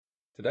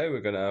Today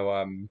I'm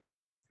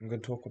gonna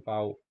talk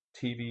about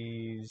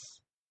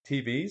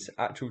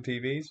actual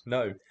TVs,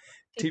 no,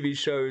 TV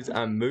shows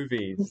and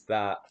movies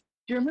that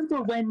Do you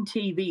remember when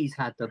TVs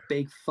had the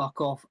big fuck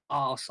off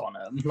arse on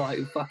them, like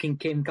fucking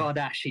Kim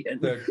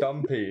Kardashian? they're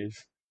dumpies,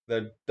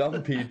 they're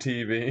dumpy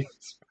TVs.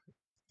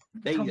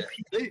 They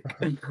thick.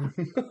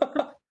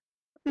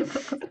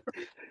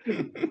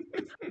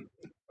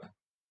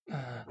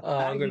 I'm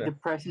Actually gonna.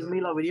 depresses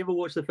me. Like when you ever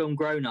watch the film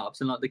Grown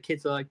Ups and like the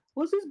kids are like,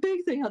 "What's this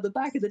big thing at the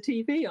back of the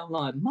TV?" I'm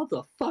like,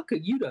 "Motherfucker,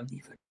 you don't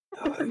even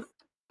know."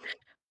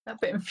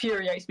 That bit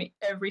infuriates me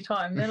every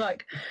time. They're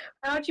like,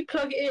 "How'd you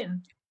plug it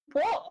in?"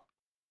 What?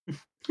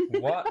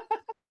 What?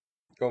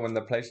 God, when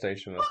the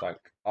PlayStation was like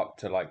up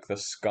to like the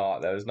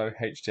SCART, there was no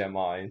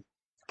HDMI,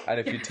 and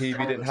if your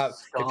TV didn't have,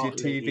 if your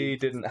TV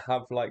didn't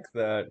have like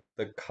the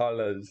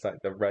colors,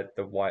 like the red,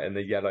 the white, and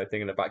the yellow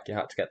thing in the back, you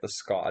had to get the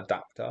SCART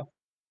adapter.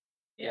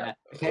 Yeah.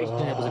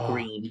 Occasionally there was a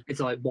green. It's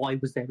like, why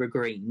was there a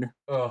green?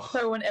 Ugh.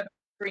 No one ever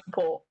green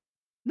port.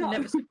 No,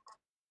 Never.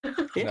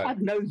 it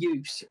had no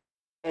use.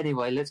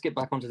 Anyway, let's get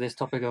back onto this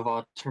topic of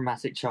our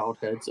traumatic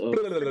childhoods of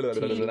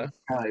TV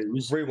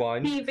shows.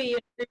 Rewind. TV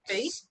and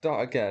movie.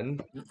 Start again.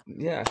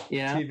 Yeah.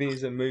 Yeah.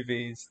 TVs and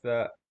movies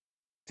that.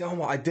 Oh,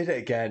 what? I did it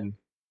again.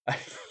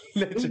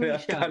 Literally, I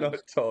cannot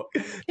talk.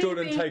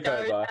 Jordan, TV take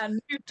shows over.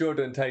 and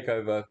Jordan, take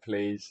over,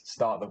 please.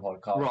 Start the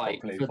podcast Right,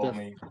 properly for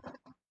me.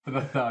 For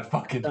the third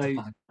fucking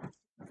time.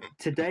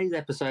 Today's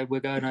episode, we're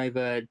going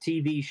over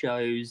TV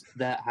shows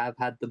that have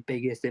had the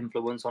biggest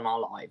influence on our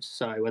lives.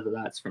 So whether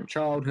that's from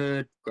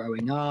childhood,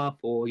 growing up,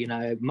 or, you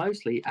know,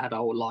 mostly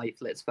adult life,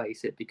 let's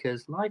face it,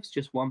 because life's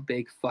just one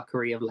big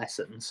fuckery of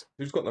lessons.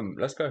 Who's got them?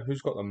 Let's go.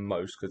 Who's got the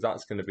most? Because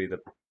that's going to be the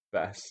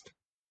best.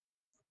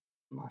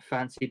 My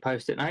fancy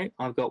post-it note.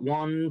 I've got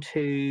 1,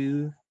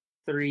 2,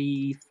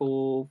 3,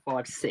 4,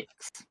 5, 6.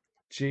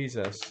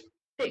 Jesus.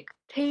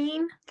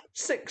 16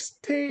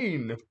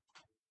 16.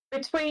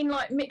 between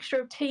like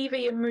mixture of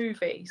TV and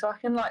movie, so I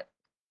can like.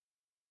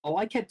 Oh,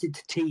 I kept it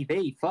to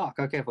TV. Fuck.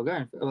 Okay, if we're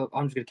going,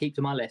 I'm just going to keep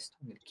to my list.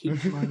 I'm going to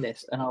keep to my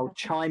list, and I'll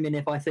chime in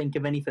if I think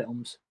of any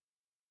films.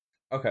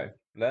 Okay,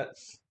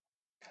 let's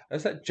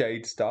let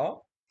Jade start.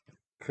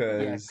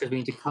 Yeah, because we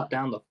need to cut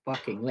down the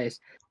fucking list.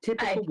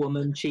 Typical Hey.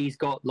 woman, she's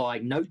got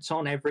like notes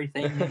on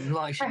everything, and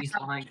like she's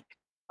like.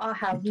 I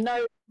have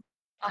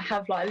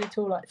like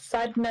little like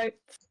side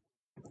notes.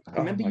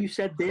 Remember you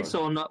said this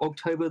on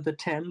October the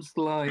 10th,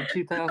 like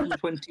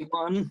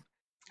 2021?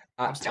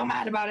 I'm still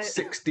mad about it.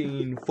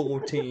 16,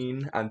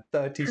 14, and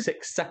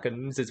 36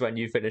 seconds is when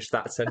you finished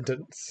that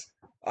sentence.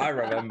 I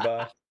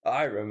remember.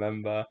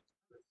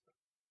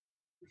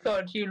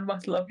 God, you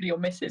must love your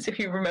missus if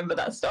you remember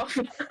that stuff.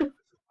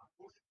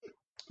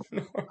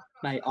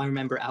 Mate, I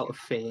remember it out of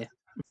fear.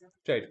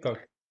 Jade, go.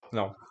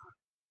 No.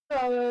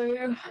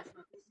 So,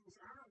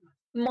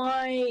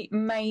 my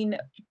main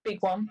big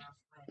one,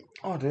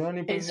 Oh, they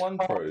only bring It's one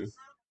from- through.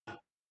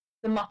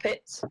 The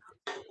Muppets,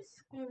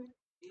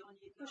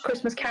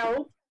 Christmas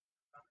Carol,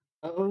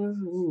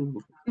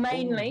 Oh.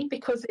 mainly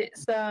because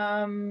it's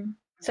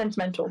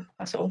sentimental.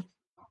 That's all.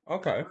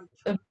 Okay.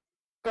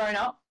 Growing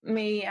up,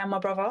 me and my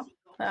brother,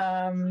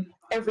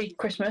 every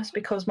Christmas,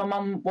 because my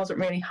mum wasn't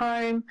really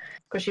home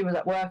because she was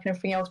at work and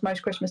everything else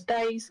most Christmas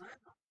days,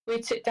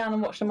 we'd sit down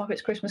and watch the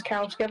Muppets Christmas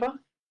Carol together.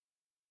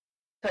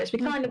 So it's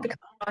kind of become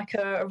like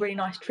a really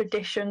nice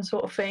tradition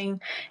sort of thing.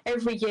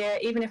 Every year,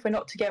 even if we're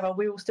not together,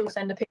 we will still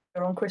send a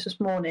picture on Christmas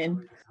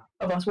morning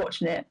of us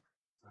watching it.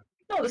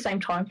 Not at the same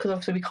time, because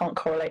obviously we can't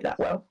correlate that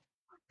well.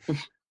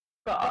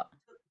 But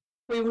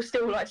we will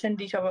still like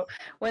send each other.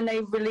 When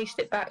they released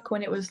it back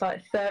when it was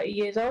like 30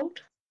 years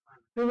old,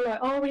 we were like,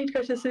 oh, we need to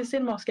go to the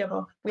cinema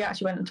together. We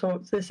actually went and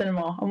talked to the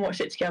cinema and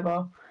watched it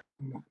together.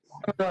 I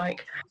was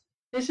like,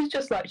 this is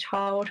just like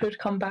childhood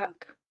come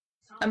back.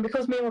 And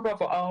because me and my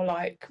brother are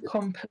like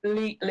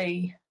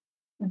completely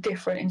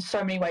different in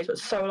so many ways, but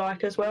so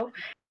alike as well,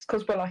 it's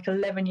because we're like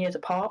 11 years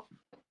apart.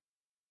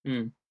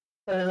 Mm.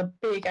 So there's a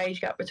big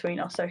age gap between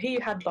us. So he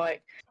was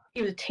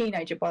a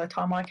teenager by the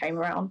time I came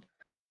around.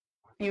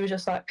 He was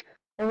just like,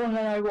 I want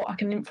to know what I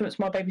can influence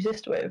my baby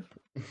sister with.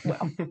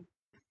 Well,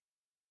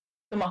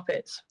 the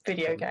Muppets,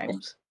 video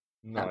games.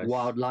 That Nice.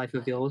 wildlife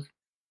of yours.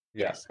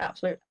 Yeah. Yes,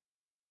 absolutely.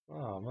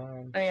 Oh,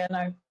 man. Oh, yeah,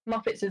 no.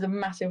 Muppets is a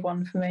massive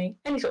one for me.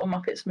 Any sort of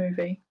Muppets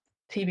movie,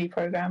 TV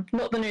program.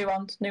 Not the new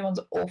ones. New ones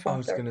are awful. I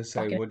was They're going to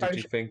say, fucking what did you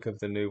atrocious. think of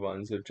the new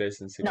ones with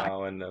Jason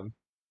Segel and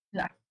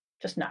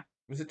Just no.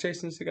 was it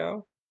Jason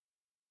Segel?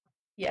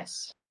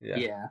 Yes.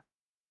 Yeah.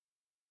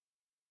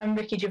 And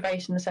Ricky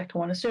Gervais in the second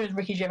one. As soon as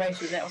Ricky Gervais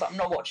was in it, I was like, I'm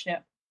not watching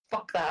it.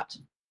 Fuck that.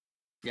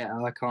 Yeah,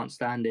 I can't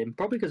stand him.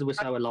 Probably because we're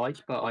so alike,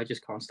 but I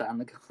just can't stand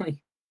the guy.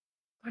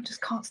 I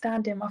just can't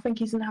stand him. I think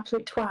he's an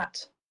absolute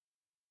twat.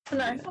 But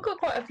no, I've got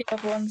quite a few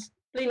other ones.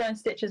 Lilo and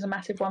Stitch is a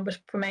massive one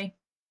for me.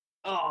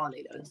 Oh,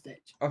 Lilo and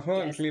Stitch. I feel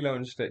like Yes. Lilo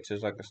and Stitch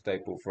is like a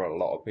staple for a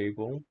lot of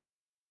people.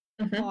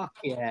 Mhm. Fuck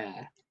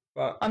yeah.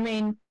 But I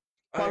mean,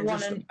 my I one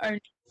just- and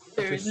only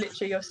two is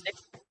literally your Stitch.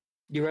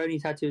 Your only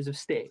tattoos of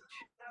Stitch?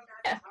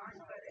 Yeah.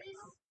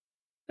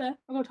 Yeah,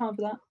 I've got time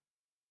for that.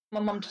 My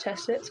mum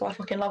detests it, so I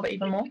fucking love it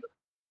even more.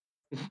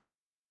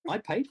 I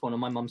paid for one of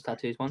my mum's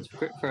tattoos once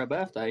for her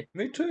birthday.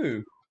 Me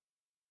too.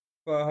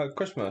 For her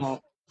Christmas. Oh,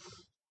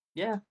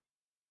 yeah.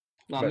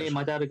 Like, But me and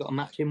my dad have got a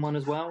matching one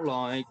as well.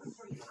 Like,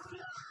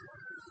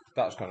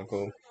 that's kind of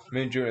cool.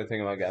 Me and Julian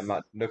think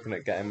about looking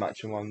at getting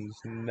matching ones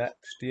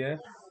next year,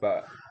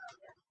 but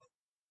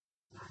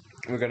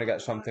we're gonna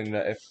get something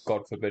that, if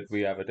God forbid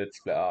we ever did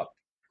split up,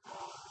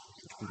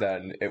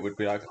 then it would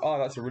be like, oh,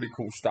 that's a really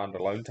cool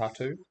standalone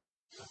tattoo.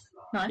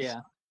 Nice.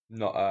 yeah.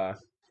 Not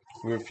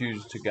we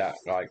refuse to get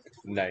like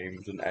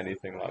names and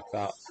anything like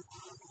that.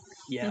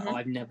 Yeah, Mhm.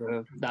 I've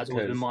never. That's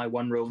always been Because- my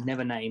one rule: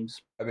 never names.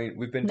 I mean,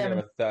 we've been Never.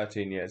 together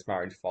 13 years,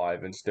 married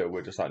 5, and still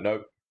we're just like,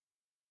 nope,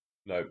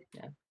 nope,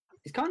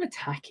 It's kind of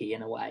tacky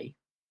in a way.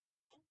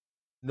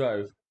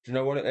 no. Do you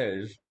know what it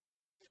is?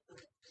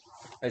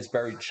 It's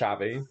very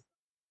chabby,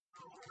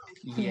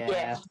 Yeah.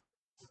 Yeah.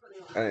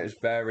 and it's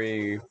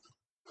very,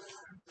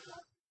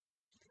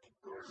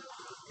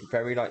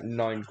 very like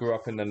grew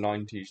up in the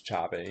 90s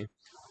chabby,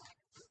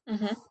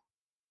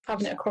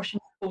 Having it across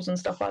your nipples and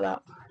stuff like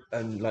that.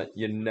 and like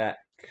your neck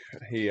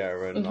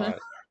here, and like,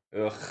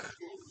 ugh.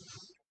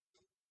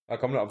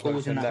 Like, I'm not opposed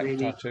Always to in that neck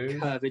really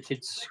tattoos.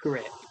 curvated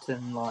script,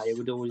 and like it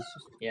would always,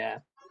 yeah,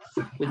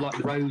 with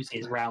like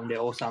roses round it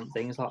or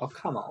something. It's like, oh,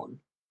 come on,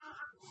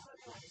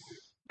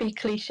 Be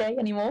cliche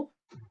anymore.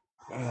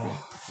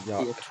 Ugh, be a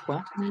yuck.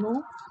 twat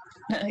anymore.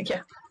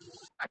 Yeah.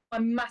 My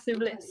massive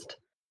list.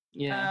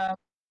 Yeah.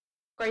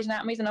 Grey's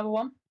Anatomy's another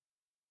one.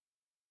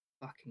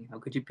 Fucking hell,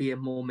 could you be a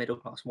more middle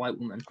class white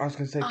woman? I was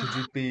gonna say, could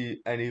you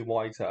be any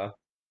whiter?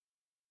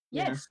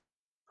 Yeah. Yes.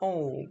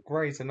 Oh,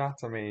 Grey's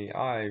Anatomy.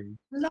 I'm.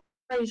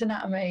 Grey's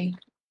Anatomy.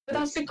 But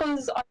that's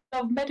because I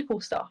love medical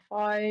stuff.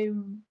 I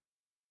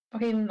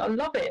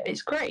love it.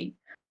 It's great.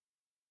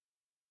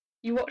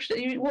 You watch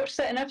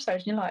certain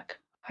episodes and you're like,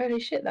 holy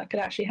shit, that could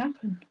actually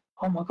happen.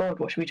 Oh my god,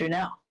 what should we do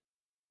now?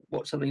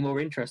 Watch something more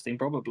interesting,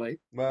 probably.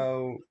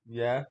 Well,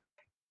 yeah.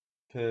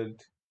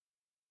 Could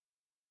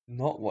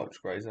not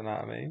watch Grey's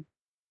Anatomy.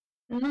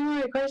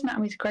 No, Grey's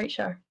Anatomy's a great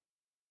show.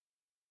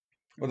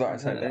 Although I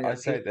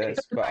say this,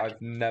 but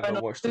I've never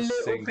And watched a little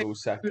bit single Too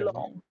second.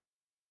 long.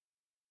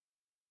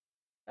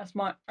 That's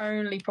my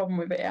only problem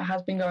with it. It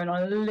has been going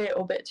on a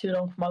little bit too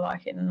long for my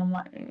liking, and I'm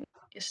like, it's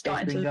It's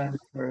starting been to. going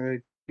for a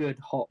good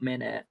hot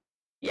minute.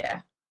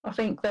 Yeah, I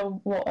think they're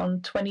on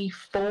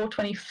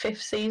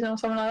 25th season or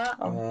something like that.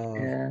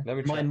 Yeah. Let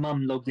me My check.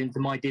 mum logged into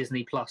my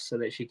Disney Plus so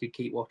that she could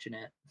keep watching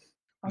it.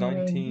 I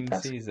mean, 19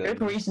 that's seasons. a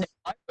good reason in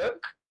my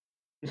book.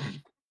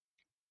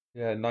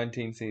 Yeah,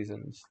 19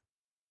 seasons.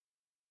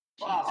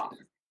 Fuck.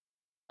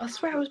 I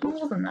swear it was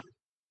more than that.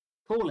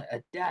 Call it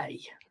a day.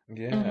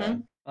 Yeah.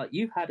 Mhm. Like,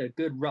 you've had a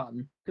good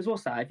run. Because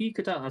what's that? If you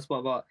could tell us what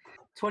about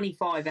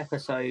 25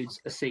 episodes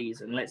a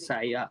season, let's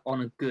say,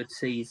 on a good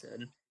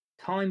season,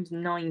 times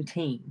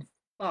 19.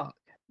 Fuck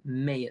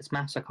me, it's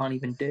maths I can't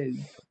even do.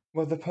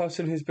 Well, the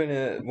person who's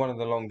been one of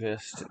the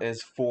longest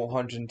is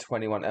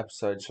 421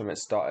 episodes from it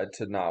started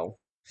to now.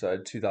 So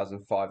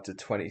 2005 to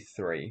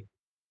 23.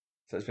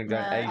 So it's been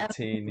going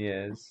 18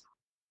 years.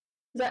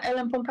 Is that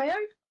Ellen Pompeo?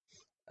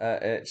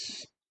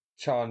 It's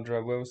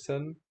Chandra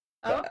Wilson.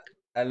 Oh, But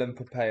Ellen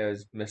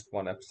Pompeo's missed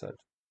one episode.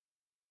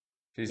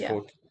 She's Yeah.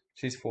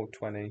 She's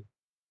 420.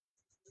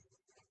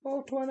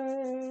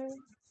 420.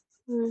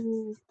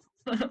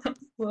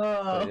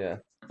 whoa. So yeah.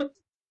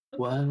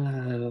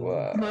 Whoa.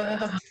 Whoa.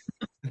 Whoa.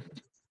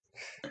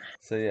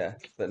 So yeah,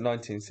 but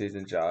 19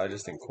 seasons, yeah, I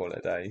just didn't call it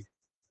a day.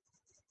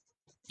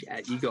 Yeah,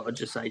 you gotta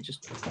just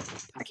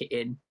pack it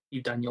in.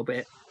 You've done your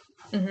bit.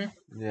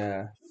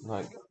 Yeah,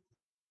 like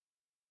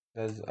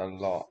there's a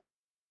lot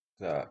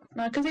that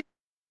No, because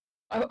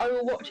I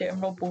will watch it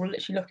and Rob will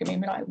literally look at me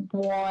and be like,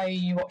 why are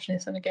you watching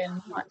this? And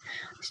again, like,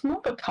 it's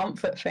not a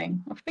comfort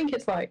thing. I think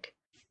it's like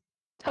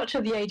touch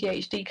of the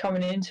ADHD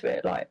coming into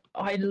it. Like,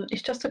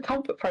 it's just a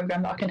comfort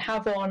program that I can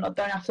have on. I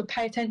don't have to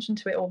pay attention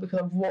to it all because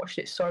I've watched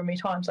it so many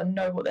times. I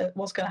know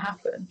what's going to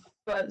happen.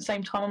 But at the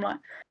same time, I'm like,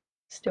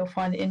 still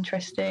find it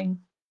interesting.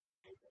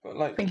 but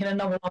like Thinking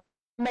another life.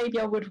 Maybe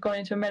I would have gone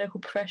into a medical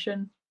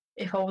profession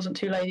if I wasn't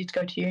too lazy to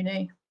go to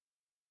uni.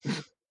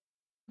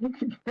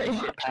 Pretty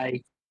much.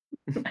 Hey,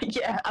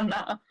 Yeah, and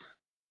that.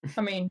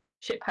 I mean,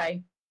 shit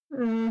pay.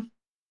 Mm,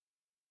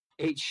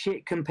 it's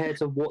shit compared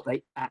to what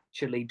they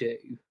actually do.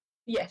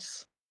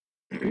 yes.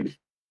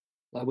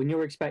 Like, when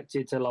you're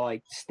expected to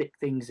like stick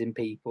things in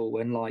people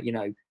and like, you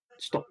know,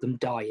 stop them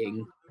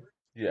dying,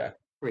 yeah,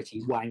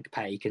 pretty wank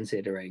pay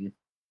considering.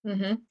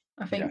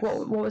 I think Yes.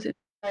 what was it?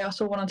 I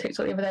saw one on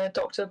TikTok the other day. A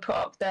doctor put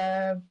up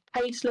their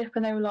pay slip,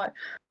 and they were like,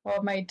 "Oh,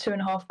 I've made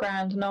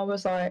 $2,500,000," and I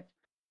was like,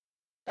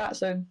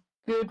 "That's a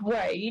good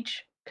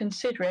wage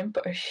considering,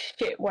 but a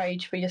shit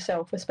wage for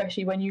yourself,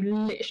 especially when you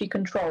literally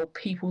control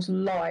people's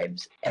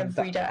lives and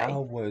every the day."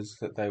 hours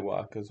that they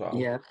work as well.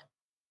 Yeah,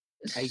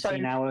 So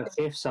 18-hour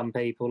shifts some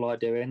people are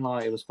doing.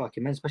 Like, it was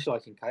fucking mental, especially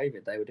like in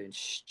COVID, they were doing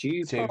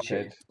stupid Stupid.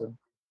 shifts.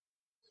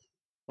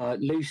 Like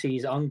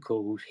Lucy's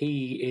uncle,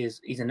 he's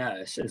a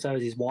nurse, and so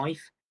is his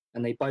wife,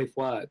 and they both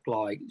work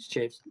like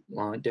shifts,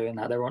 like doing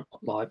that. They're on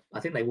like I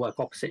think they work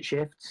opposite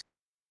shifts.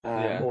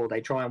 Yeah. or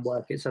they try and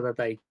work it so that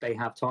they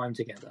have time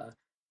together.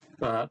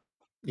 But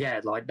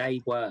yeah, like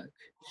they work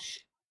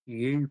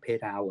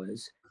stupid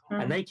hours,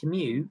 Mm. and they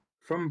commute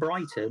from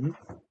Brighton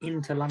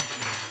into London.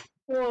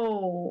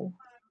 Whoa,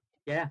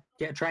 Yeah,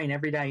 get a train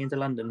every day into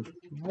London.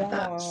 What?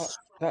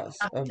 That's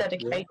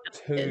dedication.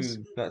 is.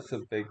 That's a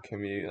big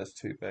commute. That's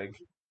too big.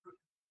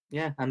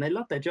 Yeah, and they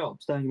love their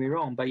jobs. Don't get me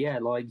wrong, but yeah,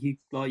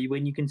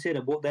 when you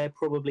consider what they're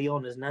probably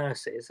on as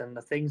nurses and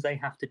the things they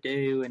have to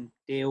do and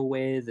deal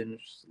with, and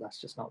that's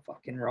just not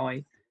fucking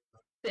right.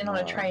 Sitting on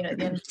a train at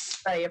the end of the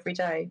day every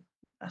day.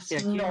 That's Yeah,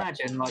 can you not...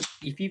 imagine, like,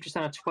 if you've just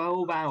done a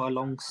 12-hour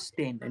long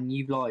stint and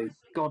you've, like,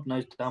 God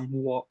knows done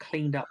what,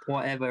 cleaned up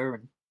whatever,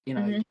 and, you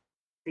know, Mhm.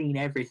 seen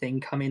everything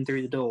come in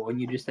through the door, and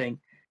you just think,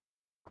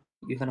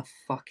 you're going to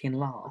fucking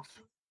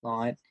laugh.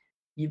 Like,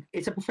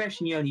 it's a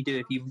profession you only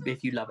do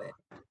if you love it.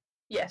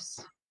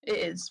 Yes, it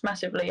is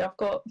massively. I've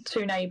got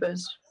 2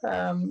 neighbours,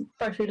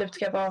 both who live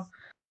together.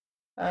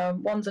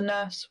 One's a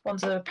nurse,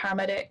 one's a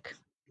paramedic.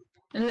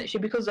 And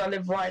literally, because I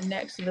live right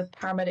next to the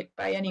paramedic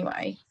bay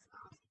anyway,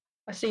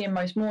 I see him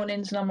most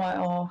mornings and I'm like,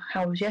 oh,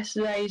 how was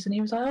yesterday's? And he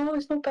was like, oh,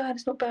 it's not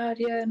bad.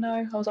 Yeah,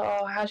 no. I was like,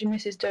 oh, how's your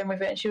missus doing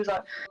with it? And she was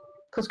like,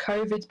 because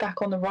COVID's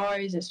back on the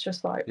rise, it's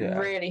just like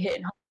really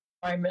hitting home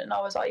at the moment. And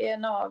I was like, yeah,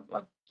 no,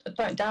 I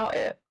don't doubt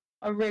it.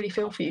 I really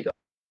feel for you guys.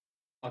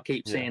 I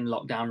keep seeing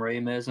lockdown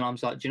rumours, and I'm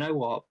just like, do you know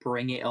what?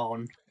 Bring it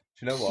on. Do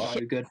you know what?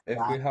 So good. If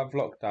we have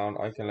lockdown,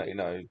 I can let you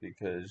know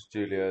because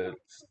Julia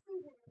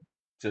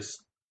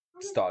just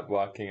started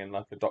working in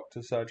like a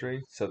doctor's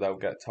surgery, so they'll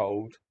get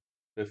told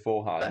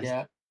beforehand.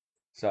 Yeah.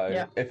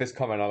 So if it's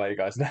coming, I'll let you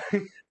guys know.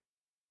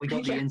 We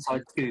got the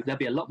inside scoop. There'll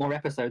be a lot more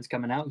episodes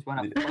coming out. We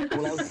won't have fuck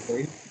all else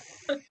to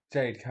do.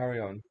 Jade, carry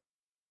on.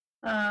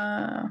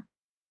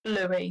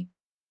 Bluey.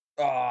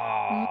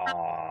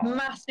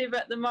 Massive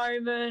at the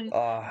moment.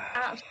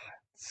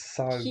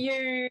 So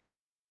cute.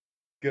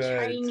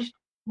 good. Changed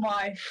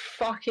my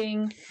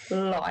fucking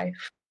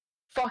life.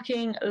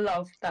 Fucking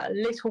love that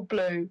little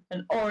blue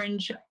and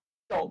orange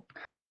dog.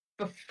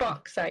 For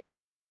fuck's sake.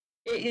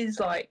 It is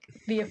like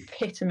the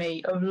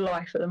epitome of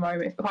life at the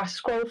moment. If I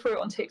scroll through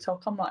it on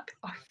TikTok, I'm like,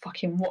 I'm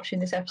fucking watching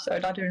this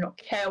episode. I do not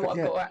care what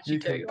I've got to actually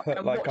do. You can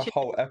put like a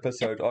whole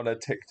episode on a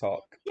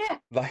TikTok. Yeah.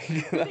 Like,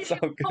 that's how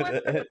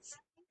good it is.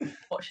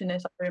 Watching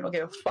this, I really don't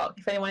give a fuck.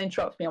 If anyone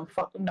interrupts me,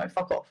 fuck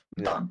off.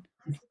 I'm done.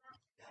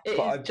 But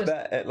I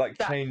bet it like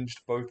changed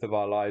both of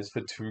our lives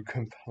for 2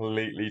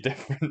 completely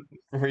different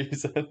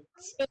reasons.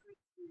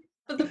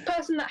 For the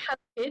person that has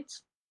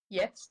kids,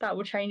 yes, that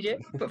will change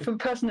it. But for the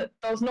person that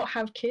does not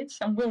have kids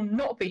and will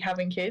not be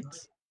having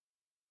kids,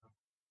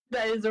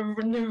 there is a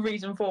new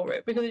reason for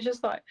it. Because it's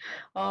just like,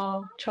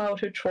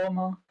 childhood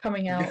trauma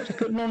coming out,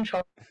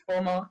 non-childhood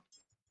trauma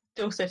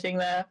still sitting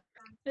there.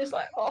 And it's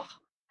like,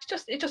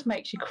 it just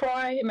makes you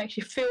cry. It makes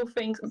you feel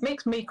things. It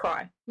makes me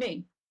cry.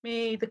 Me,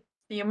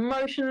 the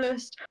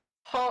emotionless,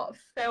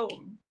 heartfelt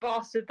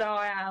bastard that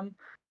I am,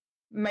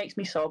 makes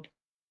me sob.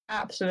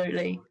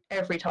 Absolutely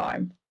every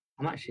time.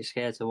 I'm actually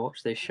scared to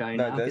watch this show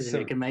now because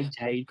if it can make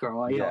Jade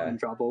cry, I'm in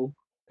trouble.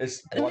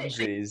 It's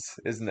onesies,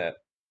 isn't it?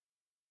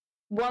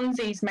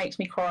 Onesies makes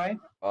me cry.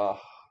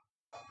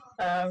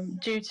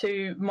 Due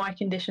to my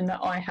condition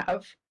that I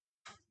have,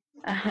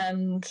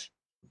 and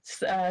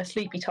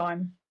Sleepy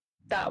Time,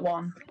 that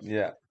one.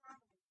 Yeah.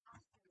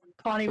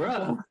 Can't even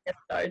watch the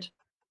episode.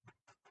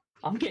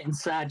 I'm getting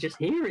sad just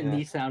hearing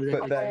these sounds.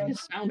 But then,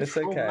 it's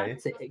okay.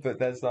 But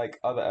there's like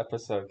other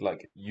episodes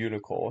like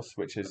Unicourse,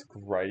 which is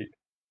great.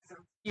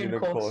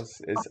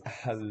 Unicourse is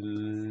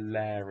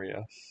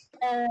hilarious.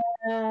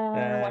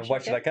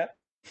 What should I get?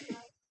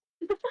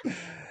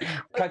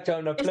 Catch you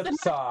on the flip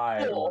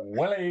side,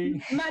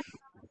 Willie.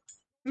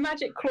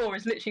 Magic Claw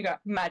is literally got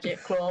Magic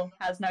Claw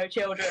has no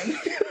children.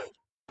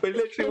 We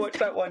literally watched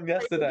that one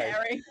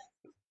yesterday.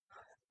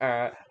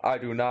 I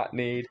do not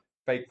need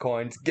fake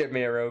coins. Give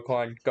me a real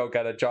coin. Go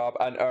get a job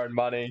and earn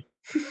money.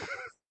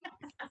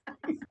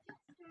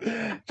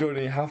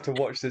 Jordan, you have to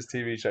watch this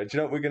TV show. Do you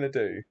know what we're going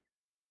to do?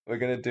 We're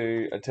going to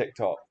do a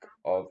TikTok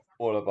of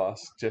all of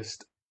us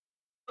just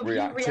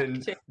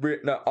reacting.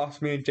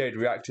 Us, me and Jade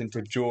reacting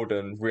to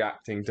Jordan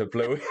reacting to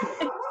Bluey.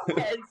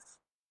 Yes.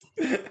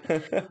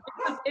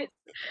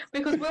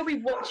 because we'll be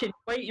watching,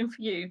 waiting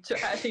for you to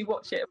actually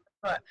watch it.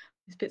 Right,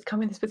 this bit's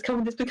coming. It's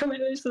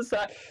just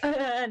like,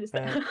 and it's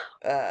like,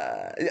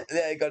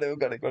 yeah, got it.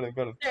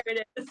 There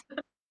it is.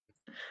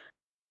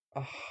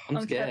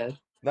 I'm scared.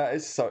 That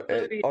is so.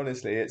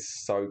 Honestly,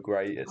 it's so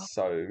great. It's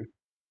so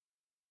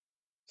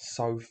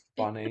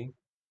funny.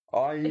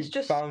 It's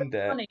just found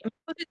it funny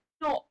because it's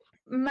not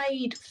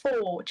made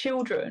for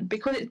children.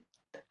 Because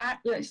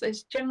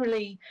it's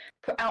generally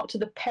put out to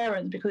the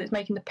parents because it's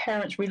making the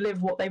parents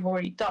relive what they've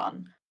already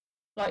done.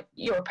 Like,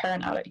 you're a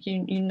parent, Alec.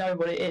 You know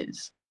what it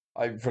is.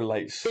 I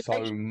relate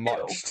so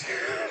much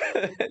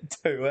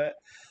to it.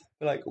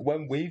 Like,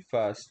 when we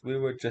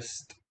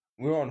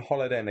were on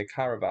holiday in a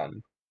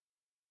caravan,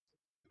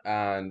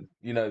 and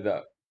you know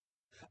that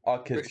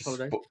our kids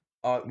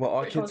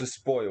our kids are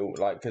spoiled,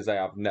 like, because they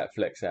have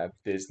Netflix, they have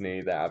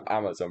Disney, they have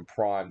Amazon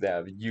Prime, they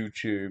have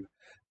YouTube,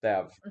 They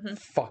have Mhm.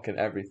 fucking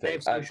They everything.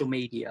 have social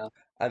media.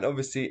 And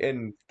obviously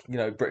in,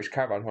 British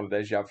Caravan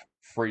Holidays, you have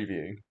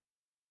Freeview.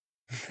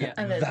 Yeah.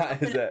 And there's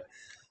That is it.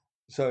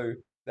 So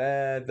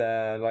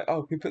they're like,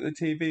 oh, can we put the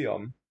TV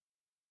on?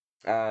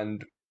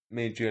 And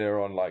me and Julia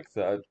are on like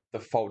the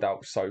fold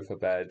out sofa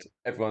bed.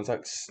 Everyone's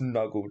like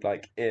snuggled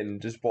like in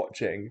just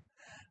watching.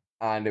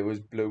 And it was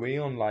Bluey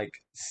on like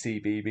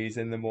CBeebies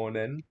in the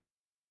morning.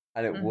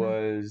 And it Mhm.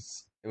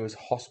 was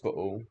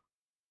Hospital.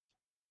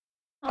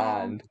 Oh,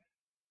 And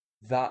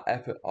that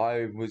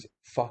I was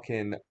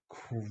fucking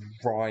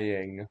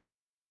crying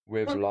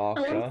with Oh,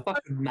 laughter.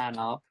 Fucking man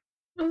up.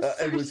 I'm so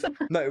It was sad.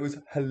 no, it was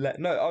hilarious.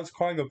 No, I was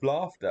crying of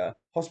laughter.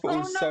 Hospital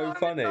was so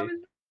funny. I was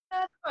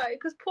sad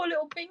because poor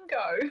little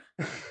Bingo.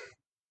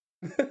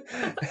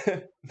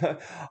 No,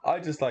 I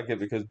just like it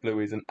because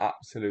Bluey's an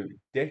absolute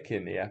dick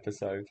in the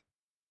episode.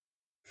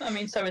 I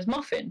mean, so is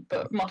Muffin,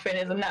 but Muffin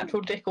is a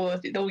natural dick all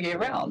year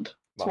round.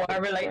 That's why I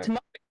Muffin's relate great. to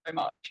Muffin so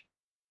much.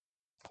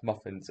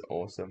 Muffin's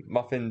awesome.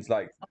 Muffin's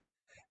like,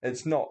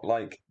 it's not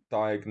like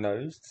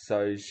diagnosed,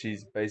 so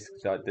she's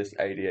basically like this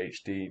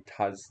ADHD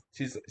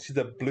she's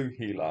a blue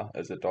healer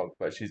as a dog,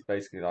 but she's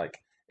basically like,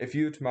 if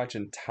you were to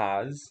imagine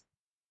Taz,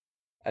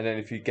 and then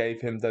if you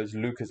gave him those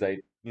Lucozade,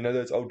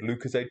 those old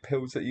Lucozade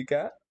pills that you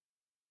get,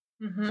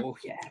 Mm-hmm. Oh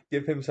yeah.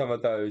 give him some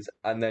of those,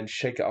 and then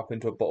shake it up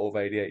into a bottle of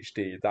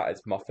ADHD. That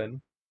is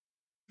Muffin.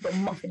 Got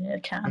Muffin in a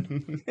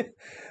can.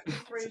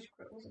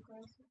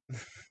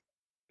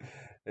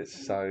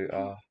 It's so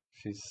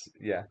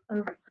yeah.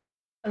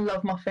 I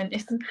love Muffin.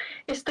 It's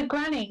the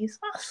grannies.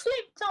 I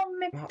slipped on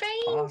my I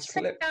beans.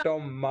 slipped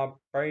on my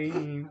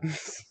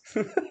brains.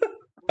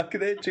 I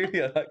can hear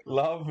Julia like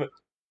love.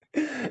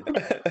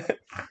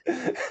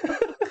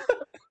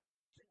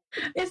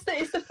 It's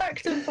the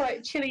fact of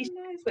like chili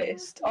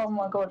twist. Oh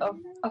my god,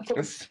 I've got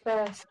It's-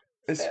 first.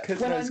 It's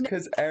When I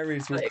because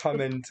Aries will like-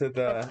 come into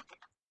the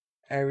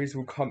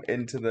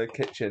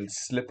kitchen,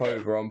 slip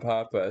over on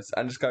purpose,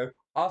 and just go,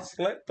 I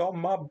slipped on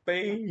my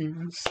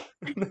beans,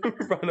 and then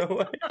run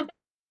away.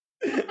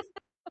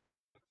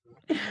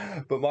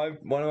 But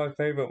one of my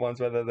favourite ones,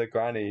 where they're the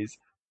grannies,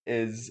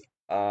 is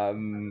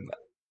when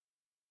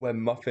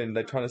Muffin,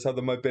 they're trying to sell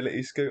the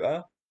mobility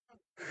scooter.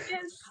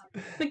 Yes,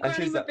 the And granny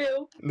she's like-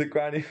 mobile. The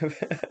granny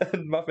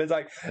and Muffin's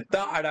like,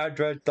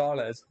 $900.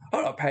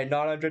 I don't pay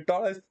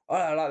 $900.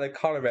 I don't like the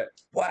colour of it.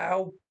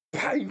 Well,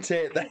 paint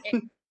it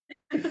then.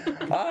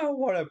 I don't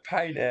want to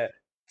paint it.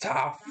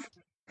 Tough.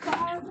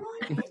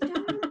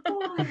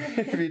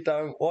 If you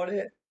don't want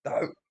it,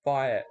 don't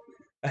buy it.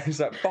 And he's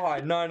like,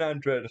 buy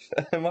 900.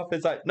 And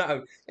Muffin's like,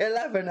 no,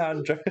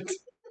 1100.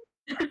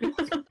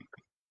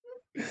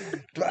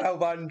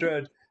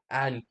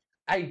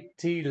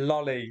 1280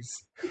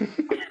 lollies.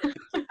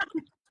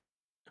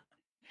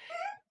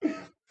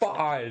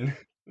 Fine.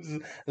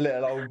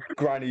 Little old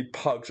granny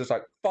pug's just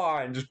like,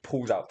 fine, just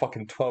pulls out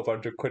fucking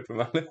 1,200 quid from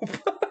her little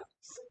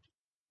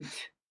purse.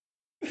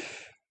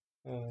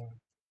 Oh.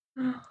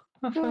 I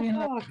fucking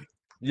love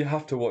You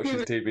have to watch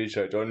this TV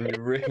show, John.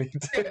 You really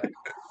do.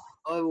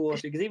 I will watch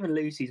it because even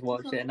Lucy's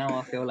watched it, and now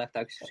I feel left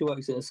out. 'Cause she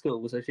works at a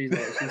school, so she's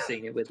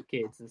seen it with the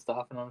kids and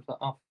stuff. And I'm like,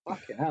 oh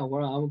fucking hell,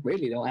 well, I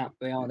really don't have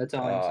to be on the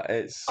times.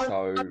 It's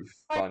so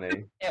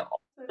funny.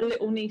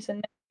 little niece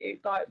and nephew.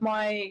 Like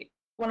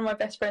one of my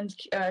best friends,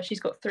 she's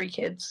got 3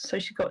 kids, so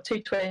she's got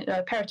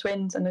a pair of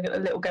twins, and a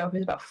little girl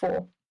who's about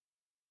 4.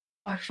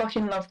 I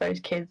fucking love those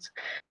kids.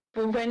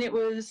 But when it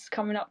was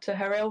coming up to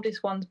her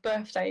eldest one's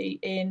birthday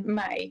in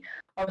May,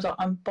 I was like,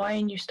 I'm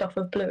buying you stuff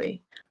of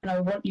Bluey, and I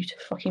want you to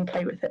fucking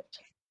play with it.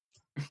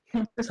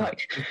 It's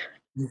like,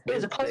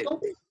 here's a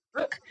puzzle,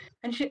 look,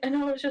 and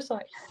I was just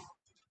like,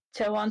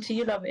 tell Auntie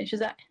you love it, and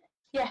she's like,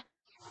 yeah,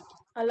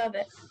 I love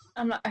it.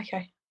 I'm like,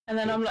 okay, and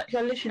then I'm like,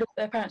 I literally look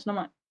at their parents, and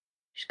I'm like,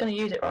 she's gonna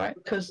use it, right?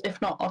 Because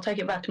if not, I'll take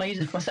it back and I'll use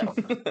it for myself.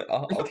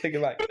 I'll take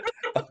it back.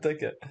 I'll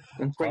take it.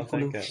 I'm grateful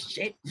take of it.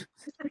 shit.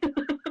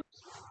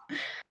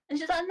 And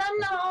she's like, no,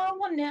 I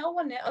want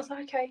it. I was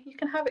like, okay, you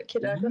can have it,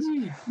 kiddo.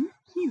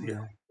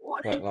 You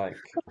want But it. like,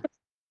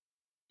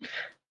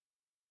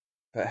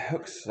 but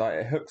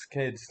it hooks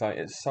kids. Like,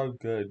 it's so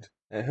good.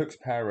 It hooks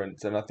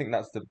parents, and I think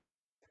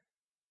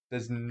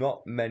there's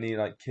not many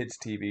like kids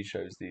TV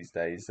shows these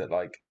days that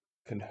like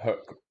can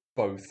hook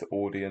both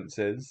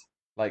audiences.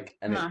 Like,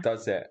 and No. it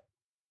does it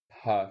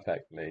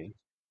perfectly.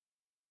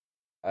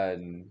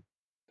 And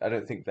I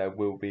don't think there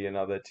will be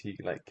another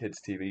kids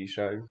TV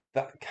show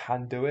that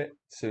can do it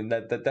soon.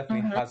 There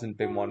definitely Mhm. hasn't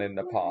been one in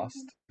the past.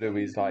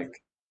 Bluey's like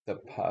the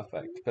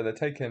perfect, but they're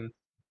taking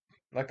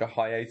like a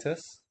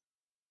hiatus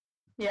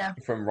Yeah.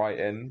 from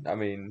writing. I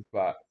mean,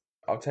 but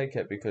I'll take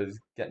it because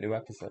get new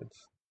episodes.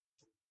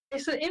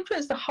 It's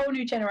influenced a whole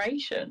new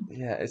generation.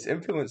 Yeah, it's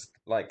influenced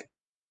like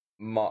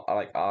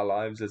our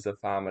lives as a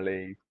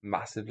family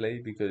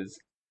massively, because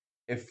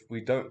if we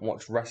don't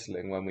watch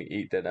wrestling when we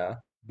eat dinner,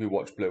 we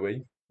watch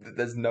Bluey.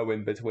 There's no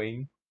in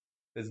between.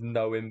 There's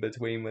no in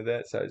between with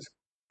it, so it's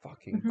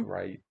fucking Mhm.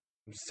 great.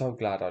 I'm so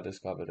glad I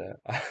discovered it.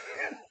 I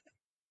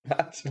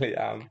actually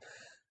am.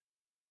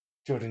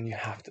 Jordan, you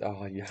have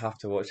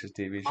to watch this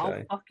TV show.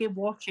 I'll fucking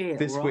watch it.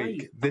 This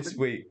right?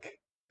 week,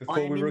 Before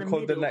I am we in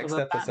record the middle next of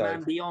a Batman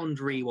episode. Beyond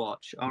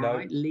rewatch. All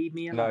right, No, leave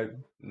me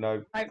alone.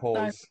 No, No,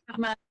 pause.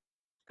 Batman's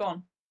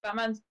gone.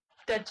 Batman's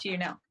dead to you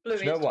now. Do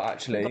you know what,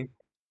 actually?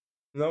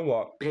 You know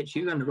what? Bitch,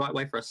 you're going the right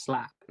way for a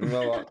slap. You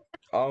know what?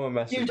 I'm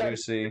going to You message don't.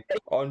 Lucy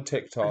on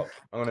TikTok.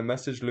 I'm going to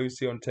message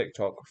Lucy on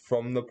TikTok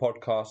from the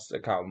podcast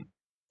account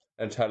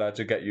and tell her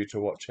to get you to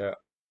watch it.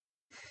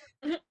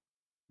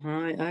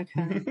 Right,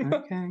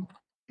 okay.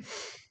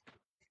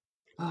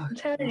 I'm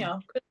telling you,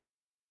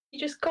 you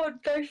just got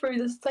to go through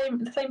the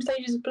same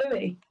stages as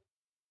Bluey.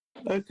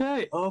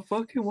 Okay, I'll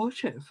fucking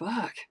watch it.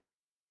 Fuck.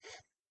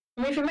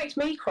 I mean, if it makes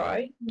me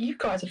cry, you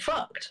guys are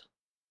fucked.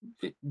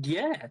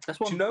 Yeah, that's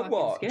what. Do you know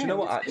what? Do you know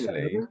what,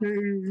 actually?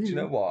 Do you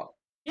know what?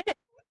 Yeah.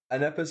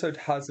 An episode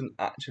hasn't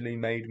actually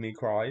made me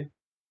cry.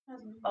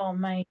 Oh,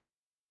 mate.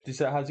 Did you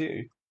say it has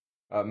you?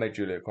 Made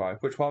Julia cry.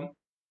 Which one?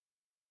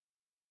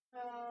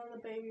 The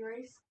baby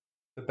race.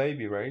 The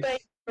baby race.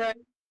 Baby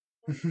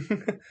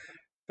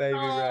Baby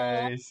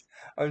Aw. race.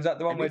 Oh, is that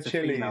the one It where is a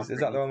female Chili's? Is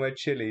that thing. the one where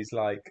Chili's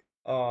like,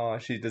 oh,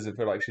 she doesn't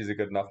feel like she's a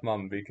good enough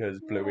mum because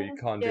Bluey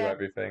can't do Yeah.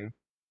 everything.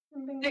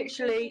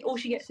 Literally, all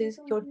she gets is,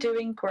 you're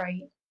doing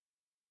great.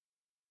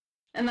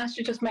 And that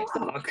should just make the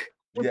Fuck.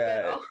 Yeah.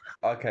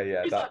 better. Okay,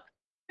 yeah, She's that.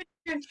 like,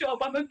 good job,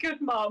 I'm a good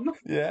mum.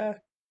 Yeah.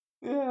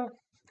 Yeah.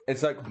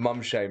 It's like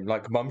mum shame.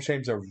 Like mum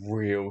shame's a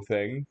real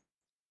thing.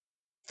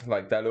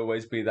 Like there'll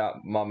always be that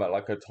mum at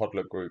like a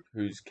toddler group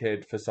whose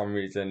kid for some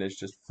reason is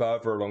just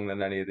further along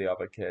than any of the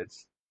other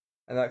kids.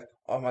 And like,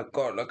 oh my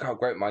god, look how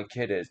great my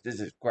kid is. This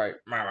is great.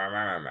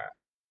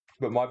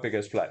 But my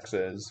biggest flex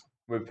is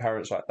with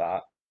parents like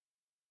that.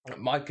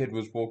 My kid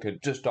was walking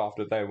just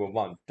after they were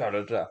one. Da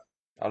da da.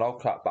 And I'll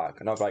clap back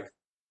and I'll be like,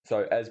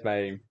 so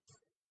Esme,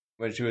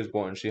 when she was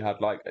born, she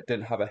had like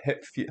didn't have a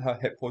her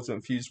hip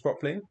wasn't fused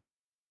properly.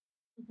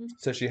 Mhm.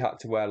 So she had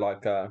to wear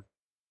like a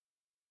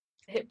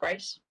Hip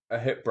brace.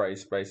 hip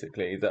brace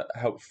basically that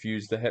helped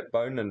fuse the hip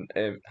bone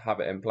and have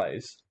it in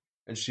place.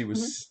 And she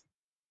was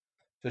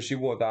so she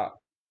wore that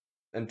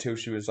until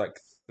she was like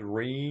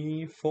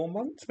 3-4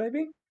 months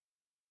maybe.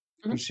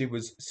 And she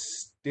was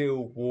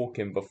still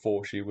walking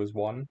before she was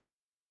 1.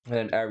 And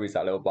then Aries,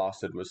 that little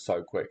bastard, was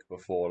so quick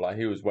before. Like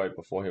he was way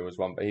before he was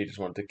 1, but he just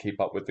wanted to keep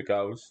up with the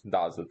girls.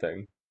 That was the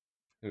thing.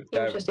 He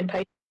was just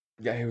impatient.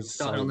 Yeah, he was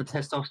Starting on the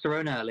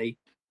testosterone early.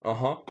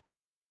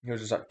 He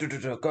was just like, go,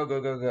 go,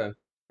 go, go.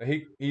 But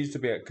he used to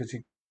be, because he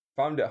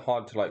found it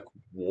hard to like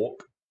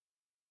walk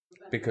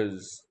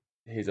because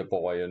he's a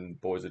boy and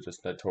boys are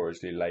just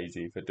notoriously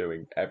lazy for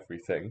doing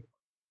everything.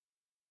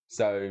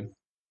 So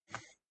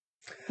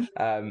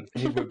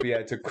he would be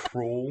able to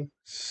crawl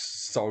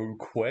so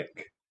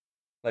quick.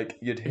 Like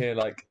you'd hear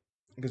like,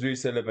 because we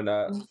used to live in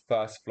a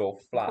first floor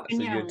flat,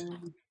 so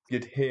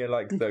you'd hear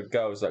like the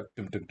girls like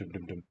dum dum dum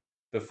dum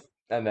dum,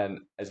 and then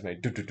Esme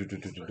dum dum dum dum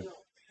dum dum,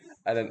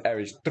 and then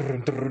Aries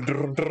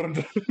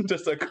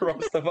just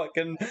across the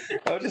fucking.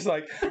 I was just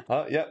like,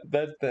 yeah,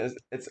 there's.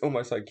 It's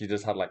almost like you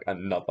just had like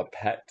another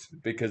pet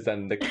because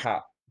then the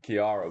cat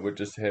Kiara would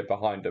just hear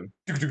behind him.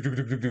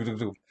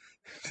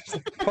 Just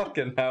like,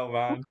 fucking hell,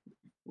 man.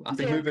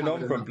 Moving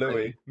on from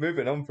Bluey.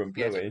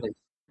 Yes, please.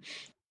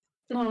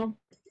 No.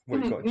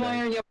 What you got, My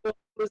Jane? only other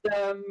was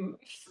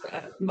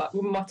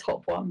my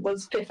top one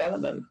was Fifth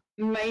Element,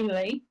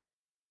 mainly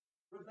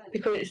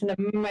because it's an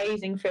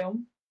amazing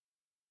film,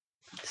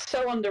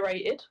 so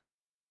underrated.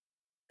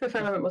 Fifth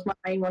Element was my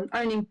main one,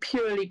 only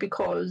purely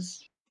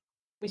because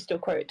we still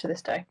quote it to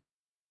this day.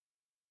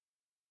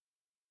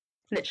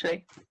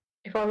 Literally,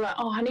 if I was like,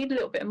 "Oh, I need a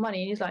little bit of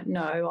money," and he's like,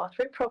 "No, ask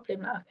for it properly."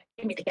 I'm like, "Okay,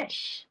 give me the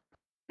cash."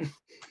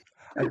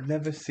 I've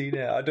never seen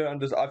it. I don't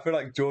understand. I feel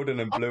like Jordan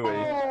and Bluey.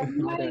 Oh, I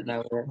mate. don't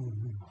know.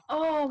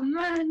 Oh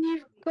man,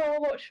 you've got to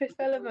watch Fifth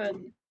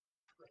Element.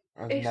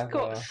 It's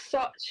got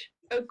such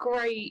a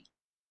great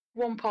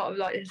one part of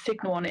like the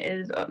signal on it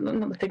is not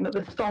the signal,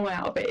 the song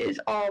out of it is,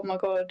 oh my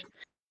god,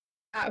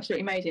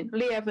 absolutely amazing.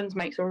 Lee Evans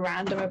makes a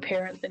random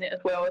appearance in it as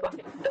well as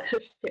like a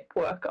ship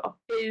worker.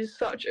 It is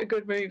such a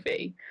good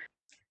movie.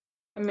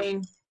 I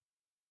mean,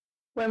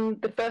 when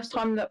the first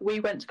time that we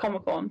went to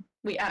Comic-Con,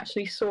 we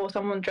actually saw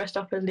someone dressed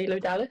up as Lilo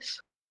Dallas.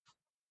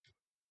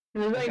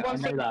 And there's only Okay, I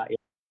one know thing. that.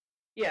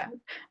 Yeah.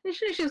 And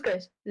she just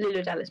goes,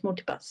 Lilo Dallas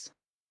Multibus.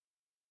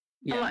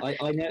 Yeah,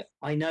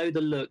 I know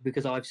the look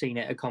because I've seen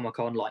it at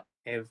Comic-Con like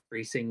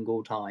every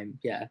single time.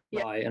 Yeah.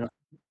 Yeah. Right. And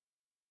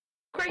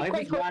Great, I have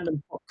great. these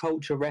random pop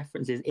culture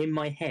references in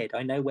my head.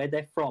 I know where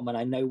they're from and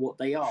I know what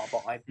they are,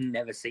 but I've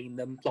never seen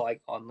them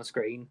like on the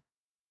screen.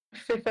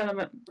 Fifth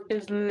Element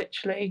is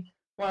literally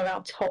one of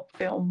our top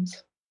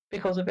films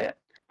because of it.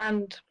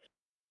 And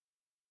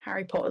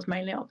Harry Potter's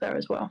mainly up there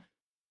as well.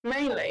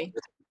 Mainly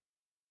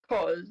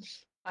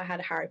because I had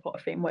a Harry Potter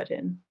themed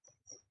wedding.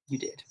 You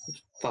did.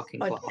 It's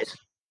fucking I class. did.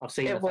 I've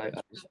seen It the was.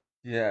 photos.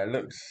 Yeah, it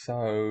looks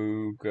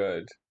so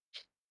good.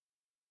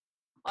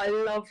 I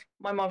love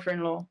my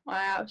mother-in-law.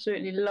 I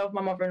absolutely love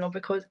my mother-in-law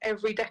because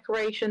every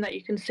decoration that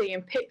you can see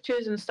in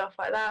pictures and stuff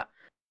like that,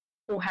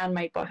 all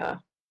handmade by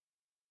her.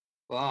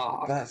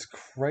 Wow. That's So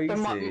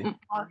crazy.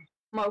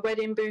 my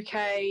wedding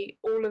bouquet,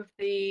 all of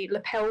the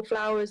lapel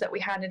flowers that we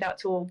handed out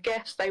to all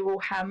guests, they were all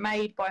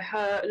handmade by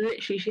her.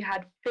 Literally, she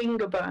had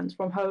finger burns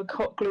from her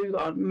hot glue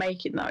gun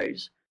making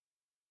those.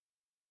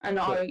 And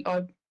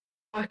I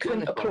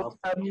couldn't applaud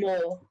her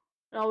more.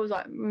 And I was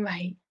like,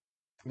 mate.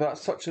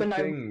 That's such a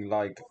thing,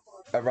 like,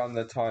 around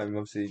the time,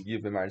 obviously,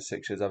 you've been married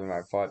 6 years, I've been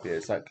married 5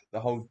 years, like, the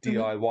whole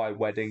DIY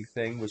wedding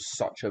thing was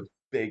such a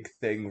big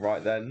thing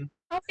right then.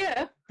 Oh,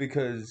 yeah.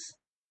 Because,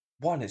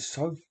 one, it's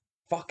so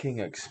fucking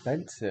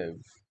expensive.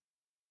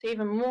 It's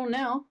even more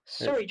now.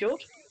 Sorry,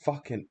 George.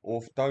 Fucking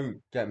awful.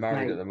 Don't get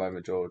married Mate, at the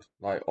moment, George.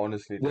 Like,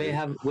 honestly, we're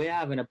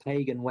having a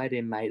pagan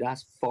wedding, mate.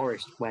 That's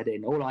forest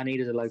wedding. All I need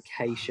is a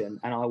location,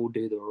 and I will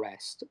do the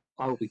rest.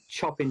 I will be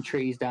chopping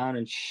trees down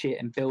and shit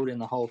and building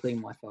the whole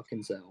thing my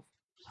fucking self.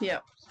 Yeah,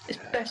 it's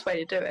the best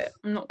way to do it.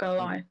 I'm not gonna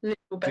lie.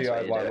 Literal best way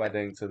to do DIY it.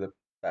 weddings are the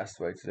best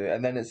way to do it,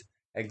 and then it's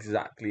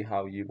exactly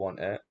how you want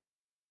it.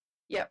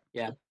 Yep.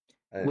 Yeah.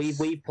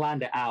 We've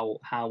planned it out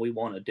how we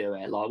want to do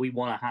it. Like, we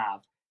want to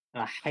have,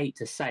 and I hate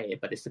to say it,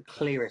 but it's the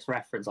clearest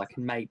reference I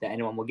can make that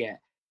anyone will get.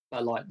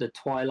 But like the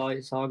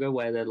Twilight Saga,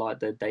 where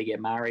they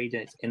get married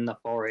and it's in the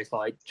forest,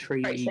 like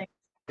trees,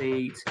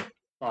 feet,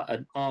 like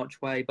an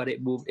archway. But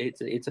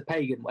it's a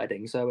pagan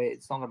wedding, so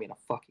it's not gonna be in a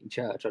fucking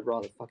church. I'd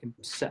rather fucking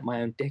set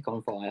my own dick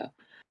on fire.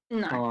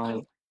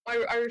 No,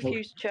 I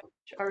refused church.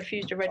 I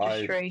refused a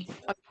registry.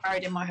 I got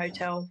married in my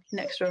hotel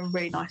next to a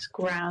really nice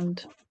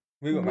grand.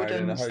 We got married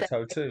in a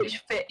hotel too, which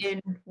fit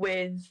in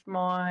with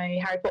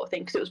my Harry Potter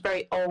thing because it was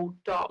very old,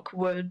 dark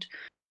wood,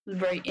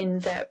 very in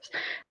depth.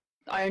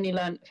 I only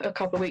learned a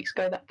couple of weeks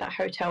ago that that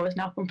hotel is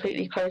now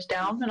completely closed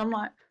down, and I'm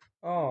like,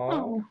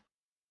 oh,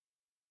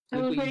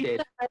 that was really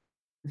sad.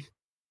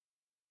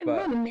 It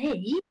wasn't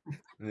me.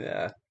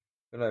 Yeah,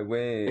 but no,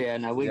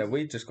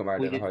 we just got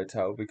married in a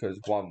hotel because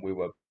one, we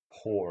were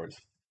poor as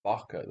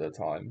fuck at the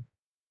time,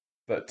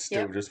 but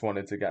still just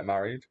wanted to get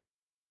married.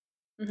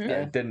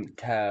 And didn't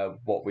care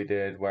what we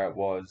did, where it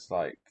was,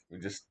 like, we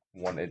just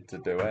wanted to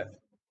do it.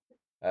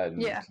 And,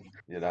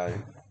 you know.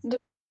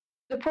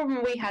 The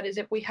problem we had is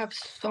that we have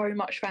so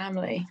much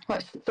family,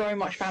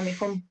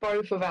 from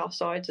both of our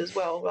sides as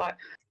well. Like,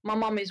 my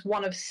mum is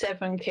one of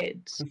 7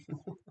 kids.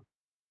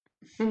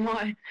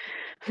 my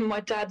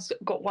dad's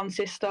got 1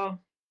 sister.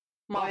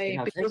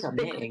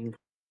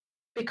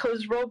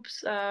 Because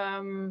Rob's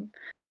a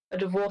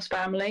divorced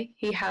family,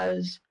 he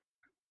has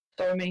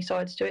so many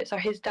sides to it. So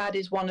his dad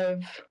is one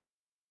of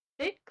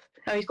 6.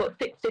 No, he's got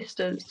 6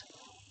 sisters.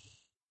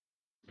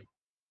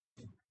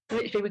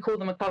 Literally, we call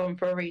them a coven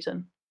for a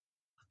reason.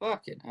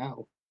 Fucking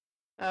hell.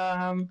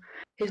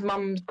 His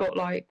mum's got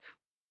like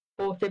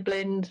 4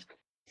 siblings.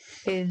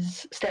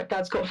 His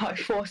stepdad's got like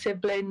 4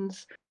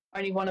 siblings.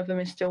 Only one of them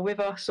is still with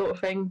us, sort of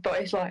thing.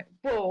 But it's like,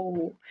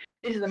 whoa,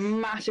 this is a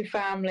massive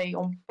family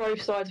on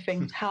both sides of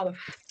things. How the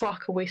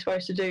fuck are we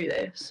supposed to do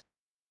this?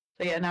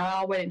 So yeah, now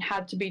our wedding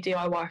had to be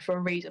DIY for a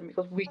reason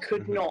because we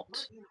could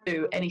not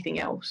do anything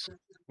else.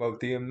 Well,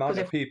 the amount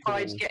of people... If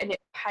we tried getting it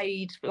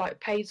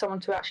paid someone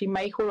to actually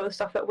make all of the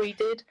stuff that we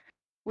did,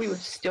 we would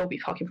still be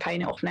fucking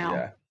paying it off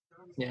now.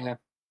 Yeah.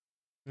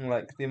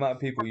 Like, the amount of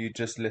people you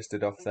just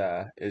listed off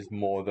there is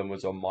more than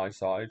was on my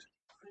side.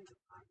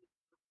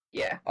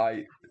 Yeah.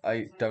 I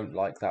don't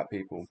like that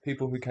people.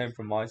 People who came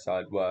from my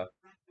side were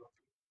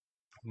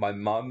my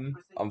mum,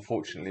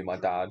 unfortunately my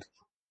dad,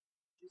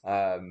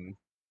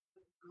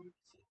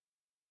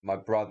 my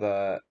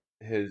brother,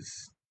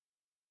 his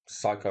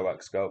psycho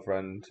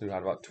ex-girlfriend who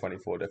had about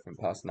 24 different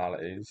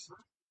personalities.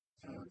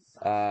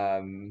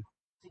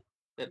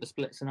 Bit of a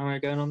split scenario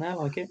going on there,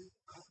 like it.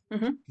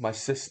 My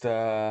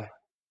sister,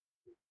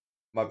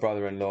 my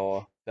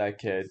brother-in-law, their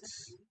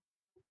kids,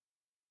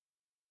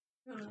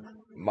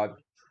 my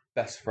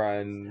best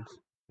friend,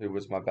 who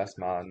was my best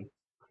man,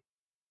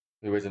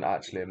 who isn't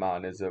actually a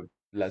man, is a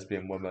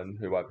lesbian woman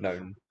who I've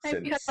known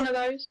since. We had one of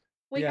those.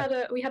 We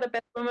had a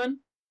best woman.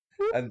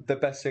 And the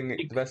best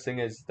thing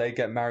is they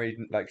get married.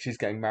 Like, she's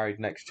getting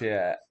married next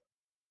year,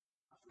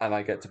 and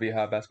I get to be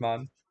her best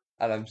man,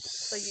 and I'm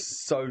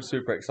so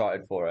super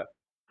excited for it.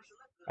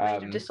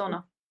 Maid of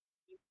Dishonor.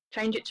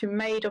 Change it to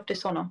Maid of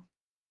Dishonor.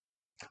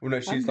 Well, no,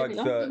 she's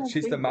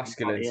she's the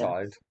masculine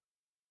side.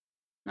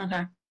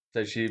 Okay.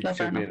 So she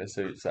should be in a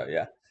suit. So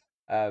yeah.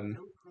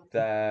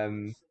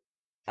 Then,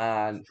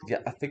 and yeah,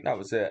 I think that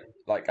was it.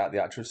 Like, at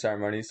the actual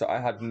ceremony, so I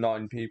had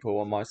 9 people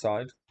on my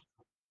side.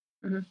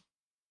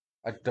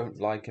 I don't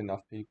like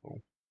enough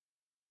people.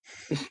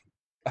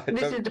 I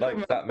don't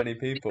like that many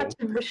people. We had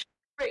to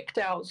restrict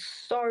out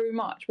so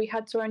much. We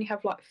had to only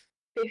have like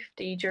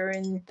 50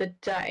 during the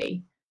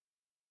day.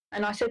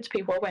 And I said to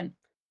people, I'm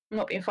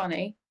not being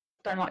funny.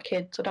 I don't like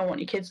kids. I don't want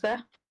your kids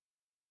there.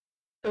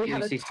 So we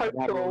had a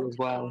total as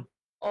well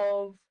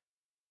of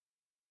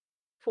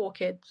 4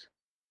 kids.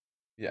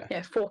 Yeah.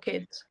 Yeah, 4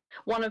 kids.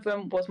 One of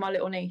them was my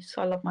little niece.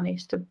 I love my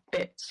niece to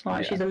bits.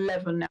 Like, she's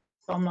 11 now.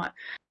 So I'm like,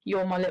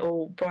 you're my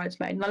little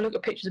bridesmaid. And I look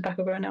at pictures of back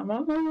of her and I'm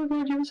like, oh my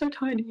god, you were so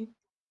tiny.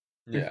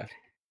 Yeah.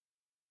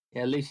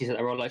 Yeah, Lucy said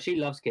that wrong. Like, she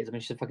loves kids. I mean,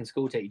 she's a fucking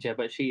school teacher,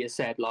 but she has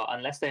said, like,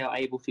 unless they are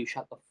able to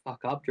shut the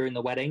fuck up during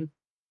the wedding,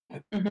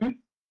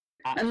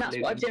 And that's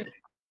what I Absolutely. didn't.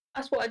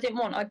 That's what I didn't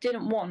want. I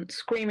didn't want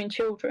screaming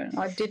children.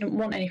 I didn't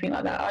want anything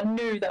like that. I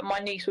knew that my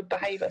niece would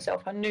behave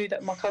herself. I knew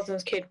that my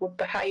cousin's kid would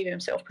behave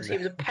himself because he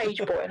was a page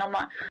boy, and I'm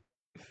like,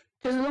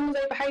 because as long as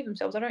they behave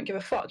themselves, I don't give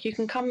a fuck. You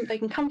can come. They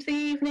can come to the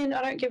evening.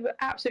 I don't give an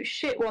absolute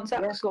shit once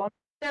that's gone.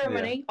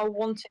 Ceremony, I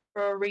want it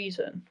for a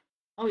reason.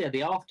 Oh yeah,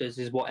 the afters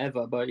is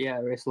whatever, but yeah,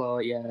 it's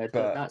like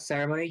that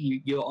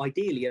ceremony. You're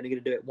ideally only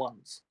going to do it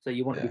once, so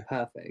you want it to be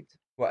perfect.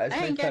 Well, I Esme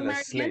ain't getting fell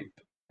married again. asleep.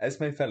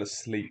 Esme fell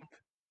asleep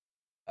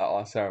at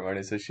our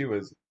ceremony, so she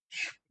was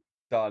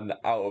done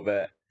out of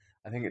it.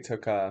 I think it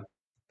took her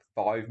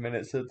 5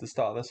 minutes at the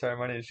start of the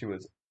ceremony, and she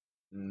was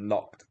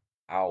knocked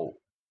out,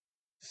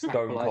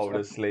 stone Bless cold her.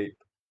 asleep.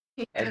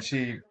 Yeah. And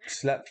she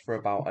slept for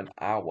about an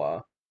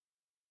hour,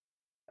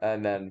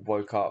 and then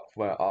woke up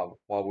while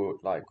we were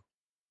like,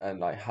 and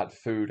like had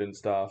food and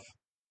stuff.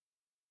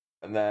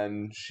 And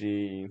then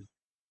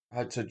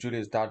so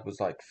Julia's dad was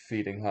like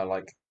feeding her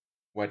like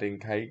wedding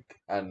cake,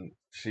 and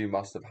she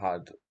must have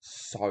had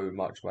so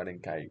much wedding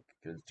cake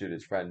because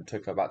Julia's friend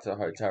took her back to the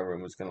hotel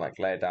room, was gonna like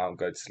lay down,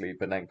 go to sleep,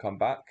 and then come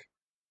back.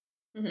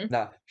 Mhm.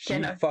 Now she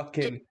no.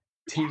 fucking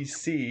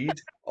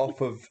TC'd off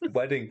of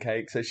wedding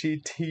cake, so she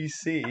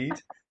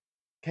TC'd,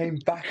 came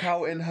back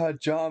out in her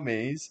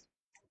jammies,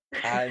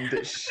 and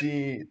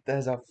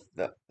there's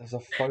a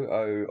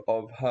photo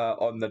of her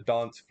on the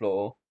dance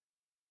floor,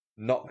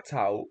 knocked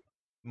out.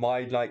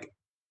 My like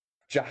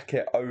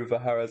jacket over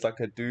her as like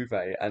a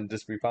duvet, and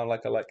just we found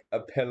like a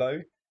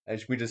pillow,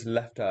 and we just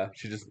left her.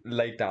 She just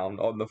laid down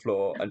on the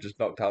floor and just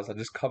knocked out. So I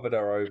just covered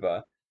her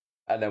over,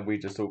 and then we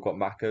just all got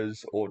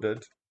Macca's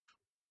ordered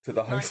to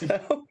the Nice.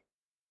 hotel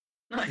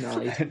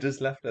Nice. and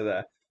just left her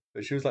there.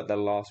 But she was like the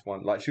last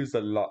one. Like she was the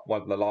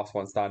last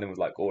one standing with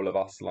like all of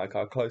us, like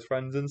our close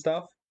friends and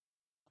stuff.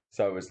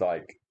 So it was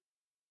like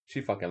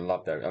she fucking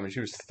loved it. I mean, she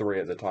was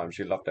 3 at the time.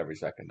 She loved every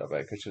second of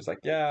it because she was like,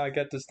 "Yeah, I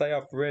get to stay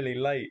up really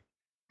late."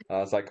 And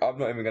I was like, "I'm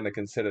not even going to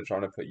consider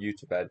trying to put you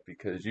to bed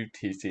because you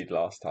TC'd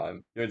last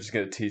time. You're just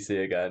going to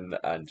TC again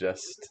and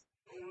just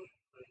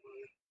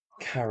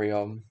carry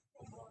on."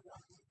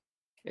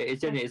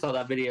 It's like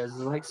that video. It's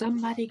like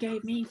somebody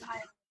gave me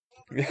fire.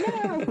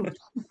 No.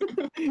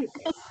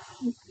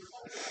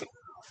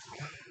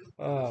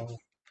 Oh,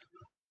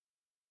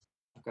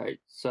 Okay,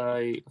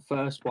 so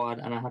first one,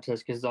 and I had to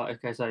because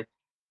so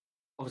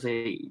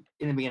obviously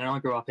in the beginning I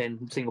grew up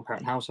in single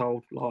parent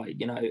household. Like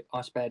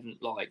I spent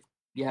like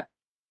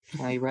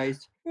how you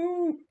raised.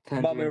 Turned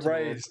you mama into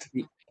raised.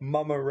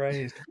 Mama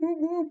raised. Woo,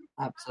 woo.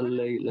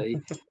 Absolutely.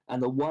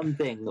 And the one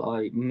thing,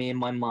 like me and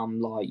my mum,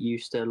 like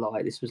used to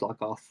like this was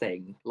like our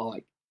thing,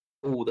 like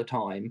all the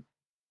time.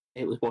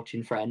 It was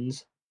watching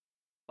Friends.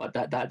 Like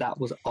that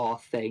was our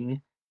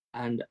thing.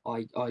 And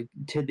I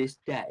to this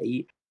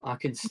day I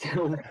can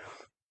still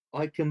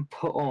I can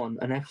put on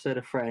an episode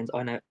of Friends.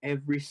 I know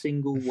every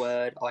single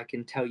word. I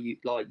can tell you,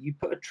 like, you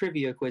put a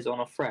trivia quiz on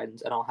a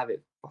Friends, and I'll have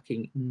it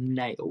fucking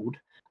nailed.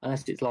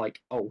 Unless it's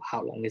like, oh,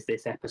 how long is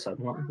this episode?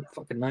 I'm like, I don't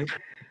fucking know.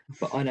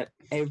 But I know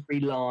every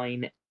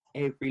line,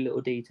 every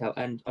little detail,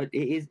 and it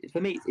is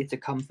for me. It's a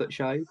comfort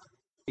show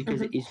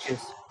because it is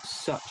just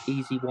such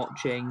easy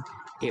watching.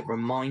 It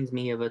reminds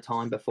me of a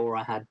time before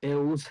I had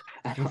bills,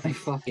 and I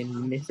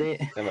fucking miss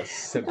it. In a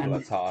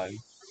simpler time.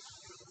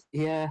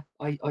 Yeah,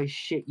 I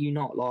shit you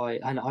not, like,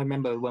 and I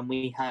remember when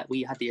we had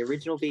the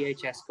original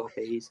VHS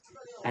copies,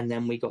 and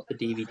then we got the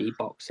DVD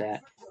box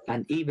set,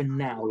 and even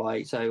now,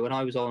 like, so when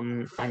I was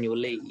on annual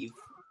leave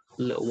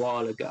a little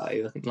while ago,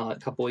 I think like a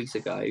couple of weeks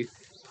ago,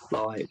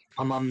 like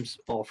my mum's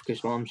off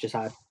because my mum's just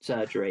had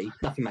surgery,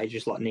 nothing major,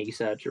 just like knee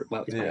surgery.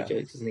 Well, it's major,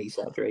 it's knee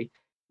surgery,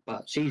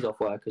 but she's off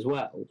work as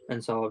well,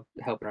 and so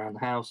I'm helping around the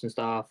house and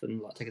stuff,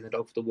 and like taking the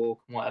dog for the walk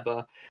and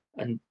whatever,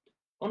 and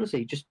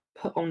honestly, just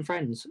put on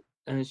Friends.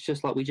 And it's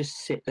just like we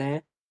just sit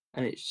there,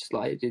 and it's just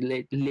like it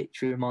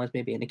literally reminds me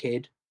of being a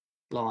kid,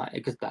 like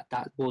because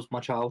that was my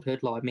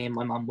childhood. Like me and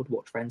my mum would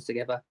watch Friends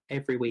together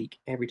every week,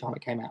 every time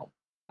it came out.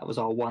 That was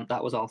our one.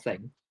 That was our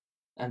thing.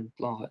 And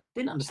like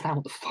didn't understand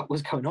what the fuck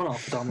was going on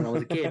half the time when I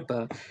was a kid,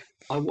 but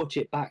I watch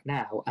it back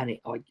now, and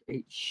it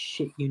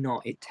shit you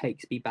not, it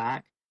takes me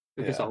back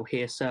because I'll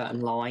hear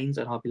certain lines,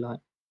 and I'll be like,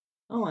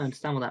 oh, I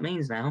understand what that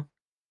means now.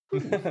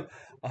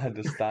 I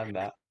understand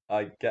that.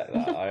 I get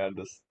that. I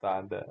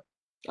understand it.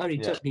 Only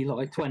took me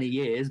like 20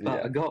 years,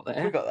 but I got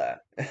there. We got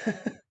there.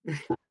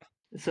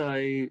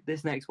 So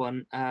this next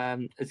one,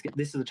 this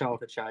is a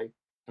childhood show,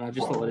 and I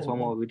just thought of this one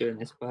while we were doing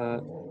this.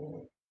 But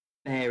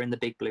Bear in the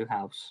Big Blue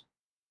House.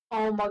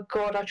 Oh my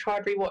god! I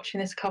tried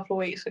rewatching this a couple of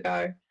weeks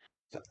ago.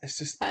 It's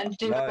just And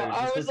no,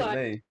 I this was wasn't like,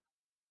 me.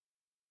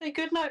 "Hey,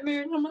 good night,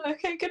 Moon." I'm like,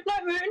 "Okay, good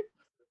night,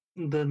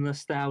 Moon." The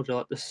nostalgia,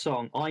 like the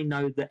song. I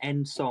know the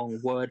end song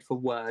word for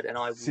word, and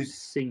I will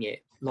sing it.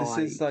 This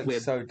is like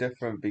so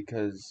different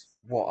because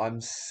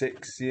I'm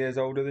 6 years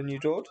older than you,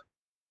 George.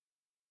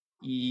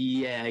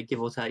 Yeah,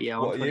 give or take. Yeah,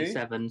 I'm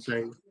 27, so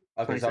okay,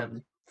 27. So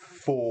I'm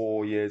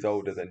 4 years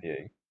older than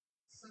you.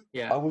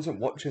 Yeah, I wasn't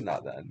watching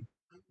that then.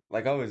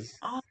 Like I was,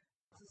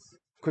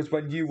 because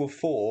when you were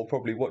 4,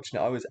 probably watching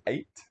it, I was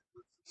 8.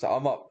 So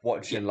I'm up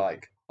watching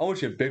like I'm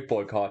watching big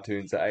boy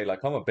cartoons at 8.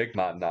 Like, I'm a big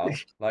man now.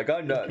 Like,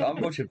 I know,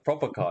 I'm watching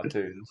proper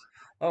cartoons.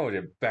 I'm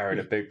watching Bear in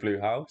a Big Blue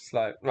House.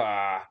 Like,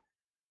 ah.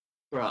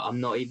 Bro,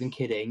 I'm not even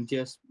kidding.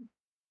 Just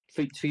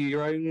for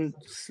your own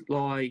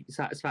like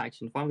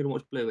satisfaction, if I'm going to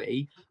watch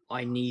Bluey,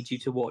 I need you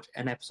to watch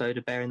an episode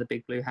of Bear in the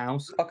Big Blue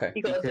House. Okay.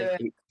 You got to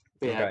do it.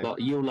 Yeah, Okay. like,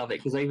 you'll love it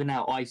because even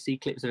now I see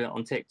clips of it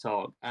on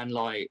TikTok, and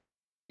like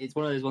it's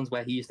one of those ones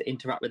where he used to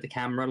interact with the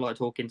camera, like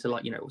talking to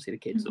like obviously the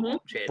kids that Mhm.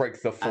 watch it,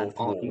 Break the fourth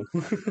wall.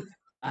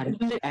 and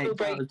Literal it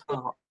break. does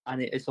that,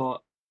 and it's like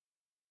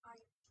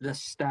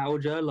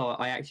nostalgia. Like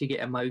I actually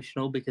get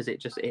emotional because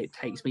it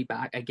takes me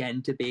back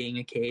again to being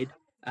a kid,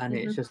 and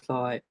it's just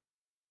like.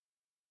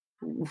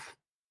 Oof,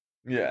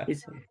 Yeah.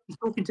 he's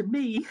talking to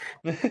me.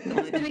 He's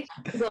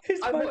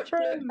I my watched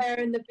friend. Bear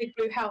in the Big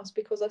Blue House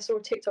because I saw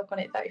a TikTok on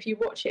it that if you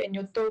watch it and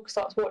your dog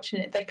starts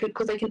watching it,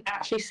 because they can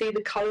actually see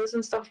the colours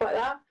and stuff like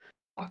that.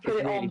 I put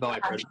It's it really on,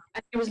 vibrant.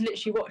 and he was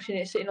literally watching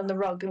it, sitting on the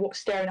rug,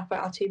 staring up at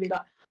our TV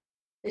like,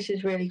 "This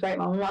is really great,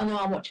 Mum." I'm like, "I know,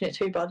 I'm watching it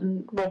too, bud."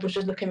 And Rob was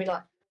just looking at me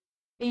like,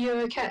 "Are you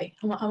okay?"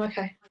 I'm like, "I'm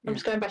okay. I'm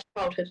just going back to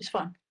childhood. It's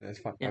fine. It's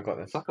fine. Yeah, I got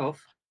this. fuck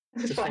off.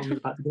 It's The song's fine."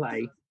 about to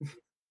play.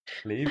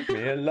 Leave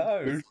me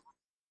alone.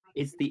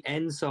 It's the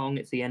end song.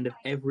 It's the end of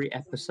every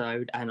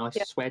episode, and I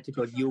Yeah. swear to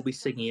God, you'll be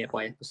singing it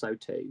by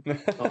episode 2.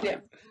 Yeah.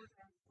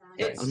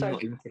 It's I'm so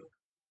not even kidding.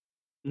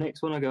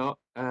 Next one I got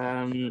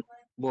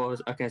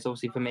was okay. So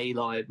obviously for me,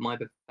 like my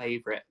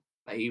favorite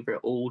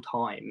all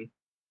time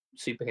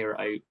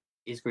superhero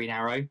is Green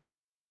Arrow. Mhm.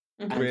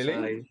 And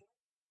Really? so-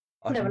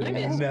 I Never would knew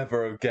this.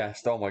 never have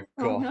guessed. Oh my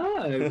oh god.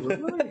 no!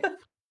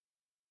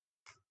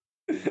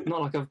 Right.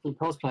 Not like I've been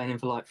cosplaying him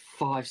for like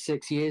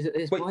 5-6 years at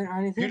this Wait, point or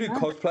anything. You do no.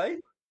 cosplay?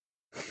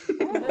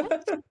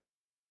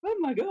 Oh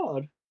my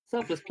god!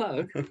 Selfless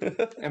plug.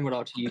 Emerald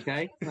Archer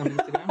UK on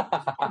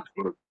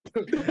Instagram.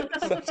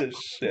 Such a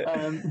shit.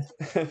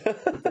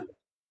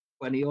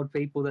 20 odd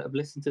people that have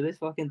listened to this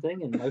fucking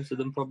thing, and most of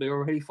them probably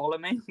already follow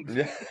me.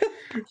 Yeah.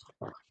 It's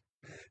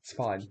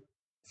fine.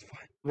 It's fine.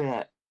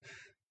 Yeah,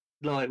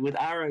 like with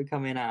Arrow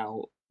coming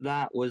out,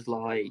 that was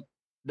my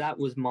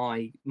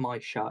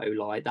show.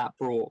 Like that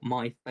brought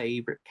my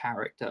favorite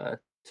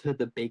character to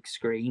the big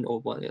screen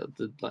or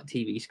the like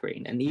TV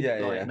screen. And even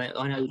Yeah, yeah,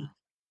 I know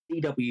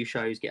CW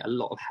shows get a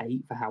lot of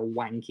hate for how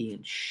wanky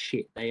and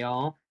shit they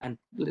are, and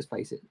let's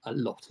face it, a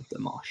lot of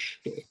them are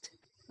shit.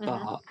 Mhm.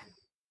 But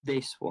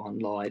this one,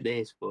 like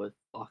this was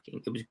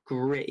fucking. It was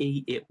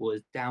gritty. It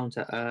was down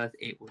to earth.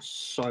 It was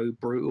so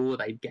brutal.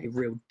 They gave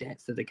real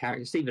depth to the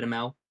character. Stephen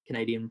Amell,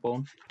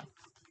 Canadian-born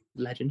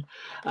legend.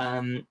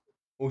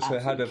 Also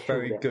had a absolutely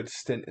very killed it. good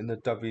stint in the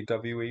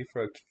WWE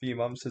for a few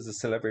months as a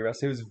celebrity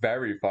wrestler. He was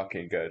very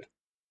fucking good.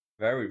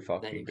 Very There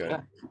fucking you good.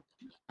 go.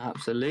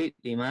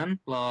 Absolutely, man.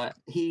 Like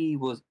he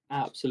was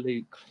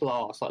absolute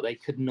class. Like they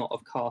could not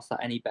have cast that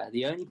any better.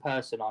 The only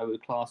person I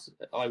would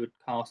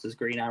cast as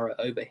Green Arrow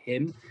over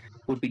him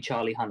would be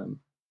Charlie Hunnam,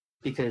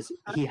 because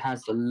he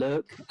has the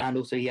look and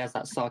also he has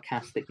that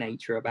sarcastic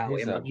nature about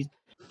He's him. a Like, he's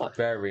like,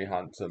 Very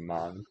handsome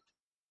man.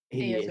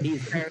 he is. a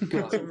He's very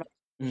good. handsome man.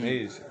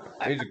 He's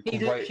a He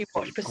great, literally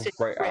watched Pacific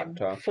great Rim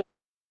actor.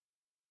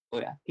 Oh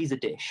yeah, he's a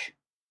dish.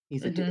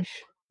 He's a Mhm.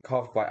 dish.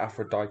 Carved by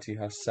Aphrodite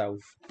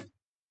herself.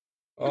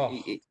 Oh,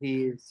 He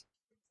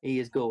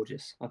is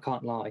gorgeous. I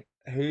can't lie.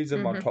 he's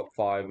in my Mhm. top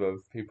 5 of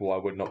people I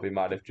would not be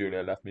mad if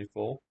Julia left me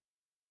for.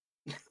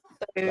 So,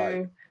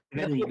 Like-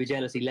 Then you'd be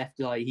jealous. He left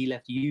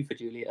you for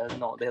Julia,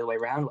 not the other way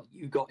around. Like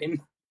you got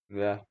him.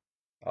 Yeah.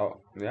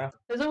 Oh, yeah.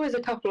 there's always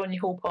a couple on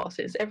your hall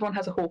passes. Everyone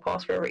has a hall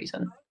pass for a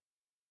reason.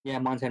 Yeah,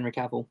 mine's Henry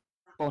Cavill.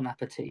 Bon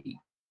appetit.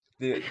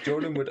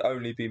 Jordan would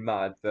only be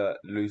mad that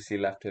Lucy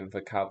left him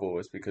for Cavill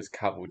is because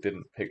Cavill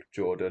didn't pick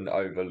Jordan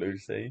over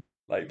Lucy.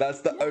 Like,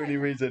 that's the Yeah. only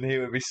reason he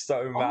would be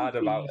so mad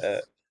about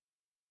it.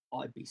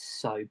 I'd be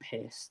so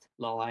pissed.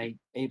 Like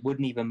it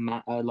wouldn't even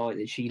matter. Like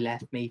that she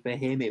left me for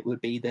him. It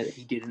would be that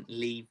he didn't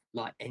leave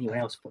like anyone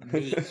else for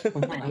me.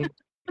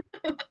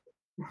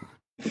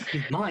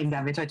 He's mine,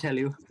 damn it! I tell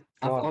you.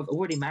 God. I've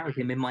already married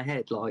him in my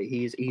head. Like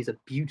he's a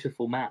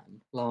beautiful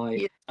man. Like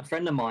Yeah. a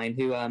friend of mine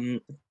who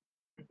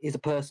is a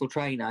personal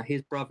trainer.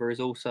 His brother is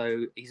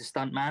also he's a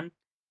stunt man,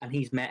 and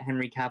he's met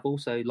Henry Cavill.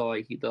 So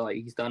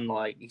he's done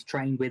he's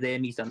trained with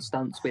him. He's done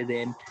stunts with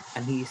him,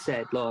 and he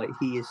said like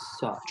he is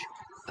such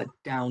a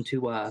down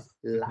to earth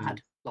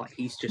lad. Like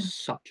he's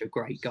just such a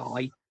great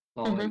guy.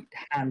 Like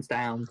hands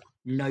down,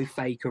 no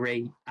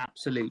fakery,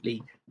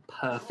 absolutely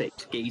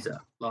perfect geezer.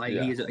 Like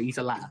Yeah. he's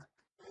a lad.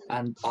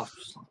 And I've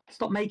just,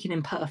 stop making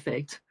him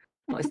perfect.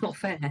 Like, it's not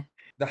fair.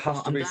 There has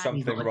Well, to I'm be glad he's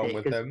something not a wrong dick,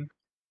 with 'cause him.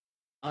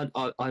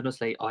 I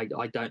honestly I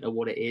don't know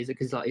what it is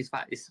because like the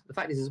fact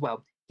is as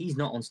well he's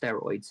not on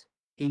steroids.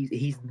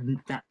 He's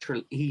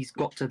natural. He's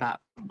got to that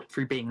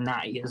through being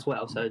natty as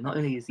well. So not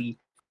only is he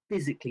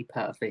physically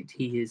perfect,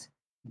 he is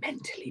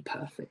mentally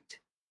perfect.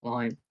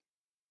 Like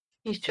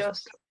He's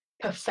just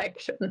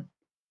perfection.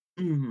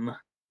 like,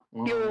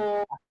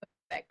 Pure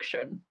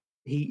perfection.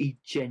 he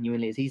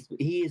genuinely is.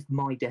 He is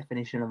my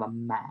definition of a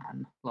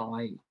man.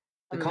 Like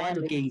the A kind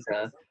of manly-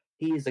 geezer.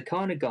 He is the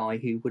kind of guy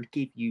who would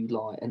give you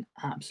like an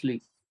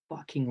absolute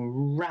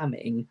fucking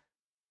ramming,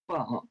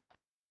 but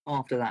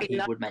after that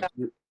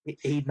He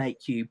he'd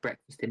make you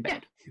breakfast in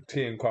bed.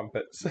 Tea and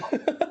crumpets.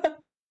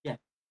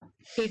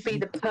 He'd be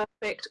the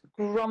perfect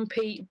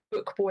grumpy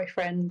book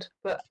boyfriend,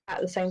 but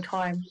at the same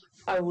time,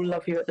 I will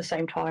love you at the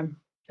same time.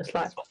 Just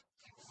like,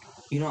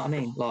 You know what I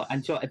mean? Like,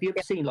 and so, have you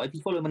ever seen, like, if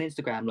you follow him on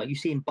Instagram, like, you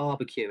see him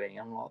barbecuing, and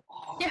I'm like,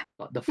 oh, Yeah.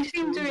 like the you see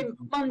him doing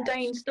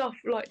mundane stuff,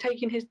 like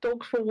taking his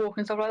dogs for a walk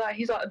and stuff like that.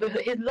 He's like,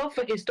 his love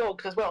for his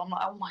dogs as well. I'm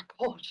like, oh my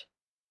God.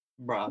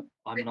 Bruh,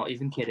 I'm not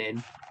even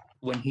kidding.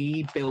 When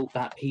he built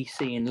that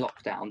PC in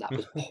lockdown, that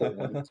was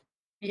porn.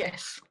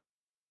 Yes.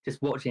 Just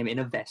watching him in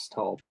a vest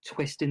top,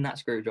 twisting that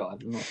screwdriver.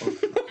 I'm like,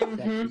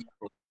 Mhm.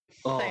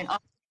 oh, Saying, I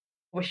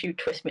wish you'd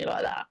twist me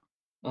like that.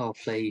 oh,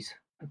 please,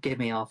 give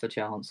me half a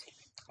chance.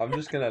 I'm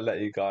just gonna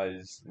let you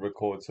guys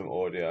record some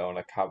audio on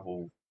a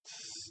Cavill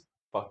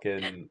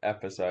fucking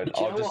episode. But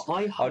you know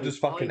what? I'll just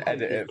fucking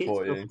edit it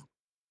for you.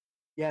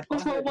 Yeah,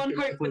 That's my one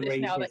hope for this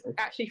now, that that he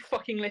actually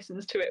fucking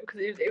listens to it,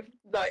 because if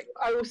like,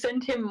 I will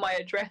send him my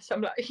address.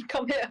 I'm like,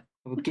 come here.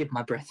 I will give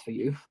my breath for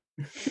you.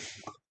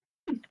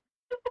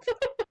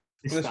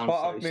 There's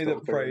part of me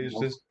that prays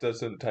this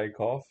doesn't take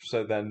off,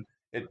 so then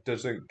it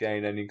doesn't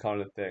gain any kind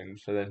of thing,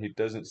 so then he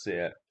doesn't see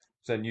it.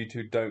 So then you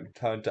two don't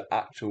turn to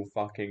actual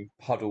fucking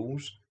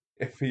puddles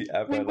if he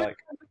ever, like...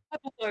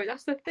 No,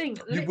 that's the thing.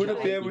 You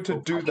wouldn't be Literally, able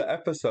to do the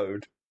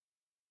episode.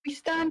 Be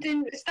stand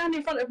in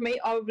front of me,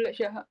 I would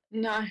literally,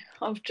 no,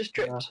 I've just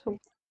dripped.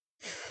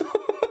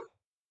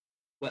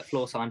 Wet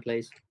floor sign,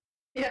 please.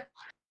 Yeah.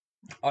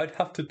 I'd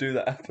have to do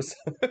that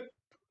episode.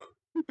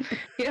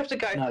 You'd have to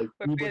go, No,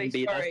 we're you really wouldn't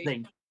be. That's the sorry.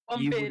 thing.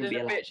 One You beard wouldn't and be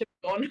a allowed. bitch have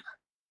gone.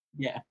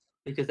 Yeah,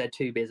 because they're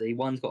too busy.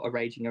 One's got a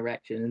raging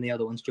erection, and the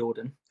other one's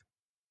Jordan.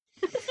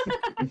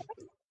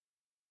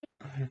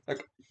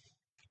 Like,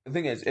 the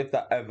thing is, if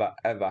that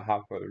ever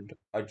happened,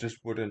 I just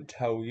wouldn't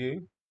tell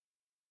you.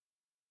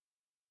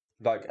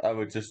 Like, I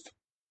would just...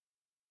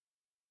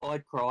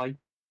 I'd cry.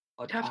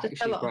 I'd have to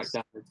actually tell break us.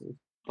 down.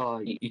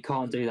 Like, you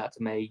can't do that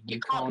to me. You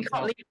can't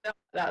tell- leave it like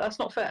that. That's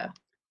not fair.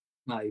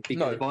 No, because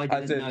No, if I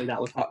as didn't in, know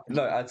that was happening,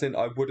 no, as in,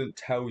 I wouldn't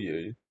tell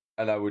you,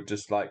 and I would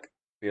just, like,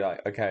 be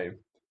like, okay,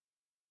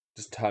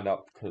 just turn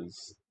up,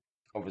 because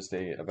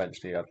obviously,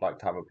 eventually, I'd like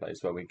to have a place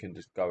where we can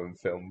just go and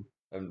film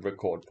and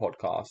record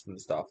podcasts and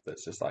stuff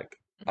that's just, like,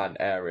 an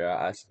area,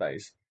 a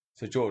space.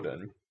 So,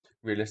 Jordan,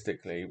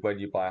 realistically, when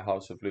you buy a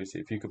house with Lucy,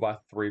 if you could buy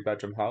a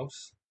 3-bedroom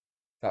house,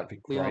 that'd be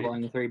we are great.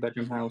 buying a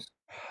 3-bedroom house.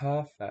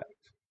 Perfect.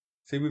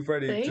 See, we've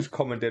already See? just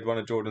commandeered one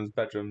of Jordan's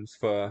bedrooms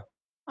for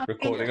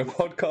recording a We're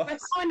podcast.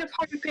 kind of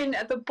hoping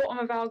at the bottom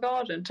of our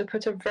garden to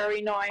put a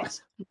very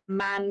nice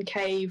man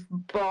cave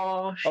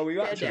bar. Oh, are you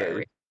shed actually?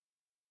 area.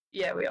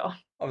 Yeah, we are.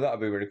 Oh, that'd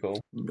be really cool.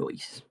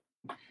 Nice.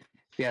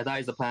 Yeah, that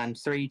is the plan.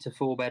 3 to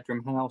 4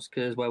 bedroom house,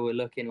 because where we're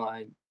looking,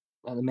 like,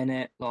 at the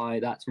minute,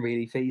 like, that's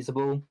really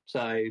feasible.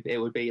 So it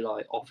would be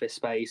like office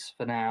space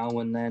for now,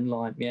 and then,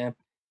 like, yeah,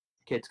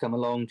 kids come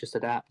along, just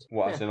adapt.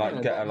 What, Yeah, as in, like,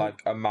 anyway,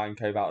 get a man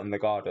cave out in the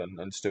garden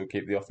and still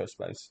keep the office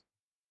space?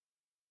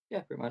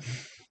 Yeah, pretty much.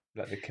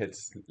 Let the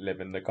kids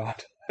live in the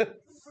garden.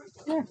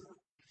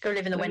 Go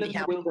live in the Live Wendy in the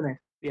house. wilderness.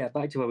 Yeah,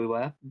 back to where we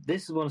were.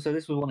 This is one. So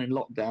this was one in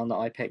lockdown that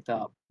I picked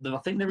up. I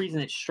think the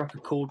reason it struck a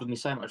chord with me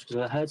so much because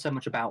I heard so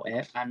much about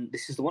it, and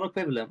this is the one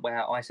equivalent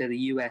where I say the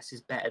US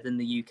is better than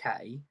the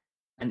UK,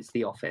 and it's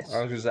The Office.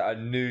 I was gonna say, I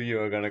knew you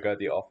were gonna go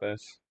The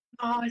Office.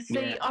 Oh, I see.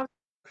 Yeah. I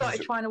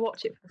started trying to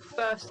watch it for the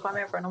first time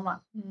ever, and I'm like,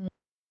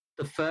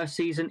 The first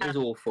season is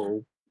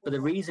awful, but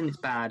the reason it's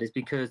bad is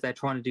because they're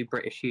trying to do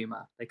British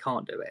humour. They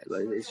can't do it;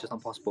 like, it's just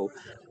not possible.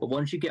 But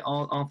once you get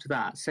on after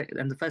that,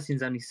 and the first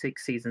season's only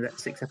 6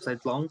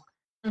 episodes long.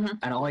 Mhm.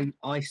 And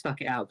I stuck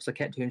it out because I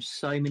kept hearing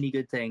so many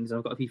good things. And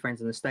I've got a few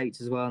friends in the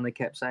States as well, and they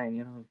kept saying,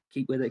 you know,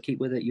 keep with it,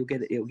 you'll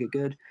get it, it'll get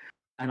good.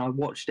 And I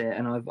watched it,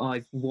 and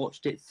I've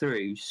watched it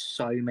through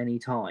so many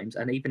times.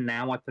 And even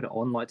now, I put it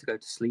on like to go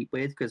to sleep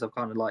with because I've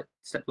kind of like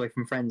stepped away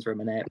from friends for a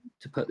minute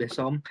to put this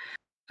on.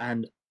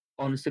 And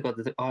honest to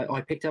God, I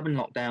picked up in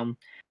lockdown,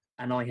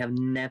 and I have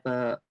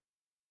never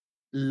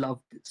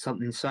loved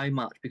something so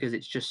much because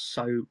it's just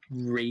so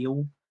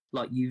real.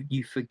 Like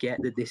you forget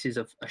that this is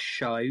a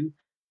show.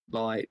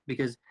 Like,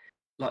 because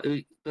like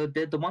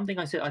the one thing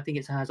I think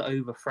it has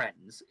over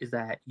Friends is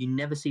that you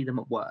never see them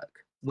at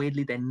work.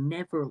 Weirdly, they're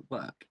never at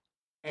work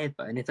ever,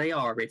 and if they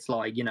are, it's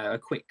like, you know, a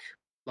quick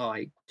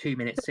like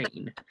 2-minute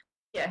scene.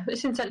 yeah,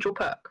 it's in Central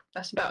Perk.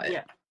 That's about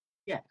it.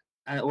 Yeah,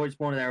 or it's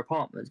one of their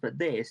apartments. But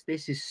this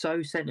is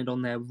so centered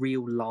on their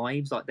real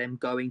lives, like them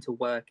going to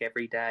work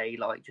every day,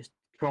 like just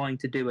trying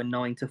to do a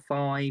 9 to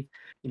 5.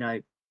 You know,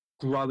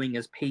 growing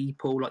as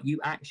people. Like you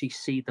actually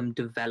see them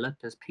develop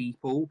as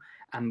people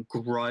and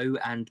grow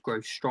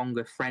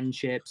stronger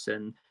friendships,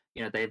 and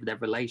you know their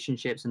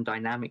relationships and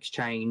dynamics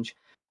change,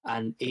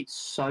 and it's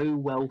so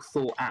well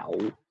thought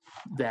out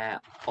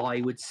that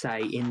I would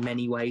say in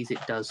many ways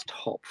it does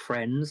top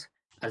Friends.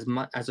 As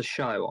much as a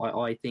show,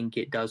 I think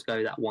it does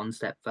go that one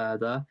step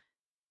further.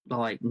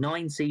 Like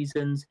 9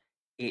 seasons,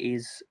 it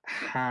is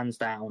hands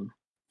down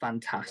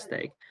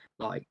fantastic.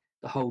 Like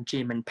the whole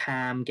Jim and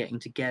Pam getting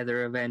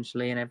together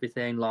eventually and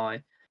everything,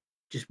 like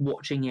just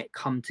watching it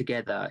come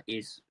together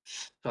is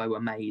so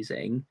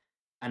amazing.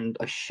 And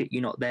I shit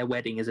you not, their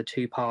wedding is a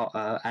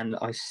 2-parter, and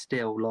I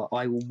still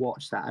I will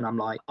watch that, and I'm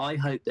like, I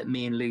hope that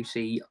me and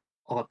Lucy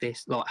are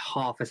this like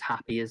half as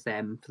happy as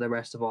them for the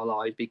rest of our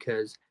lives,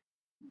 because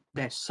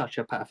they're such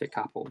a perfect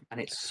couple,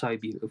 and it's so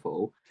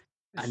beautiful.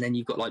 And then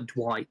you've got like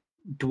Dwight.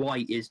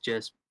 Dwight is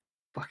just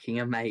fucking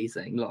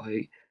amazing.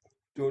 Like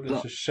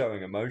Jordan's just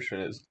showing emotion.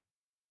 It's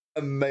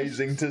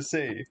amazing to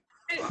see.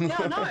 Yeah,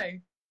 I know.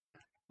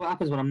 what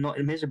happens when I'm not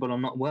miserable?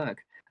 I'm not at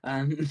work.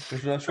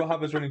 That's what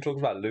happens when he talks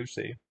about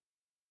Lucy.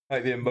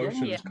 Like the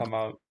emotions Yeah. come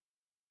out.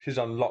 She's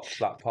unlocked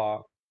that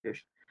part.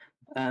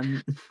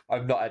 um,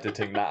 I'm not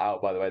editing that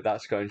out, by the way.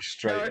 That's going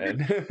straight No.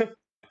 in.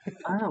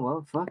 oh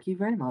well, fuck you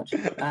very much.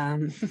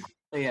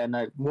 But yeah,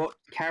 no.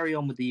 Carry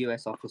on with the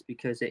US Office,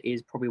 because it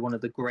is probably one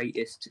of the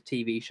greatest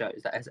TV shows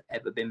that has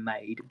ever been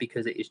made,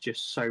 because it is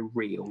just so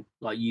real.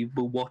 Like, you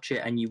will watch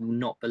it and you will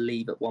not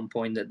believe at one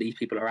point that these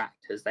people are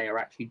actors. They are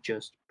actually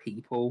just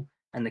people,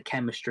 and the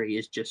chemistry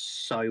is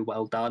just so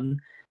well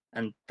done.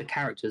 And the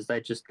characters,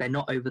 they're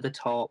not over the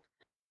top.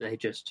 They're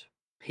just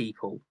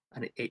people,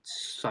 and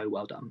it's so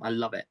well done. I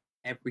love it,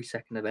 every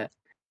second of it,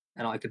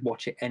 and I could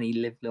watch it any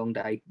live long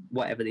day,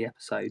 whatever the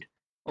episode.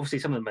 Obviously,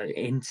 some of them are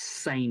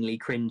insanely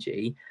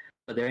cringy,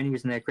 but the only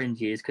reason they're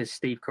cringy is because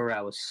Steve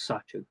Carell is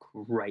such a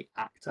great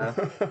actor.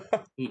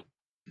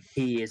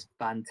 He is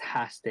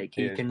fantastic.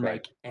 He is can great.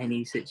 make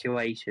any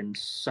situation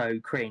so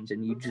cringe,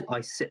 and I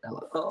sit there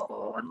like,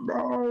 oh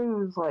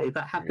no! Like, if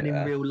that happened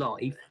in real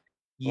life,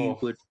 you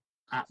would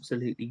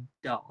absolutely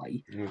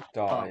die. You would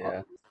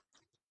die,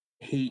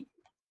 yeah.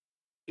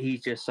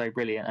 He's just so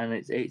brilliant, and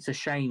it's a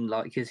shame,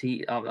 like, because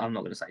I'm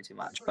not going to say too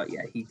much, but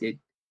yeah, he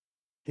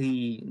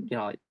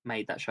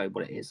made that show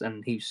what it is,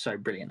 and he's so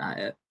brilliant at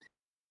it.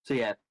 So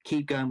yeah,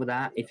 keep going with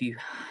that. If you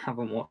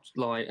haven't watched,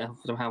 like,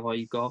 how far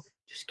you got,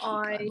 just keep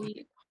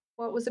going.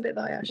 What was the bit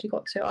that I actually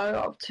got to? I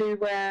got up to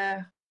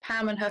where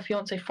Pam and her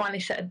fiance finally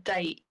set a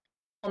date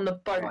on the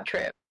boat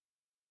trip.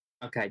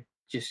 Okay,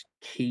 just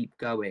keep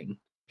going.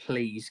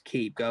 Please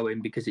keep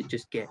going, because it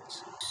just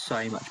gets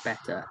so much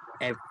better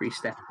every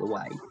step of the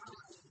way.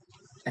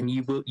 And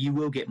you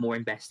will get more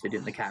invested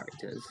in the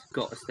characters.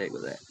 Got to stick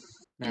with it.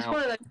 Now, it's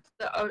one of those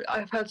that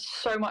I've heard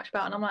so much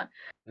about, and I'm like,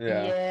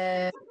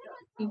 yeah.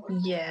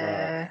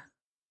 Right.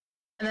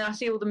 And then I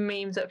see all the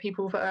memes that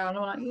people put around,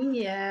 and I'm like,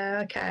 yeah,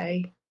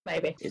 okay,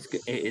 maybe. It's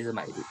good. It is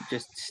amazing.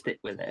 Just stick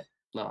with it.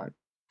 Like,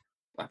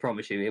 I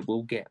promise you, it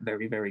will get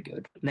very, very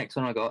good. Next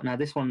one I got. Now,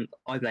 this one,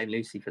 I blame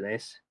Lucy for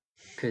this,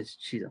 because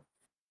she's a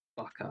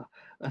fucker.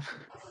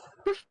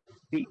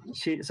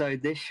 So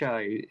this show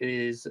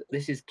is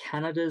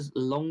Canada's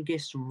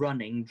longest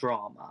running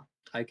drama.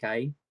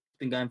 Okay, it's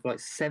been going for like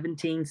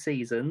 17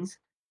 seasons.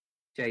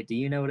 Jay, do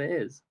you know what it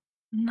is?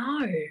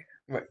 No.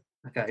 Wait.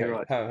 Okay.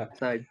 Right.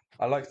 So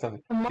I like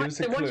something. Give us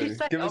a clue.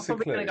 Give us a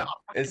clue.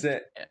 Is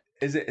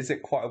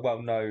it quite a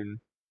well-known?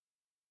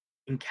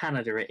 In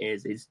Canada, it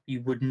is.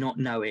 You would not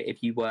know it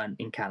if you weren't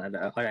in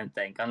Canada, I don't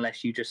think,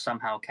 unless you just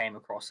somehow came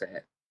across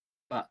it.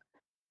 But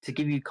to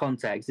give you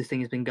context, this thing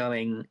has been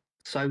going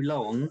so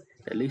long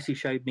that Lucy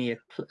showed me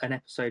an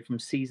episode from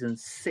season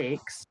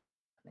 6.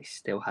 And they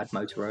still had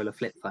Motorola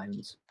flip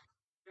phones.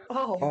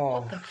 Oh,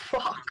 what the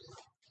fuck?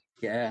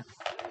 Yeah,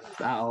 it's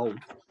that old.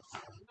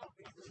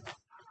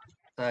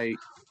 So,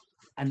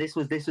 and this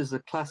was a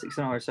classic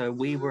scenario. So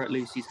we were at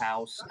Lucy's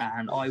house,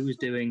 and I was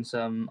doing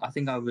I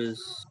think I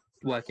was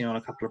working on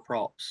a couple of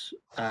props,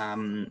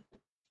 and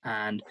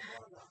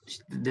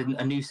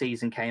a new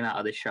season came out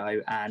of this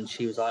show, and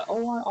she was like,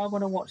 "Oh, I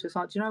want to watch this."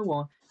 Like, do you know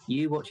what?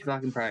 You watch your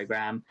fucking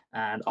program,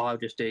 and I'll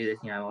just do this.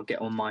 I'll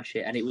get on my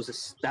shit. And it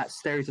was that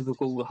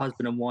stereotypical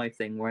husband and wife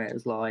thing where it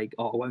was like,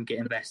 "Oh, I won't get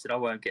invested. I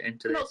won't get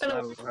into this."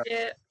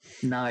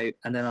 No,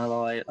 and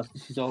then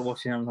she's all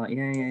watching. And I'm like,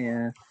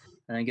 yeah.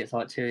 And then it gets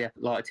like two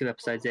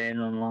episodes in,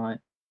 and I'm like,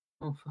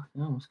 "Oh fuck,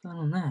 what's going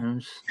on there?"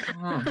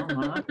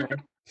 Okay.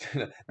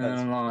 And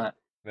I'm like,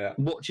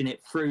 watching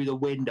it through the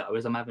window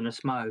as I'm having a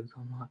smoke.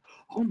 I'm like,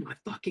 oh my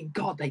fucking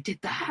god, they did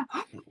that!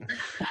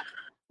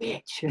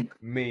 Bitch.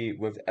 Me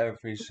with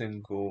every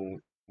single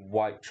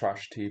white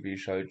trash TV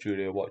show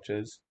Julia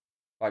watches.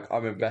 Like,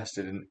 I'm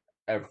invested in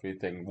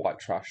everything white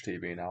trash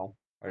TV now.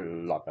 I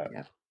love it.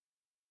 Yeah.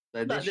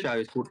 So the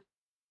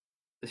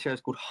show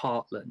is called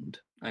Heartland.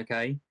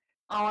 Okay.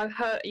 Oh, I've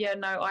heard. Yeah,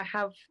 no, I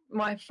have.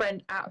 My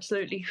friend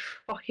absolutely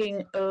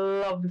fucking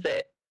loves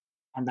it.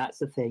 And that's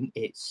the thing,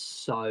 it's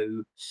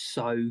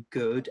so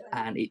good,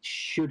 and it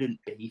shouldn't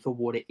be for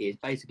what it is.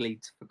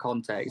 Basically, for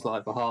context,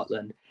 like for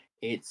Heartland,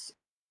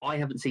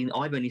 I've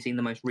only seen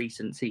the most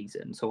recent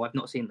season, so I've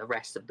not seen the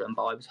rest of them,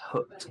 but I was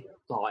hooked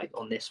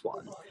on this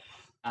one.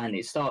 And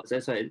it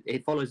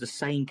follows the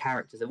same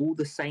characters. All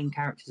the same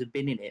characters have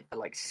been in it for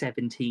like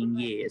 17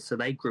 years, so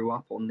they grew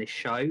up on this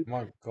show.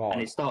 My God.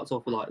 And it starts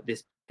off with like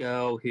this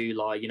girl who,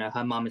 like,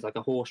 her mum is like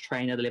a horse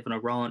trainer. They live on a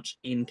ranch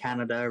in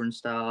Canada and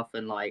stuff,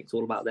 and like it's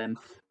all about them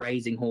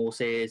raising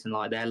horses, and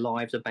like their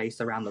lives are based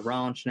around the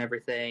ranch and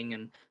everything,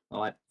 and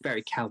like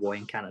very cowboy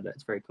in Canada.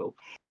 It's very cool.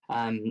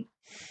 And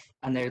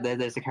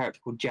there's a character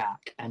called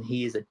Jack, and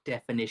he is a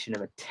definition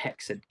of a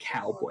Texan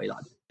cowboy,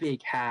 like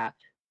big hat,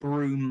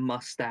 broom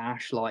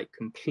mustache, like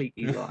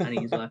completely like, and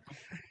he's like,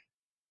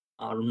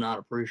 I'm not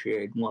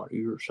appreciating what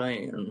you're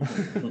saying.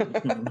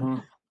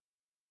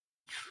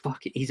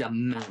 Fuck it, he's a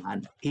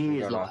man. He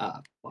is like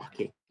a fuck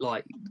it,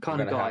 like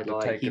kind of guy. Have to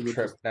like take he a would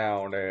trip just,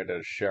 down there to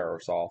the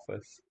sheriff's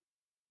office.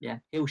 yeah,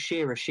 he'll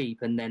shear a sheep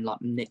and then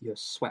like knit your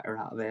sweater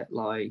out of it.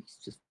 Like he's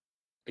just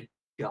a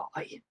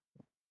guy. He's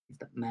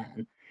the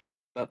man.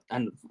 But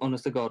and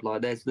honest to God,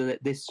 like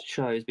this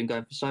show has been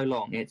going for so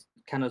long. It's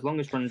kind of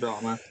longest running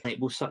drama. And it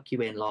will suck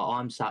you in. Like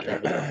I'm sat there,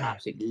 just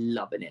absolutely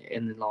loving it.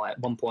 And then like at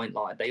one point,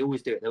 like they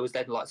always do it. They always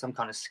do like some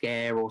kind of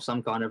scare or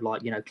some kind of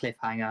like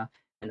cliffhanger.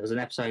 And there was an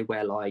episode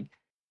where like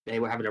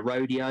they were having a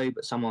rodeo,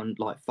 but someone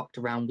like fucked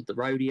around with the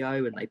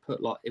rodeo, and they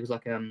put like it was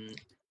like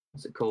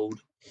what's it called?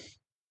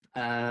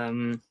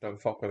 Don't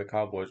fuck with the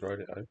Cowboys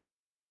rodeo.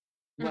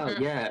 Well,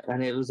 yeah,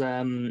 and it was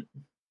the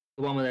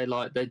one where they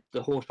like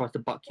the horse tries to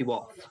buck you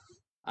off.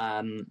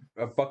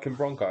 A bucking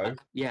bronco.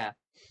 Yeah,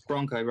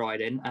 bronco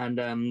riding,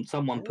 and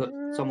someone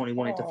who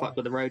wanted to fuck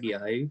with the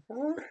rodeo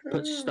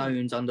put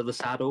stones under the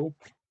saddle,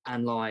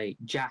 and like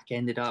Jack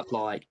ended up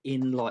like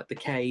in like the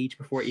cage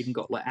before it even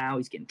got let out.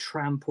 He's getting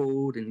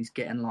trampled, and he's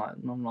getting like,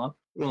 and I'm like,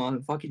 well,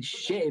 I'm fucking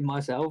shitting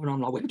myself, and I'm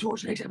like, we have to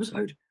watch the next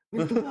episode. We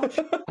have to watch.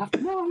 I have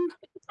to know.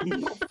 You're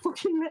not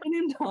fucking letting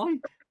him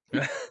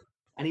die.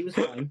 And he was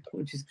fine,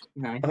 which is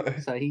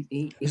so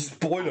he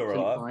spoiler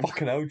alert,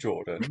 fucking hell,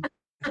 Jordan.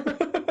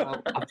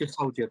 Well, I've just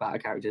told you about a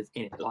character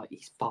in it. Like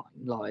he's fine.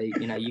 Like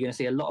you're gonna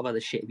see a lot of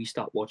other shit if you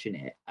start watching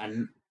it.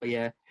 But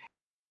yeah,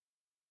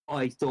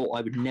 I thought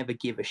I would never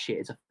give a shit.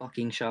 It's a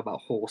fucking show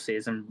about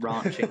horses and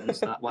ranching and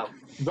stuff. Well,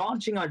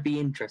 ranching I'd be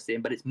interested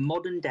in, but it's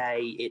modern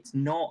day. It's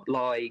not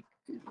like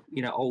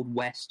Old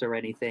West or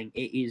anything.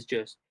 It is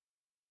just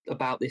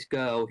about this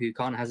girl who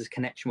kind of has this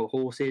connection with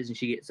horses, and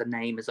she gets a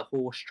name as a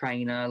horse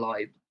trainer.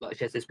 Like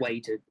she has this way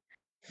to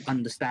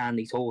understand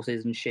these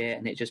horses and shit,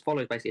 and it just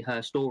follows basically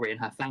her story and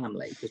her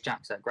family, because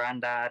Jack's her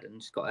granddad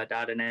and she's got her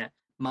dad in it.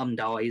 Mum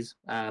dies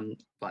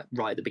like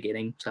right at the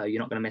beginning, so you're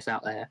not going to miss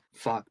out there.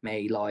 Fuck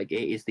me, like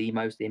it is the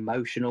most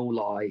emotional,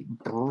 like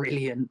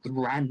brilliant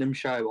random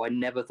show I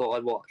never thought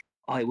I'd watch.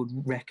 I would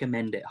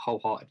recommend it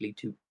wholeheartedly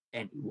to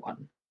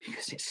anyone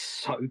because it's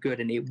so good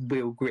and it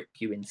will grip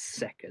you in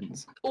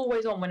seconds.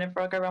 Always on whenever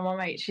I go around my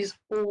mate. She's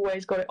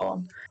always got it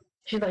on.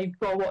 She's like, "You've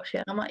got to watch it."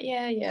 And I'm like,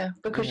 yeah,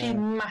 because she's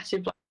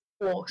massive like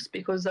horse,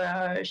 because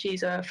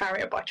she's a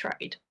farrier by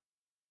trade.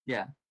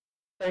 Yeah.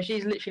 So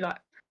she's literally like,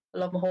 I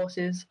love my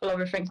horses. I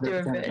love everything to do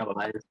with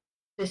it.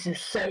 This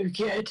is so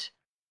good.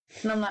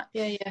 And I'm like,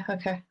 yeah,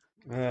 okay.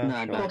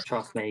 No,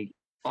 trust me.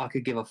 I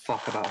could give a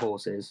fuck about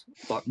horses.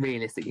 Like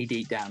realistically,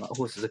 deep down, like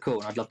horses are cool,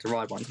 and I'd love to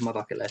ride one. It's on my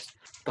bucket list.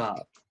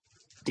 But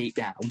deep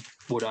down,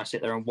 would I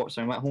sit there and watch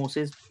something about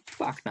horses?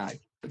 Fuck no.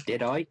 But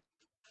did I?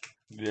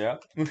 Yeah.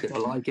 Did I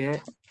like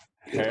it?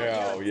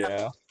 Hell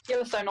yeah.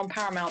 Yellowstone on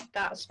Paramount,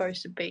 that's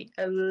supposed to be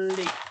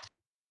elite.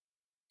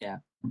 Yeah.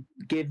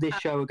 Give this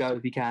show a go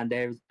if you can.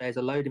 There's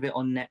a load of it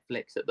on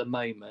Netflix at the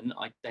moment.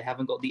 They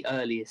haven't got the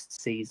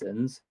earliest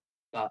seasons,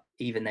 but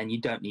even then, you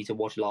don't need to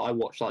watch a lot. I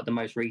watched like the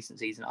most recent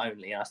season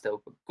only, and I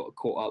still got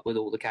caught up with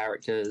all the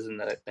characters and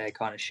their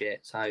kind of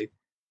shit. So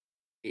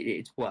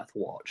it's worth a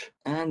watch.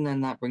 And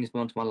then that brings me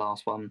on to my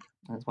last one.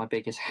 That's my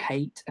biggest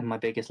hate and my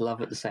biggest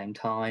love at the same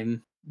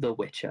time. The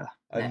Witcher.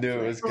 I knew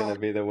it was going to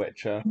be The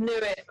Witcher. Knew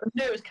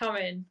it was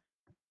coming.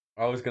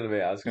 I was going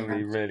to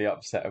be really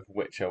upset if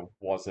Witcher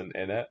wasn't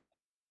in it.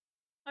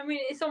 I mean,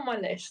 it's on my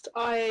list.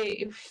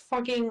 I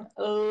fucking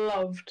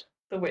loved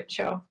The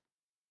Witcher.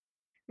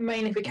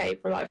 Mainly for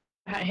Cape, for like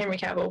Henry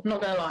Cavill.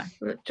 Not gonna lie,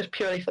 just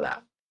purely for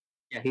that.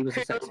 Yeah, he was.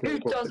 Who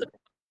doesn't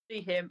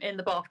see him in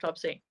the bathtub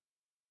scene?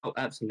 Oh,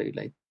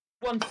 absolutely.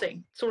 One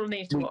scene. That's all I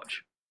need to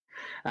watch.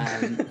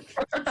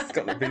 It's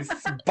gonna be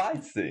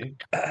spicy.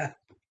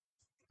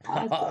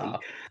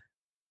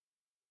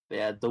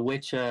 Yeah, The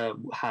Witcher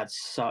had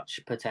such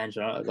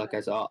potential. Like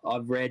I said,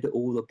 I've read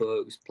all the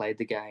books, played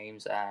the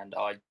games, and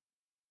I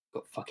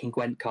got fucking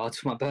Gwent cards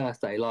for my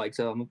birthday. Like,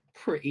 so I'm a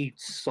pretty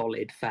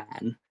solid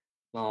fan.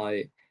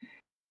 Like,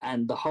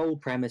 and the whole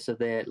premise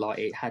of it, like,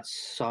 it had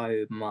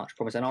so much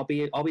promise. And I'll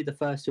be the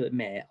first to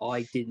admit,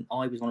 I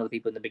was one of the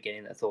people in the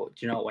beginning that thought,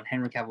 do you know what, when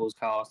Henry Cavill was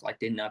cast, I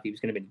didn't know if he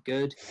was going to be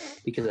good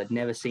because I'd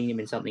never seen him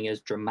in something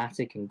as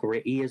dramatic and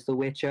gritty as The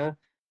Witcher.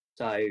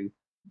 So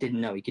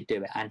didn't know he could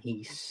do it, and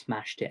he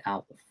smashed it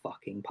out the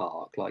fucking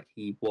park. Like,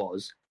 he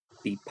was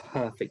the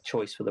perfect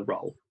choice for the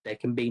role. There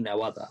can be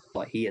no other.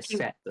 Like, he has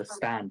set the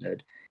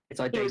standard. It's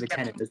like David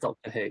Tennant as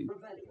Doctor Who.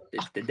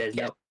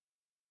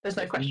 There's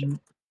no question.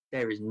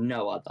 There is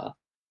no other.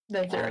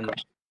 There's no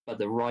question. But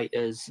the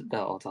writers,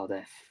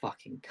 they're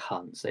fucking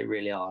cunts. They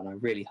really are. And I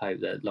really hope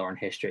that Lauren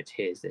Histritz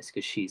hears this,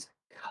 because she's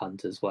a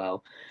cunt as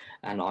well.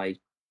 And I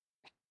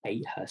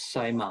hate her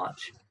so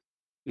much,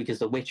 because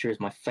The Witcher is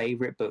my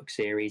favourite book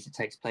series. It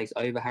takes place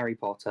over Harry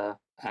Potter,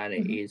 and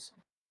it is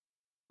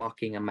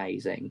fucking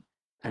amazing.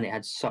 And it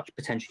had such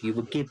potential. You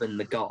were given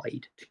the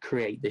guide to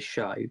create this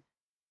show.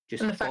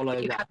 Just And the fact follow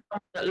that you that. had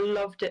someone that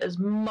loved it as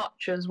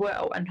much as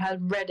well and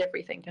had read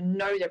everything and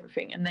knows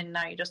everything, and then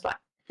now you're just like,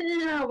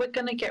 no, we're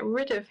going to get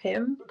rid of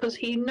him because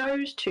he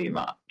knows too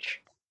much.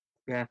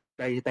 Yeah,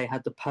 they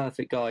had the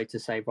perfect guide to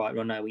say, right,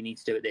 well, no, we need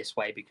to do it this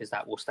way because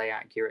that will stay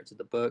accurate to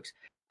the books.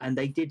 And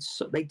they did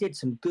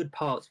some good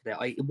parts of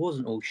it. It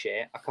wasn't all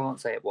shit. I can't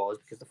say it was,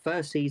 because the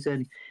first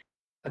season,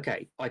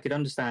 okay, I could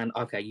understand.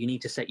 Okay, you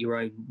need to set your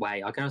own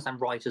way. I can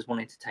understand writers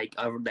wanting to take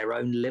over their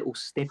own little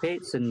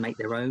snippets and make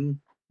their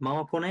own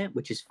mark on it,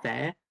 which is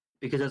fair.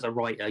 Because as a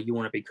writer, you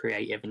want to be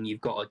creative and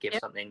you've got to give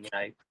something,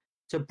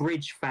 to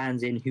bridge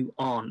fans in who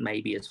aren't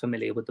maybe as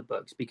familiar with the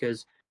books.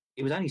 Because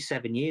it was only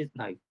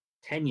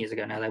 10 years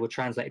ago now they were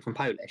translated from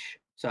Polish,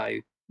 so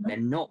they're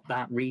not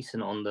that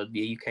recent on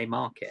the UK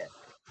market.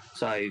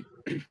 So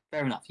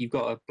fair enough, you've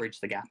got to bridge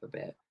the gap a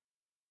bit.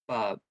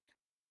 But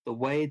the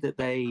way that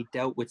they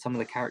dealt with some of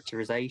the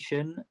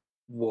characterization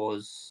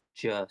was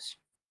just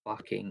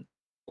fucking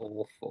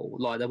awful.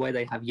 Like the way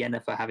they have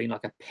Yennefer having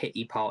like a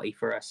pity party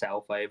for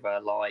herself over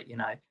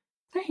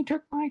they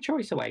took my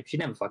choice away. She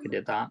never fucking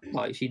did that.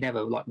 Like she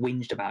never like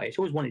whinged about it. She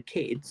always wanted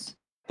kids,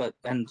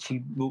 and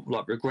she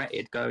like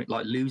regretted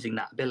losing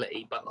that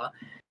ability. But like,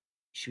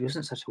 she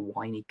wasn't such a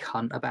whiny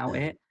cunt about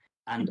it.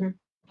 And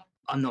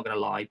I'm not gonna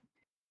lie,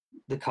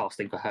 the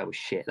casting for her was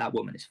shit. That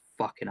woman is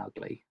fucking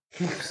ugly.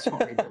 I'm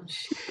sorry, but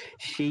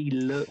she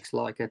looks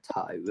like a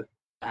toe,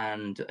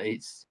 and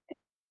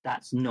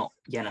that's not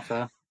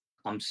Yennefer.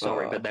 I'm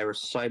sorry, but there are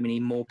so many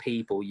more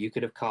people you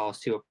could have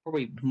cast who are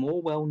probably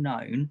more well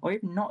known, or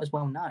even not as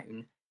well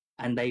known,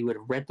 and they would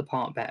have read the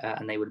part better,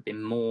 and they would have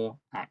been more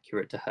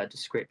accurate to her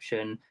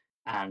description,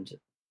 and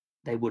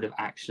they would have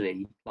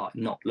actually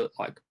not looked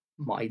like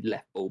my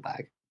left ball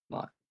bag.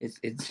 Like it's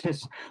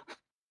just.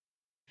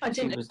 I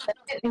didn't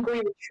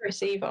agree with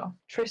Triss either.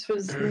 Triss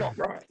was not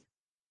right.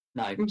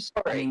 No, I'm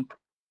sorry. I mean,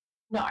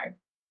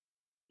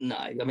 no.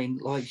 I mean,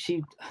 like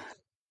she.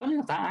 Funny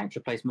enough, that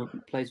actor plays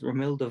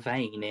Romilda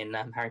Vane in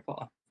Harry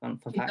Potter.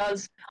 He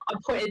does. I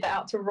pointed that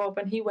out to Rob,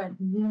 and he went,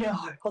 "No."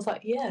 I was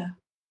like, "Yeah,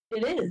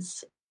 it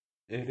is.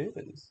 It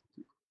is.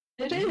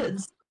 It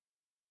is."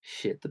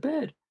 Shit the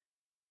bed.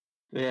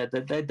 Yeah,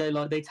 they did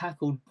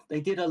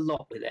a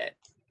lot with it.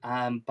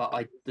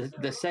 But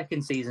the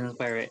second season is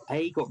where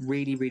it got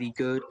really, really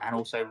good and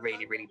also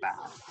really, really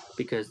bad,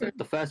 because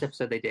the first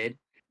episode they did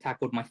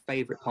tackled my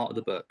favorite part of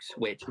the books,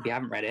 which, if you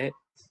haven't read it,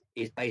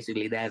 is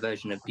basically their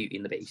version of Beauty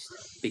and the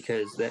Beast,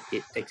 because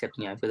except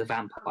with a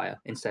vampire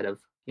instead of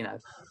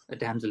a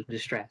damsel in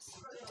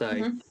distress.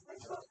 So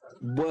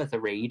worth a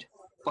read.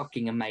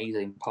 Fucking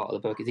amazing part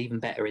of the book. It's even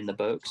better in the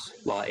books,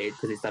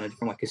 because it's done a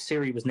different way. Because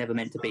Ciri was never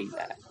meant to be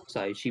there,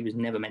 so she was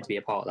never meant to be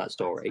a part of that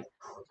story.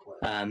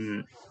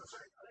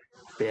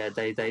 Yeah,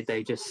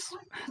 they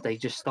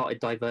just started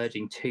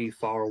diverging too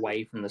far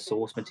away from the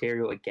source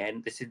material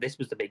again. This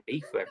was the big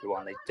beef for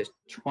everyone. They just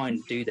try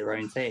and do their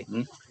own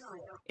thing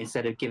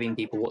instead of giving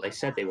people what they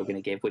said they were going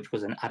to give, which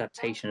was an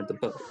adaptation of the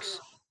books.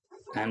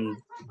 And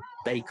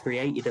they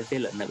created a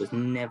villain that was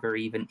never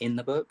even in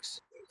the books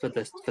for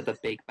the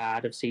big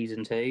bad of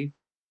season 2.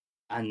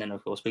 And then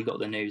of course we got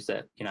the news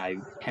that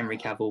Henry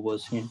Cavill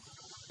was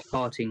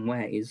parting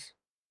ways.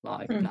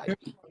 No,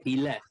 he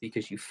left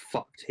because you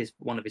fucked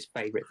one of his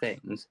favorite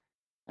things,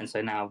 and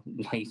so now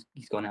he's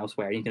gone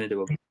elsewhere. He's going to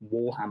do a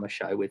Warhammer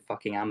show with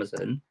fucking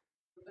Amazon.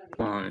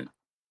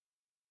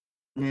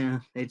 Yeah,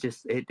 it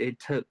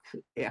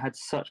had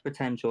such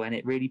potential, and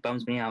it really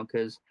bums me out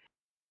because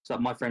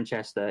my friend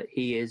Chester,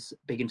 he is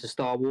big into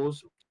Star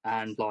Wars,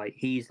 and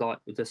he's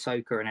with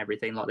Ahsoka and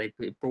everything. They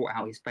brought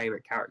out his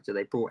favorite character.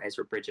 They brought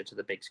Ezra Bridger to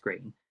the big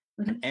screen,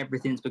 and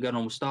everything's been going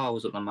on with Star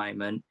Wars at the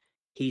moment.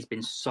 He's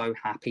been so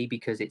happy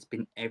because it's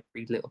been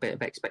every little bit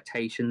of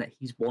expectation that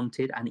he's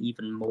wanted, and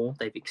even more.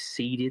 They've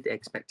exceeded the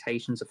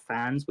expectations of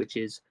fans, which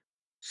is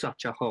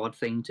such a hard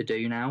thing to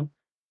do now.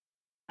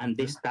 And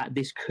this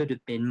could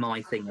have been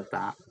my thing of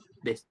that.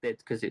 This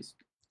because it's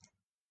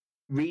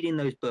reading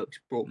those books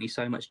brought me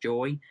so much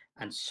joy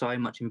and so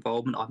much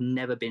involvement. I've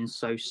never been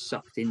so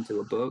sucked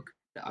into a book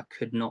that I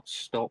could not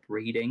stop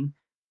reading.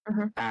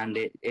 And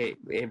it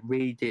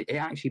really did. It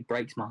actually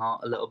breaks my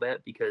heart a little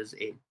bit because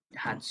it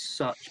had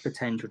such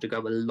potential to go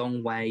a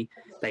long way.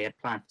 They had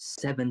planned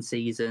 7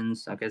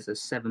 seasons. I guess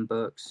there's 7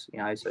 books,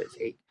 so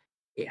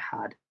it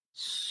had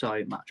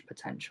so much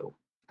potential,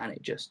 and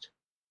it just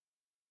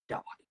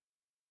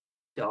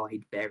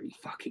died very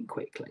fucking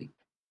quickly.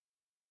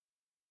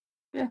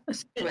 Yeah,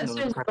 as soon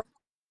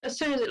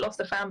as it lost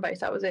the fan base,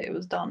 that was it. It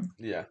was done.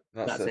 Yeah,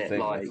 that's the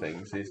thing with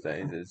things these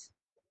days is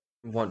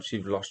once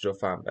you've lost your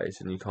fan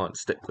base and you can't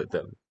stick with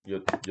them, you're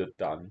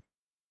done.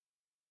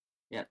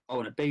 Yeah. Oh,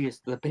 and the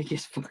biggest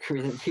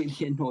fuckery that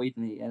really annoyed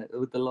me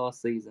with the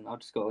last season, I've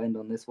just got to end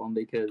on this one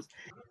because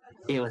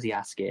it was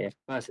Jaskier.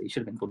 Firstly, it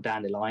should have been called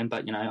Dandelion,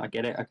 but I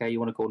get it. Okay, you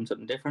want to call him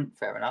something different?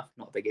 Fair enough.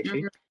 Not a big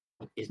issue.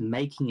 Is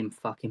making him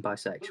fucking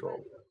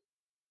bisexual.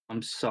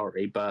 I'm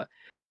sorry, but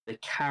the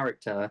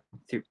character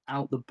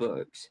throughout the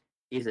books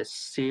is a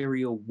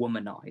serial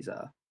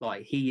womanizer.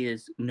 He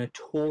is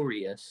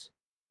notorious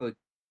for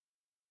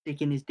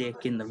sticking his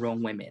dick in the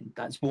wrong women.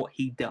 That's what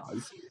he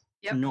does.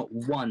 Yep. Not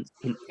once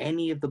in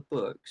any of the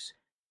books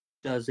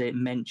does it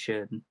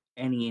mention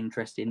any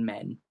interest in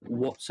men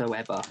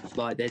whatsoever.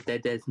 Like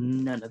there's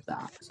none of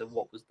that. So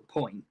what was the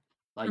point?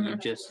 Like you've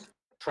just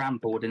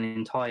trampled an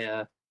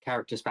entire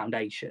character's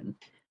foundation.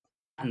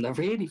 And the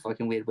really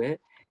fucking weird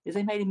bit is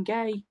they made him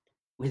gay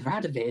with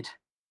Radovid.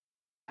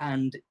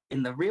 And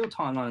in the real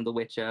timeline of The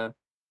Witcher,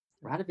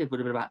 Radovid would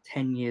have been about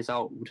 10 years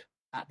old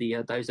at the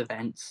those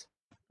events.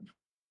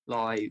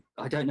 Like,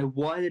 I don't know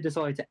why they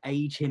decided to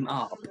age him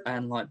up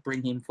and like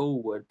bring him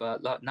forward,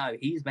 but like, no,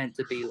 he's meant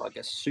to be like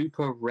a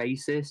super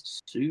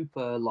racist,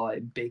 super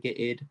like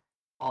bigoted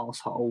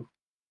asshole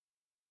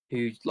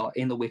who's like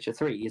in The Witcher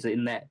 3 is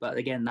in there. But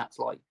again, that's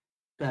like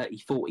 30,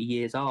 40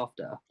 years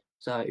after.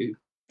 So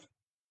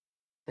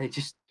they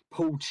just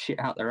pulled shit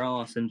out their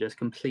arse and just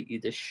completely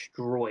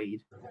destroyed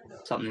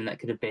something that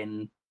could have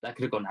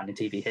gone down in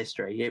TV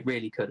history. It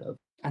really could have.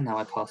 And now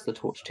I pass the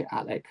torch to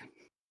Alec.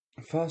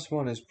 The first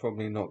one is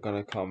probably not going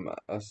to come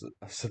as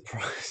a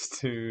surprise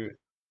to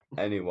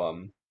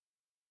anyone.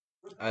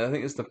 And I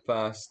think it's the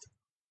first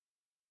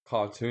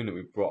cartoon that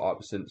we've brought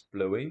up since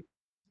Bluey.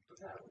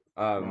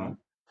 I'll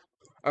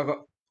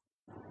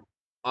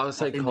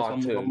say I think this one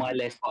was cartoon. on my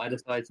list, but I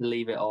decided to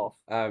leave it off.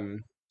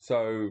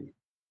 So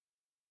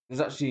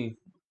there's actually,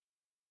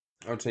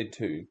 I would say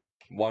two.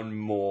 One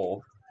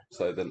more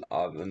so than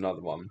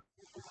another one.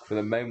 But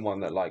the main one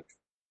that like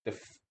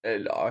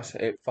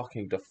it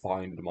fucking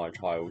defined my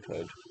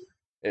childhood.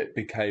 It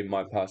became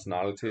my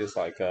personality. It's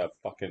like a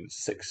fucking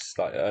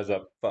as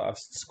a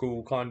first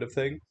school kind of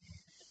thing.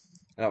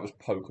 And that was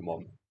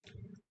Pokemon.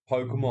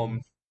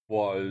 Pokemon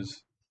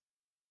was,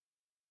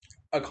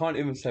 I can't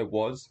even say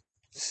was,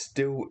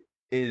 still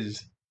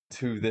is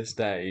to this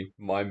day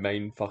my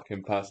main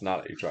fucking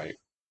personality trait.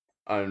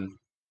 And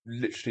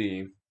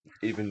literally,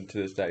 even to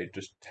this day,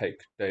 just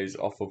take days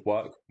off of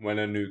work when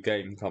a new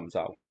game comes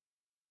out.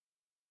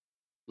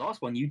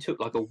 Last one, you took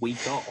like a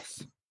week off.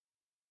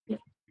 You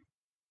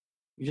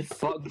just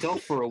fucked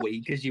off for a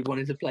week because you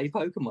wanted to play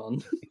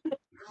Pokemon.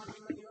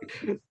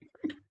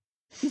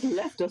 Just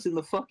left us in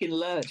the fucking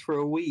lurch for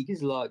a week.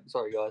 He's like,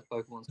 sorry guys,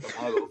 Pokemon's coming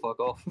out, I gotta fuck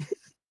off.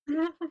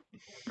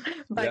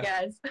 Bye,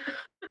 guys.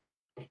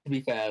 To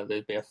be fair,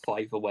 there'd be a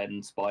fight for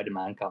when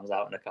Spider-Man comes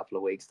out in a couple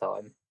of weeks'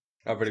 time.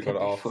 I've already got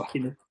it off.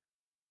 Fucking...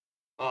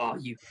 Oh,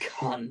 you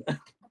cunt.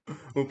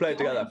 We'll play it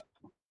together.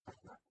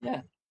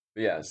 Yeah.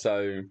 Yeah,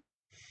 so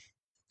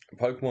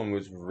Pokemon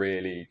was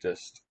really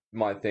just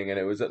my thing, and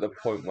it was at the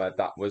point where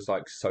that was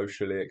like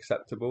socially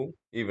acceptable,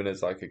 even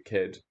as like a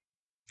kid,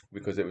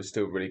 because it was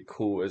still really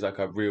cool. It was like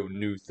a real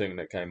new thing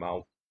that came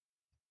out.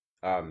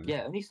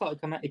 Yeah, only started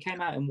coming out. It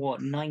came out in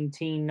what,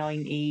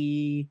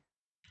 1990?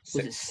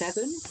 Was it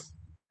 7?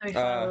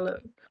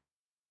 Look.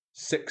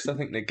 6, I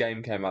think the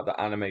game came out. The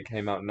anime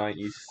came out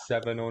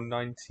 97 or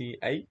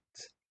 98.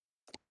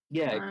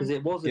 Yeah, because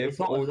it wasn't. It's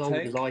not as old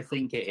as I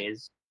think it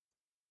is.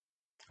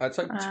 It's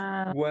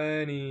like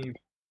 20.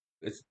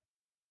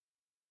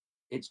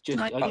 It's just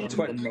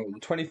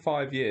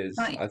 25 years,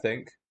 90. I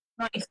think.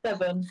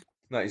 97.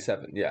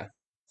 97, yeah.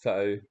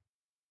 So.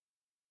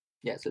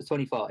 Yeah, so it's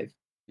 25.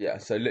 Yeah,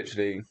 so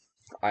literally,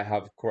 I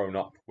have grown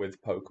up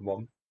with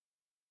Pokemon.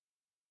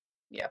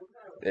 Yeah.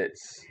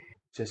 It's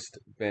just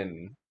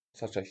been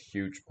such a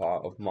huge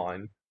part of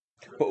mine,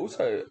 but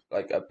also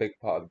like a big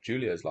part of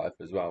Julia's life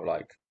as well.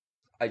 Like,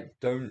 I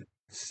don't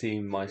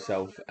see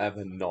myself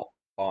ever not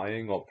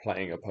buying or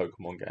playing a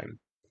Pokemon game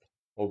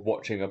or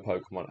watching a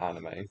Pokemon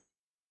anime.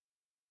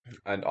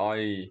 And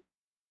I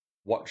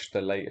watched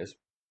the latest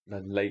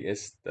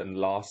and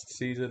last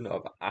season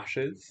of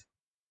Ashes.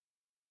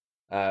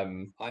 I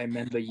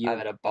remember you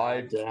had a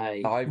bad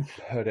day. I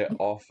put it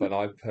off and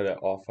I put it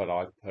off and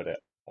I put it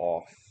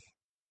off.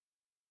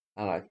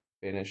 And I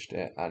finished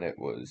it and it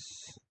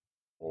was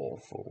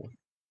awful.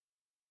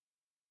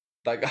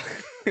 Like,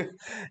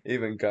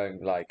 even going,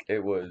 like,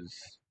 it was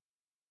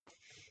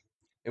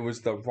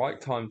the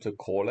right time to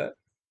call it.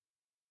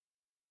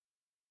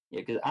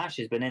 Yeah, because Ash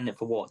has been in it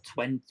for what,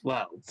 20,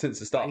 well... Since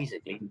the start.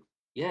 Basically,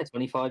 yeah,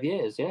 25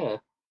 years, yeah.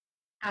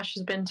 Ash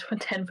has been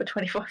 10 for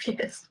 25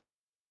 years.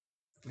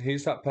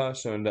 He's that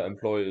person that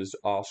employers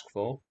ask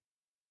for.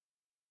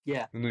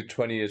 Yeah. You need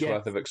 20 years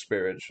worth of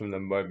experience from the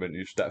moment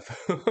you step.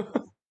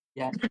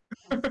 Yeah.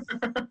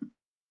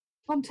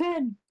 I'm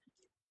 10.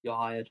 You're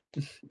hired.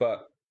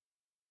 But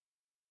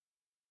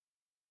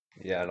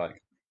yeah,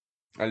 like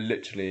I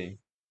literally,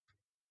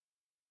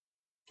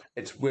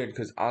 it's weird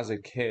because as a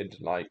kid,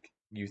 like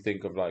you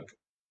think of like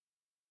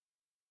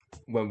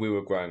when we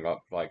were growing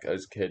up, like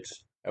as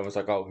kids, everyone's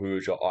like, "Oh, who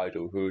is your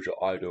idol? Who is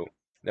your idol?"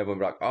 And everyone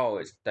would be like, "Oh,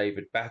 it's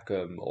David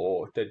Beckham,"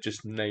 or they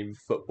just name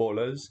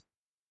footballers.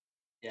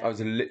 Yeah. I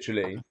was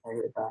literally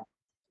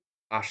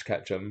Ash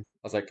Ketchum.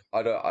 I was like,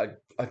 I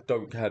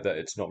don't care that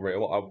it's not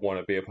real. I want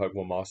to be a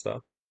Pokemon master.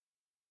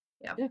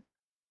 Yeah.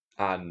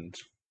 And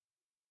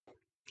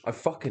I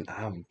fucking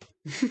am.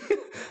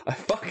 I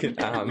fucking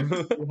am.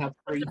 You have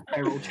 3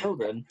 feral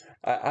children.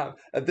 I am.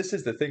 And this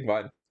is the thing,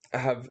 right? I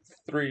have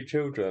 3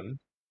 children.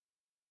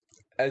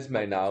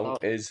 Esme now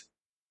is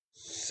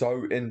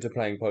so into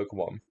playing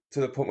Pokemon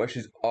to the point where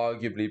she's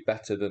arguably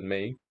better than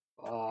me.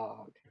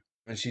 Fuck.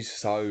 And she's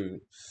so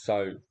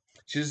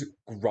she just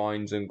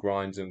grinds and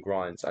grinds and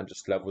grinds and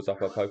just levels up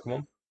her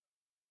Pokemon.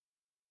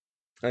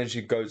 And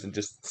she goes and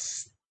just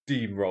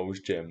steamrolls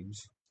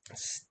gyms.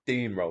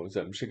 Steamrolls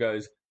them. She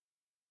goes,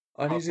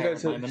 I need to go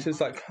to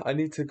she's like, I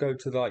need to go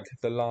to like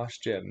the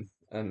last gym,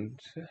 and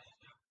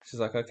she's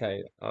like,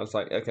 okay. I was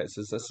like, okay,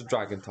 so that's a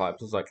dragon type.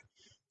 I was like,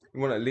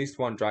 you want at least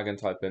one dragon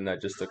type in there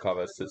just to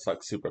cover, so it's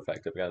like super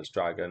effective against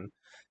dragon.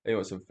 You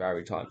want some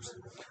fairy types.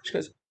 She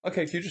goes,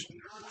 okay, if you just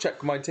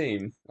check my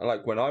team. And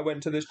like when I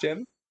went to this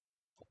gym,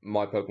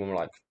 my Pokemon were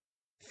like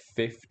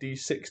 50,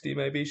 60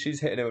 maybe.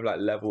 She's hitting it with like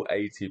level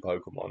 80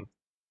 Pokemon.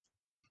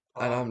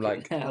 And I'm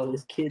like,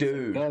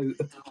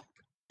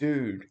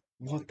 dude,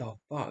 what the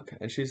fuck?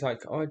 And she's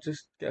like, I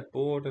just get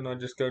bored and I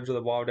just go into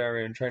the wild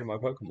area and train my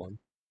Pokemon.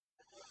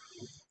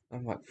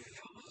 I'm like,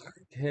 fuck,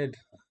 kid,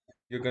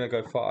 you're gonna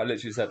go far. I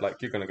literally said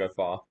like, you're gonna go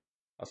far.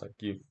 I was like,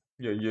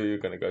 you're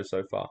gonna go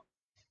so far.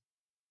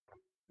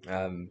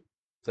 So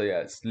yeah,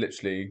 it's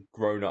literally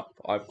grown up.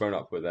 I've grown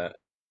up with it,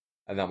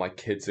 and now my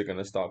kids are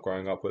gonna start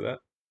growing up with it,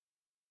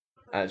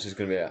 and it's just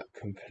gonna be a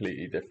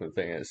completely different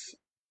thing. It's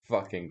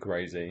fucking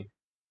crazy.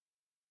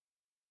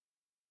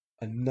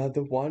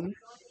 Another one,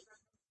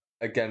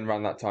 again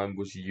around that time,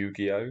 was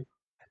Yu-Gi-Oh.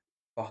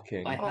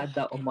 Fucking. I had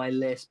that on my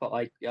list, but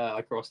I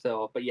crossed it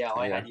off. But yeah,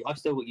 I've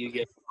still got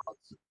Yu-Gi-Oh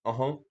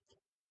cards.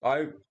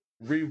 I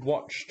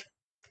rewatched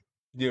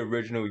the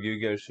original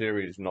Yu-Gi-Oh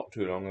series not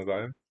too long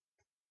ago.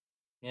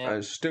 Yeah. And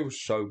it's still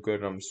so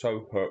good. I'm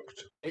so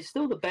hooked. It's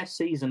still the best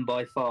season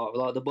by far.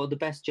 Like the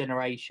best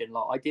generation.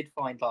 Like I did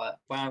find like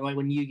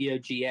when Yu-Gi-Oh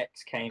GX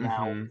came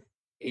out,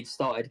 it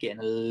started getting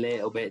a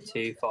little bit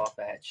too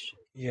far-fetched.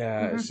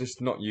 Yeah, it's just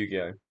not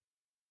Yu-Gi-Oh.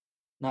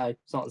 No,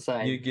 it's not the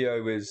same.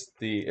 Yu-Gi-Oh is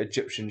the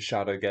Egyptian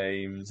Shadow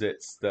Games.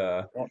 It's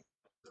the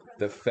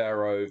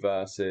Pharaoh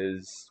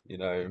versus,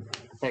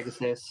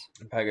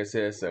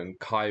 Pegasus and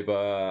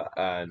Kaiba,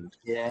 and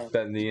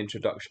then the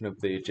introduction of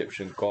the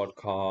Egyptian god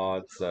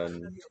cards,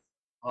 and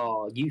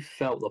you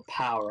felt the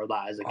power of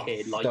that as a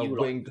kid. Like the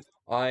winged,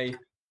 I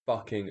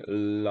fucking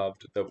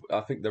loved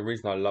I think the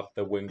reason I loved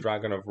the Winged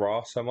Dragon of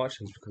Ra so much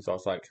is because I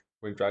was like,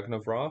 Winged Dragon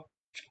of Ra,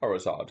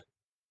 Charizard.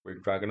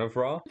 Winged Dragon of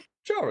Ra,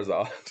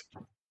 Charizard.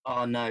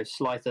 Oh no,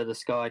 Slifer the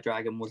Sky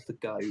Dragon was the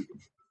GOAT.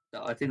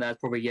 I think that's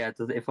probably,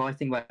 if I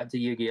think back to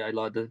Yu-Gi-Oh,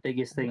 like the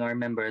biggest thing I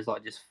remember is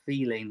like just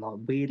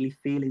weirdly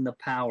feeling the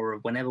power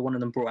of whenever one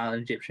of them brought out an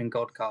Egyptian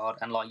god card,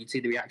 and like you'd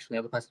see the reaction of the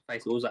other person's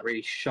face. It was like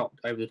really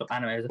shocked, over the top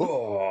anime.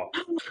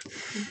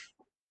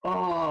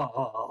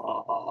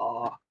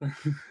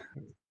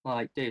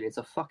 Like, dude, it's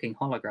a fucking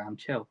hologram.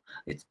 Chill,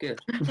 it's good.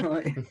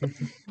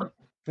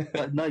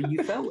 But no,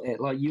 you felt it.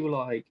 Like you were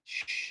like,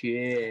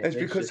 shit. It's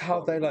because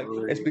how they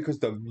it's because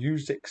the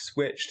music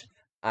switched.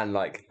 And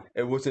like,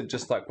 it wasn't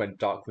just like when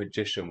Dark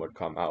Magician would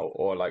come out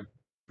or like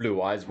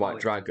Blue Eyes White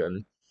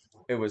Dragon.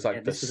 It was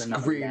like the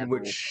screen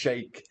would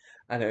shake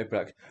and it would be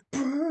like,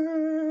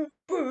 boom,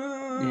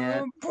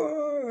 boom,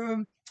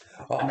 boom.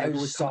 And they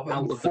would come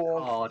out of the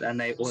card and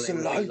they all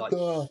like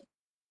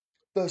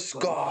the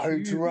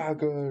Sky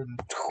Dragon.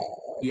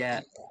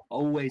 Yeah,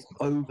 always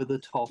over the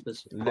top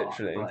as fuck.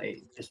 Literally, like,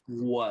 it just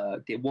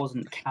worked. It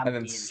wasn't campy and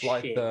then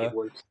Slifer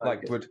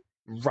would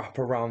wrap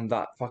around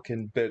that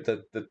fucking bit,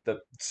 the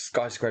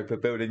skyscraper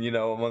building, I'm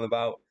on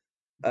about,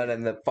 and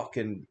then the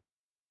fucking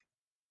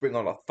bring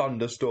on a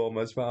thunderstorm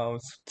as well.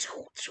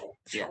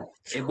 Yeah,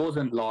 it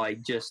wasn't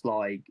like just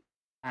like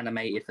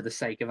animated for the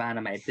sake of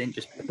animated. They didn't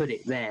just put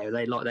it there.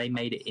 They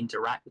made it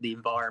interact with the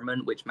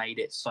environment, which made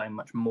it so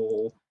much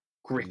more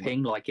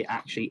gripping. Like it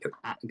actually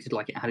acted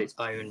like it had its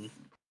own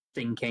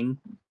thinking.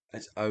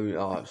 Its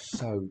own,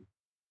 so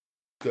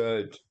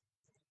good.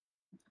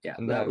 Yeah,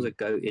 and that was a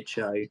goated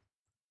show.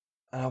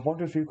 And I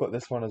wonder if you've got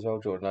this one as well,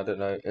 Jordan. I don't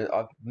know.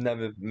 I've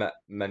never met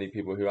many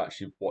people who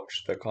actually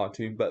watched the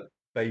cartoon, but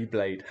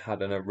Beyblade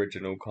had an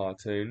original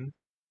cartoon.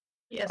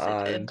 Yes,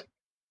 it did.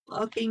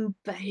 Fucking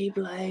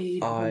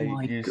Beyblade. I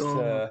used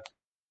to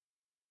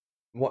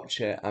watch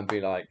it and be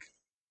like,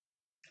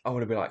 I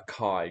want to be like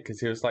Kai,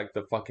 because he was like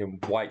the fucking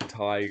white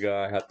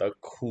tiger, had the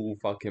cool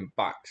fucking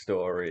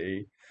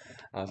backstory.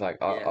 I was like,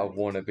 I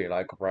want to be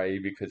like Ray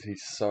because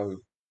he's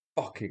so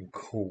fucking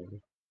cool.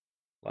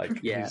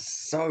 Like, he's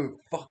so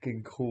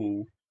fucking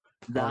cool.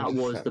 That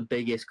was the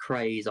biggest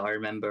craze I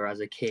remember as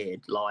a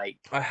kid. Like,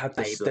 I had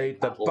the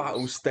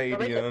battle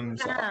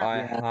stadiums.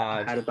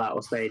 I had a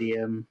battle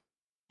stadium.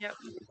 Yep.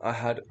 I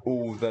had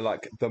all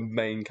the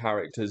main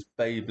characters,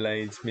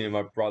 Beyblades. Me and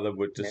my brother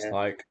would just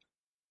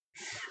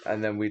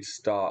and then we'd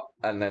start.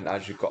 And then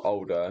as you got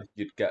older,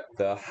 you'd get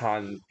the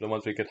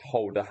ones we could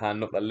hold a hand,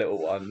 not the little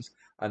ones,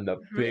 and the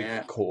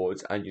big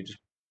cords, and you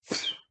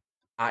just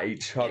at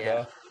each other.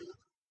 Yeah.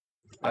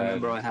 I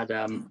remember I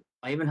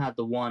even had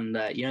the one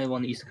that, the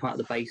one that used to come out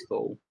of the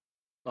baseball,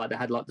 like they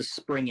had like the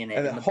spring in it,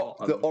 and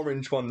the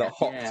orange one that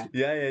hopped.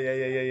 Yeah.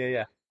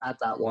 I had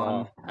that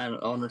one, and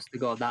honest to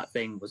God, that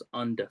thing was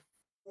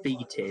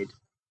undefeated.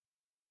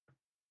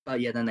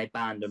 But yeah, then they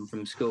banned them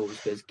from schools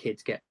because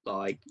kids get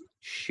like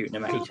shooting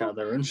them at each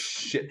other. And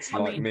Shits I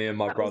like mean, me and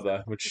my that was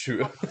brother would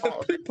shoot one part at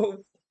of it.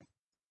 people.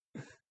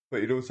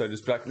 But you'd also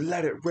just be like,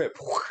 let it rip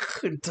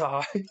and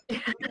die. yeah,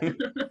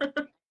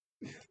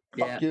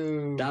 Fuck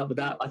you.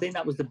 that I think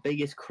that was the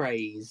biggest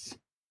craze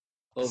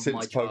of Since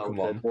my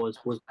childhood Pokemon.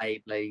 was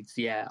Beyblades.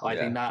 Yeah, I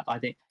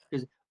think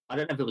because I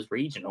don't know if it was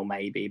regional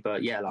maybe,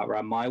 but yeah, like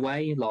around my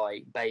way,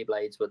 like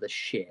Beyblades were the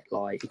shit.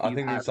 Like if I you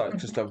think had it's like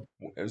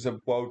it was a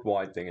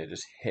worldwide thing. It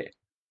just hit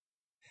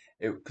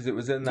because it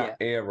was in that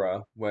yeah,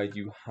 era where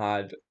you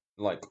had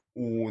like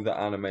all the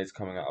animes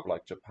coming out of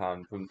like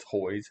Japan from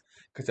toys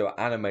because there were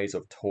animes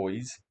of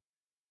toys.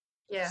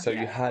 Yeah. So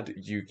you Yeah. had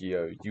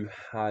Yu-Gi-Oh, you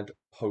had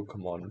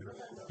Pokemon,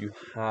 you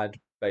had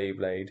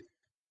Beyblade,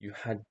 you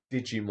had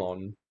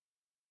Digimon.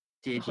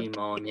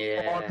 Digimon,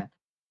 yeah.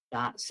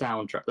 That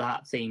soundtrack,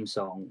 that theme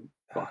song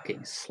fucking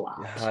You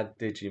slaps. had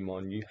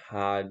Digimon, you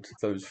had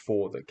those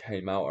 4 that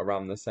came out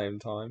around the same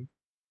time.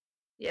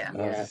 Yeah.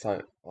 And I was Yeah. just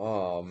like,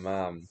 oh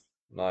man,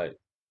 like,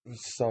 it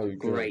was so good.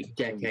 Great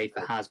decade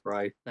for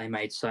Hasbro. They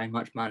made so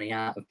much money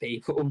out of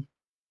people.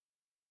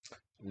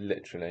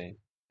 Literally.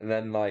 And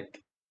then,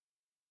 like,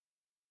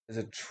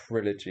 there's a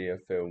trilogy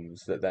of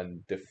films that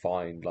then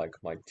defined, like,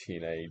 my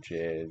teenage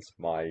years,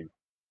 my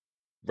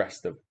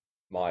rest of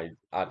my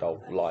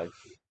adult life.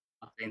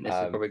 I think this is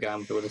Um, probably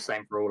going to be the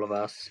same for all of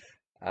us.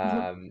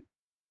 and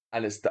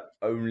it's the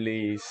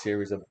only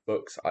series of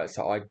books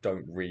so I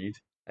don't read.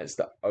 It's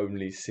the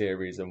only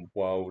series and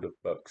world of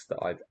books that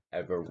I've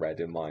ever read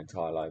in my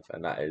entire life,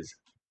 and that is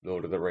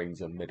Lord of the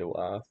Rings and Middle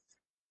Earth.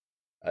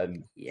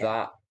 And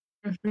Yeah.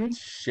 that Mhm.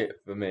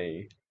 shit for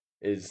me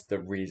is the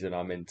reason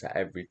I'm into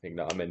everything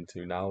that I'm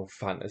into now,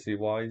 fantasy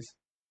wise,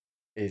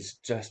 is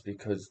just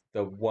because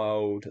the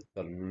world,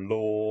 the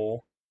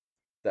lore,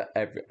 Yeah.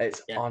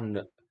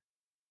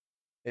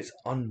 it's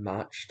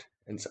unmatched,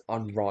 it's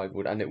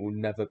unrivaled, and it will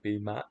never be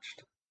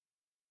matched.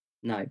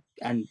 No,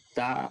 and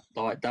that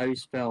like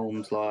those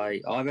films,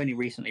 like I've only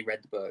recently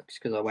read the books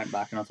because I went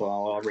back and I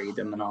thought, oh, I'll read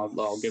them and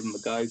I'll give them a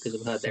go because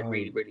I've heard they're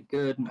really So really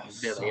good. And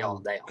they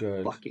are so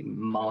good. fucking I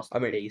mean,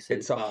 masterpieces.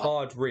 it's a but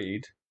hard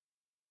read,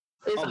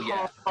 It's Oh, a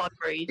yeah. hard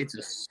read. it's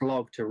a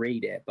slog to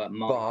read it, but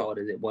my but god,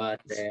 is it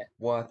worth it's it?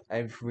 worth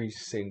every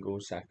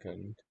single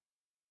second.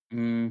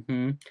 Hmm.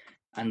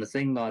 And the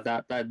thing like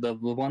that the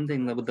one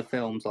thing that with the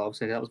films,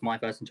 obviously, that was my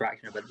first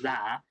interaction, but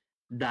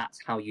that's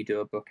how you do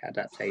a book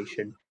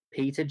adaptation.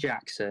 Peter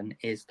Jackson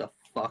is the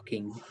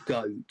fucking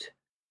goat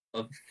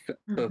of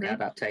book Mhm.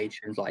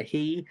 adaptations. Like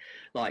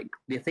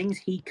the things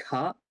he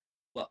cut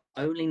were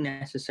only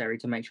necessary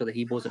to make sure that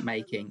he wasn't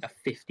making a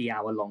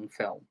 50-hour long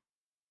film.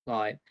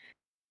 Like,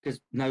 because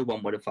no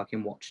one would have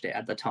fucking watched it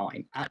at the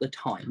time. At the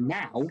time,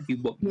 now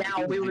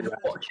Now we would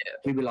watch it.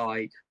 we were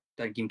like,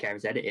 don't even care if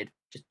it's edited,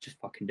 just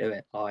fucking do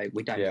it. Like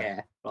we don't Yeah.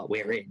 care. Like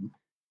we're in.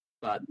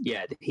 But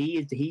yeah,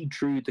 he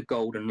drew the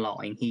golden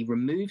line. He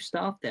removed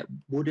stuff that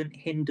wouldn't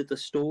hinder the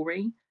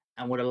story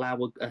and would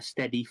allow a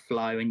steady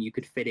flow, and you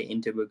could fit it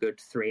into a good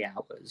 3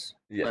 hours.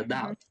 Yeah. But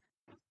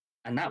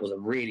that was a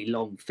really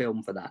long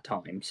film for that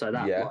time. So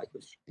that Yeah. like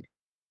was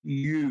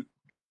you.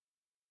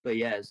 But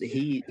yes,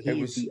 he It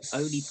is the was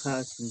only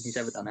person who's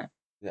ever done it.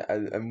 Yeah,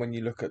 and when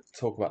you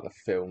talk about the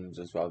films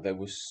as well,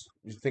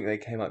 you think they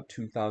came out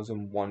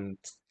 2001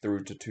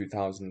 through to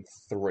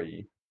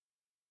 2003,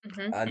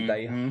 Mhm. and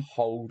they Mhm.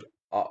 hold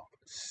up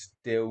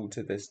still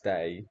to this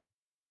day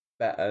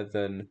better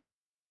than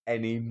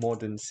any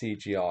modern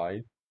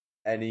CGI,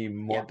 any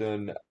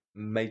modern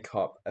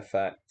makeup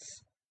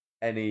effects,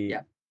 any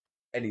Yeah.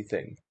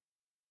 anything,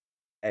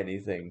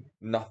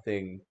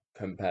 nothing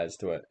compares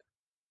to it.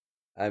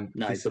 And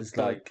No, this the is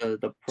like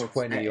the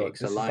 20 or prosthetics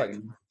this is like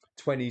alone.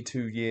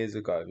 22 years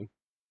ago,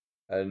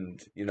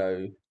 and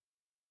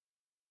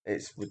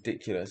it's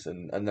ridiculous.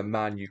 And the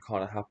man you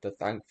kind of have to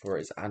thank for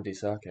it is Andy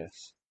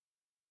Serkis.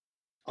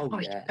 Oh Oh,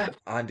 yeah. yeah.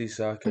 Andy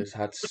Serkis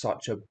had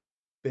such a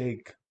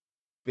big,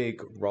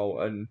 big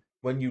role, and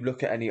when you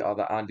look at any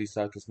other Andy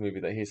Serkis movie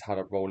that he's had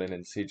a role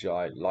in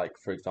CGI, like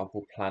for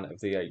example Planet of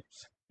the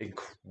Apes,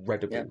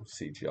 incredible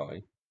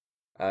CGI.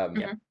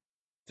 Mhm.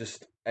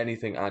 Just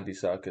anything Andy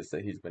Serkis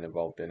that he's been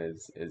involved in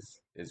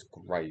is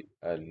great,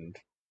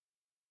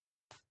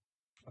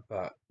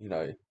 but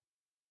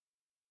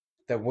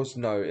it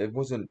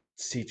wasn't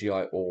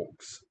CGI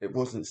orcs, it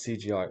wasn't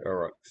CGI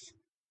Uruks,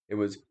 it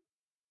was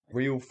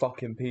real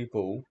fucking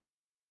people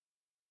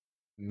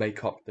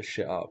make up the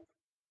shit up.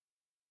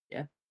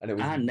 Yeah. And it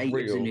was And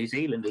natives in real. New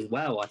Zealand as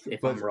well,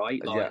 if But I'm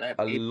right. Like yeah, that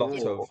a it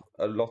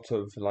lot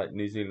of like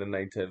New Zealand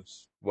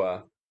natives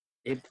were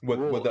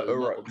brought the a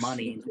lot of Uruks.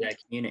 money into their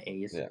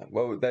communities. Yeah,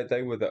 well,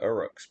 they were the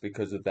Uruks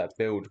because of their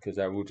build, because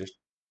they're all just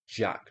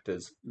jacked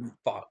as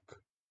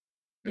fuck.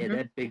 Yeah, Mhm.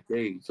 they're big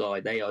dudes.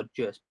 Like they are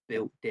just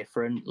built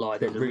different. Like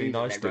But there's a really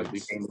reason nice their rugby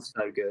dudes. team is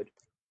so good.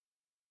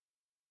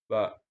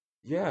 But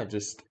yeah,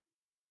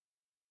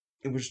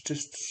 it was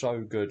just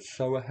so good,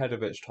 so ahead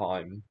of its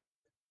time,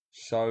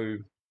 so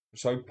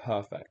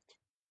perfect,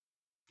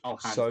 Oh,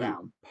 hands so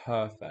down.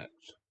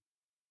 perfect.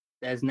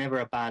 There's never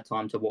a bad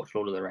time to watch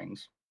Lord of the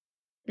Rings.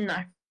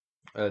 No.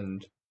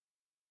 And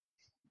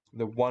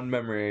the one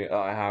memory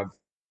I have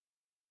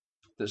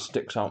that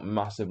sticks out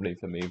massively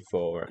for me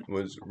for it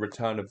was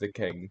Return of the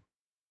King.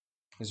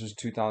 This was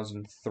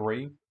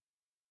 2003,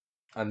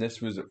 and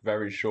this was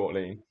very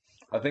shortly.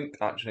 I think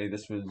actually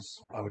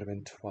I would have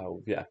been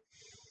 12, yeah.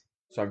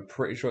 So I'm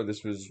pretty sure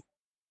this was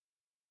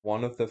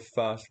one of the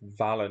first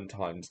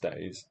Valentine's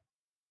days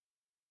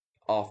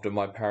after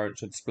my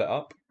parents had split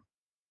up.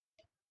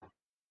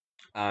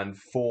 And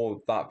for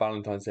that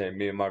Valentine's Day,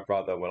 me and my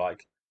brother were like,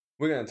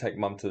 we're going to take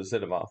mum to the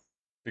cinema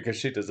because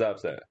she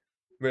deserves it.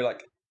 We were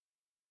like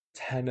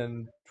 10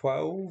 and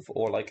 12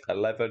 or like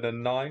 11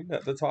 and 9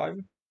 at the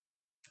time.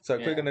 So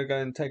if we're going to go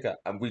and take her,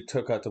 and we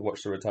took her to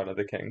watch The Return of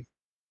the King.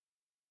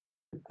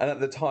 And at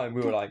the time,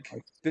 we were like,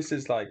 this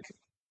is like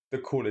the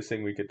coolest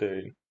thing we could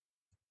do.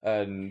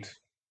 And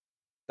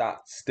that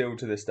still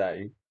to this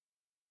day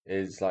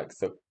is like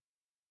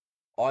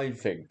I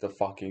think the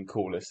fucking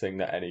coolest thing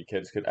that any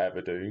kids could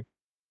ever do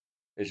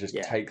is just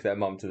take their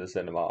mum to the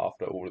cinema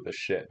after all of the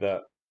shit that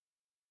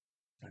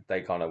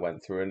they kind of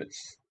went through. And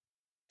it's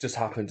just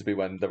happened to be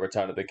when The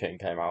Return of the King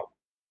came out.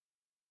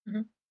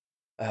 Mhm.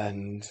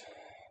 And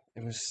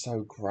it was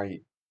so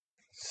great.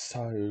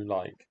 So,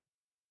 like,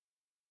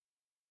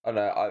 I don't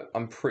know,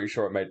 I'm pretty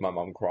sure it made my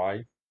mum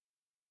cry,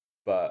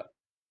 but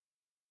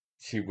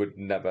she would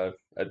never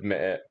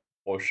admit it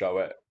or show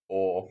it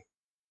or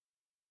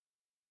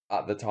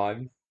at the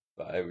time.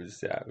 But it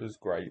was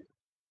great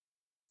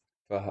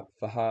for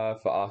her,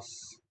 for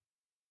us.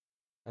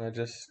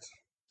 And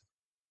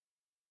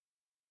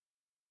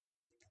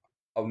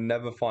I'll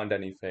never find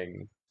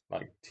anything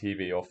like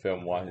TV or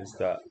film wise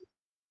that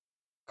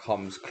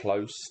comes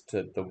close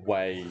to the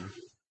way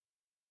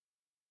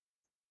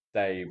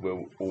they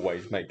will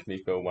always make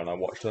me feel when I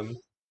watch them.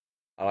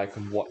 And I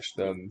can watch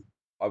them,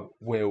 I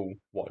will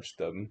watch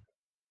them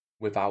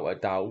without a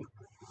doubt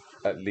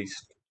at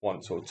least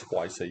once or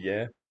twice a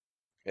year.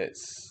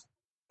 It's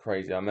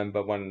crazy. I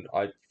remember when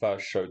I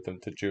first showed them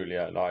to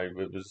Julia and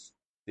it was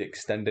the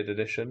extended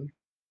edition.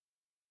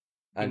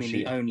 And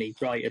the only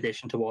right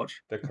edition to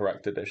watch? The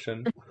correct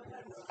edition.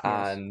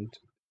 Yes. And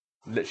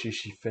literally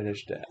she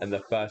finished it and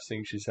the first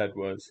thing she said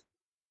was,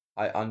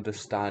 I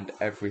understand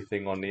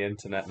everything on the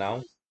internet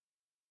now.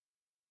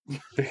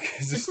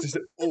 Because it's just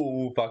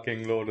all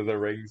fucking Lord of the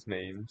Rings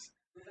memes.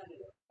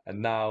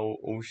 And now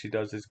all she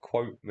does is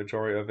quote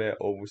majority of it,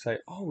 or will say,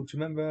 "Oh, do you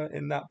remember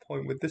in that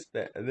point with this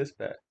bit and this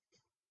bit?"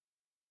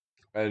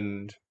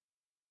 And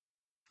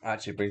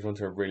actually brings on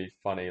to a really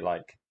funny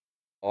like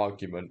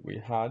argument we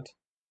had.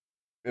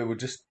 We were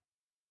just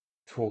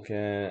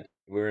talking.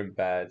 We were in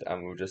bed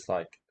and we were just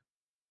like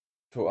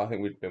talk. I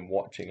think we'd been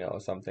watching it or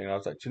something. And I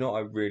was like, "Do you know what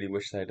I really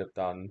wish they'd have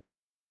done?"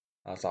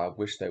 I was like, "I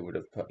wish they would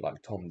have put like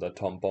the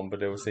Tom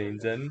Bombadil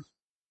scenes in."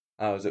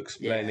 And I was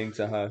explaining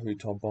to her who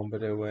Tom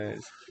Bombadil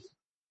is,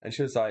 and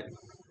she was like,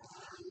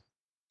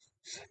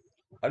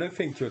 I don't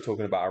think you're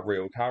talking about a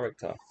real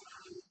character.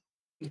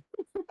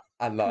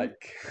 And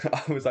like,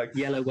 I was like,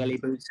 yellow welly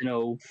boots and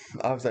all.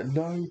 I was like,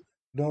 no.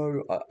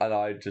 And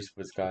I just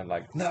was going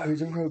like, no,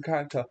 he's a real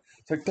character.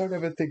 It's like, don't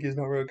ever think he's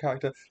not a real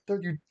character.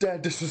 Don't you dare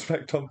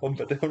disrespect Tom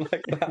Bombadil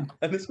like that.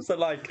 And this was at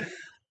like,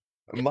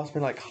 it must have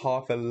been like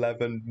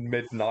 11:30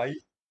 midnight.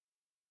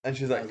 And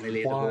she's like,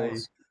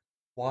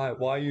 why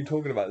are you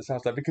talking about this? I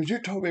was like, because you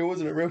told me it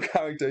wasn't a real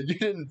character. You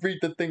didn't read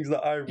the things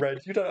that I read.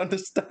 You don't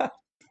understand.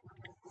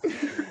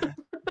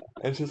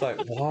 And she's like,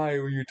 why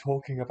were you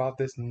talking about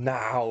this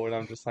now? And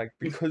I'm just like,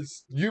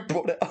 because you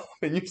brought it up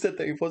and you said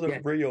that it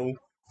wasn't real.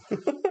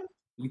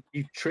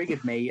 You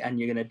triggered me and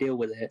you're going to deal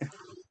with it.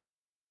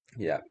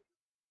 Yeah.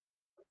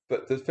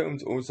 But the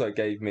films also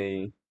gave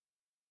me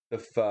the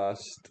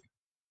first,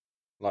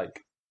 like,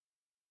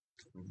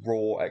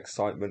 raw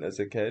excitement as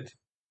a kid.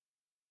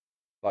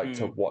 Like,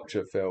 to watch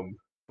a film.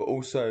 But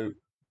also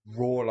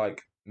raw,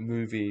 like,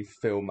 movie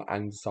film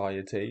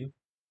anxiety.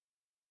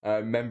 I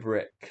remember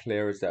it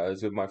clear as day. I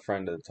was with my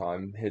friend at the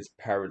time. His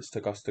parents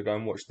took us to go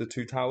and watch The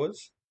Two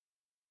Towers.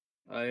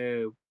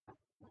 Oh,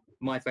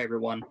 my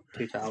favourite one,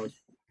 Two Towers,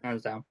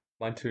 hands down.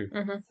 Mine too.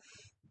 Mm-hmm.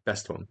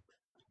 Best one.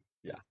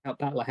 Yeah.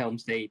 Battle of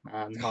Helm's Deep,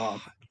 man.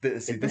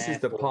 This is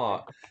the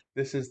part.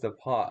 This is the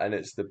part, and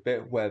it's the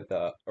bit where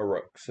the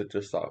Uruks are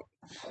just like.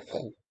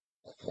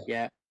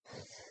 Yeah.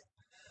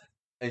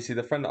 And you see,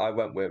 the friend that I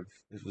went with,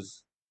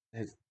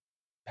 his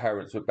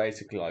parents were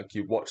basically like,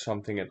 you watch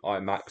something in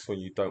IMAX when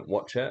you don't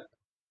watch it.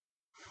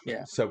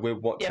 Yeah. So we're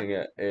watching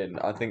it in.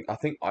 I think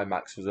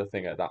IMAX was a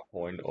thing at that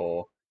point,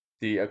 or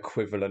the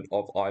equivalent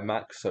of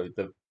IMAX. So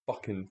the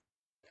fucking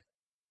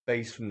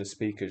bass from the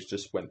speakers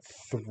just went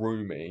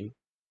through me.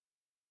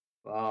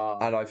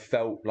 And I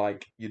felt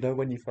like, you know,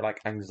 when you feel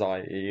like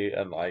anxiety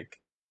and like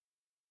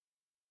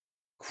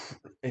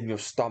in your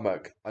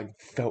stomach, I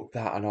felt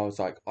that, and I was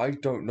like, I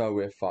don't know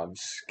if I'm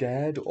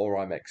scared or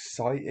I'm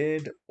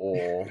excited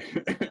or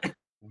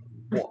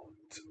what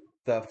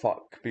the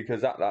fuck,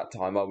 because at that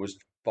time I was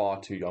far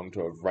too young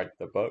to have read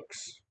the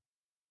books.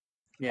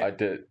 Yeah. I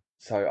did,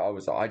 so I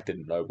was like, I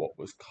didn't know what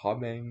was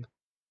coming.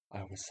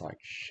 I was like,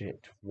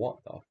 shit,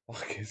 what the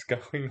fuck is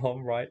going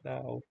on right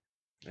now?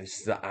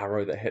 It's the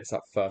arrow that hits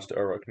that first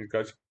Uruk and it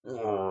goes.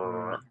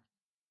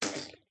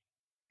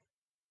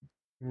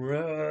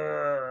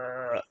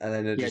 And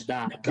then it Yeah, just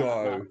that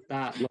go.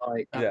 that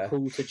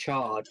call to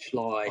charge,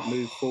 like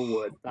move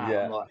forward. That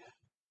Yeah. I'm like,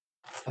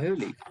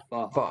 holy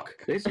fuck,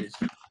 Fuck. this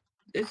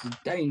is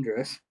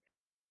dangerous.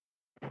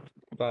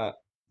 But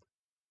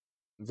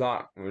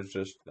that was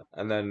just,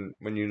 and then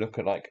when you look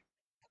at like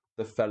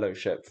the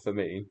Fellowship, for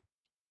me,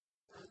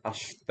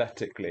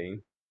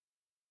 aesthetically,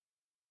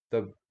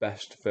 the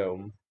best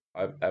film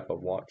I've ever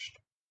watched.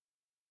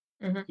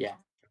 Yeah,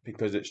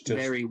 because it's just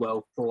very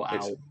well thought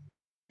it's out.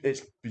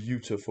 it's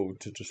beautiful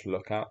to just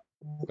look at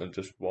and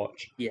just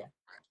watch. Yeah.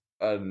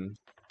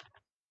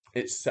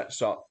 It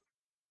sets up.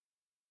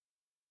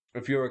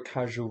 If you're a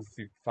casual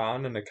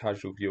fan and a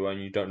casual viewer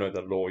and you don't know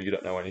the lore, you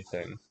don't know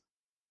anything,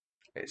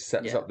 it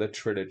sets up the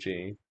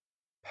trilogy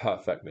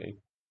perfectly.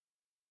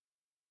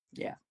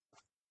 Yeah.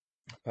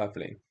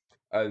 Perfectly.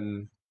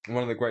 And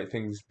one of the great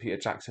things Peter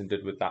Jackson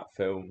did with that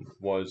film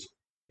was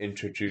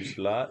introduce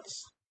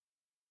Lurtz.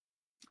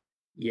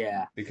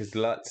 Yeah. Because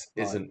Lurtz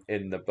isn't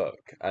in the book,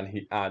 and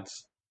he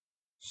adds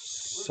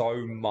so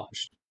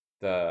much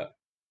that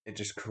it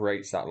just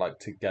creates that like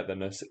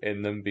togetherness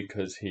in them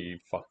because he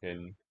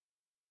fucking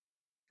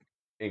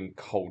in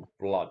cold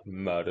blood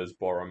murders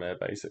Boromir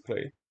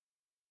basically.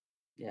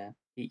 Yeah.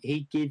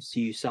 He gives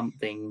you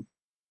something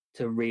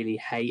to really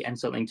hate and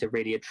something to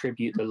really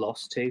attribute the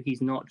loss to.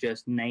 He's not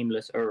just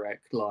nameless Uruk,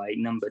 like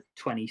number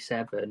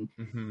 27.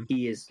 Mm-hmm.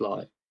 He is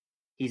like,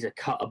 he's a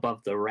cut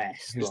above the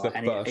rest. He's like, the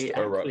and first it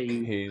Uruk.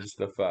 actually, He's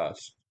the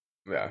first.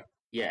 Yeah.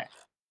 Yeah.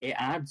 It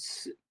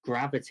adds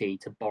gravity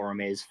to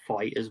Boromir's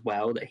fight as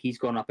well, that he's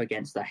gone up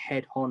against the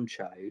head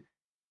honcho,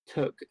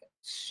 took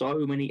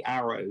so many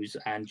arrows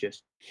and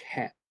just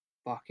kept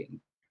fucking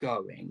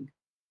going.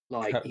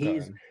 Like Kept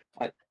he's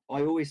going.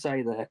 I always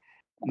say that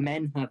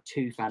men have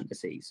two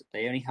fantasies.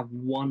 They only have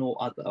one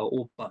or other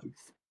or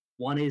both.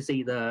 One is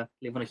either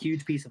live on a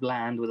huge piece of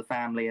land with a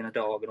family and a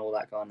dog and all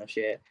that kind of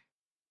shit,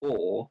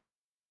 or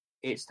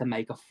it's to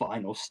make a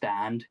final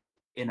stand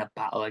in a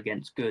battle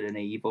against good and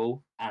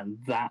evil. And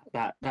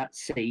that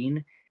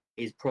scene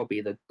is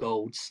probably the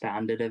gold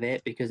standard of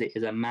it, because it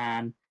is a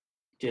man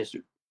just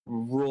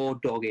raw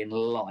dogging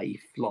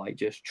life, like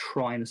just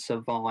trying to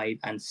survive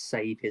and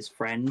save his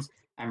friends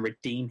and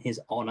redeem his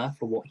honor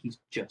for what he's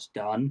just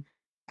done.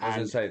 I was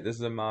going to say, this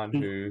is a man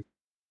who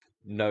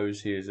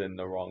knows he is in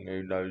the wrong,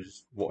 who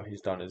knows what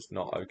he's done is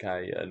not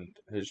okay, and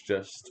has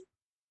just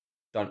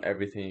done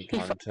everything he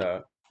can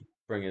to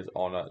bring his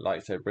honor,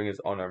 like say, bring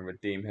his honor and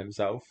redeem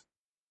himself.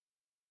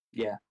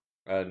 Yeah.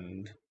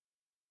 And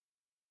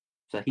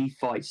so he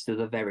fights to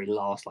the very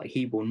last. Like,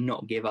 he will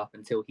not give up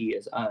until he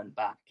has earned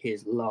back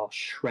his last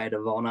shred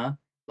of honor.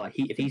 Like,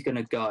 if he's going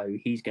to go,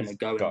 he's going to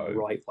go in the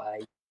right way.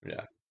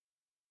 Yeah.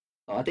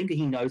 I think that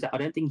he knows that. I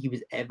don't think he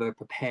was ever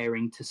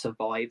preparing to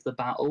survive the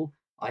battle.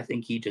 I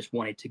think he just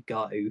wanted to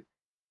go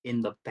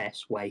in the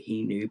best way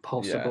he knew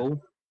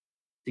possible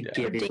to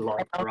give his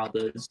life for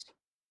others.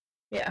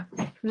 Yeah,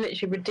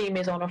 literally redeem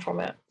his honor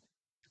from it.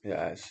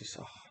 Yeah, it's just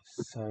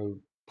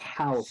so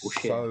powerful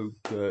shit. So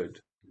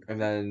good.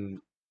 And then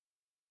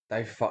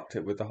they fucked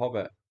it with The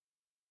Hobbit.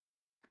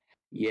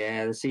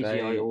 Yeah, the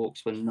CGI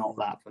orcs were not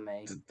that for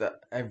me.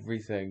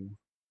 Everything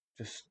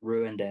just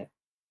ruined it.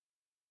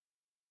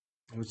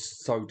 It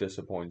was so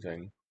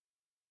disappointing.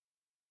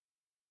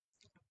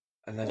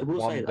 And there's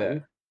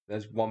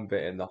one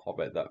bit in The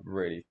Hobbit that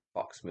really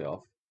fucks me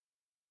off.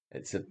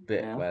 It's a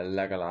bit where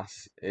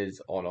Legolas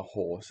is on a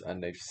horse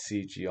and they've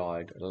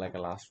CGI'd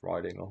Legolas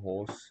riding a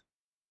horse.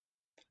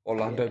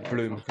 Orlando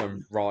Bloom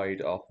can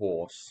ride a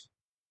horse.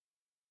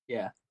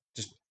 Yeah.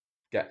 Just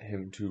get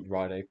him to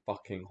ride a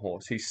fucking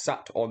horse. He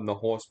sat on the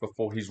horse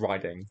before he's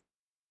riding.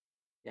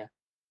 Yeah.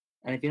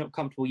 And if you're not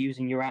comfortable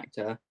using your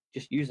actor,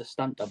 just use a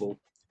stunt double.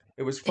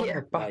 It was from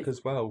the back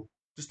as well.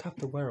 Just have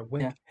to wear a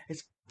wig. Yeah.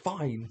 It's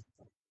fine.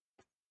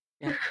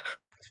 Yeah.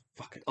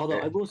 Although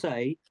I will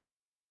say,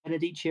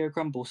 Benedictio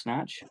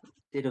Crumblesnatch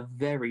did a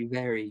very,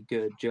 very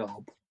good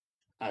job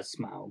as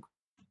Smaug.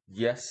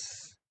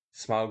 Yes,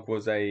 Smaug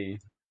was a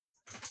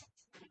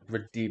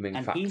redeeming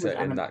factor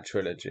in that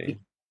trilogy.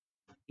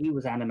 He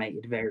was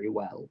animated very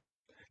well.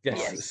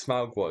 Yes,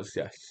 Smaug was,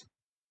 yes.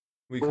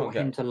 We brought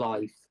him to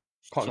life.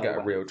 Can't get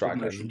a real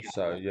dragon,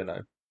 so, you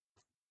know.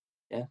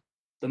 Yeah.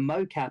 The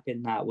mocap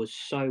in that was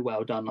so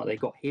well done. Like, they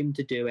got him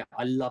to do it.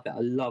 I love it.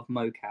 I love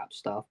mocap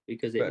stuff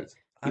because you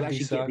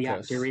actually get the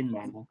actor in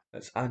there.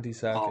 It's Andy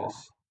Serkis.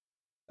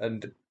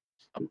 And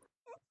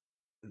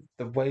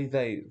the way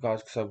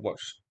guys, because I've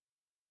watched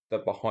the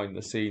behind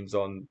the scenes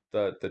on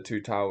the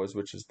Two Towers,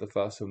 which is the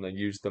first film they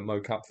used the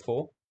mocap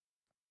for.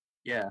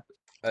 Yeah.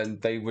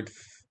 And they would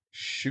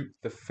shoot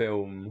the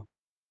film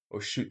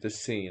or shoot the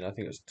scene, I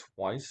think it was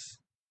twice.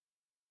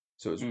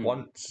 So it was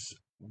once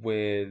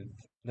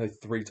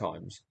three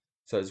times.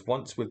 So it's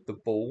once with the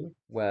ball,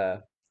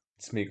 where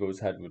Smeagol's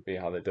head would be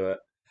how they do it.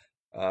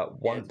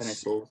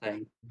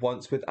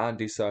 Once with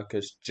Andy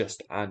Serkis,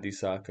 just Andy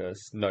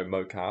Serkis, no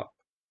mocap,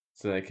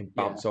 so they can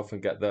bounce off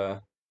and get the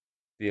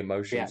the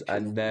emotions, Reactions.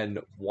 and then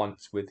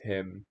once with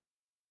him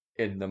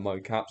in the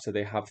mocap. So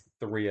they have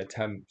 3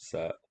 attempts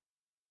at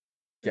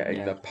getting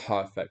Yeah. the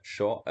perfect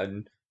shot,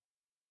 and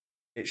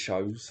it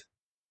shows.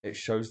 It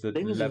shows the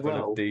Thing is as level of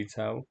well,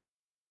 detail.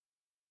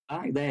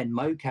 back then,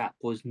 mocap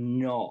was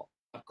not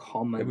a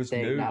common It was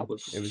thing. new. That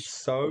was It was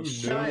so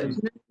No, it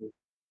new. was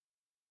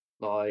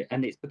like,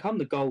 and it's become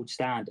the gold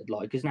standard.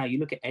 Like, because now you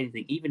look at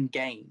anything, even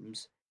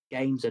games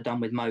are done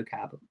with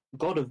mocap.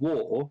 God of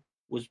War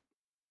was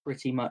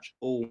pretty much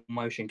all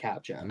motion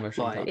capture.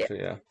 Motion like, capture,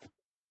 yeah.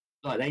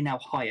 like they now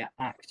hire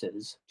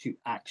actors to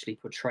actually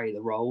portray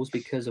the roles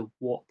because of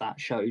what that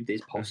showed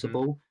is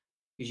possible.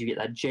 Because you get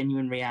that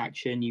genuine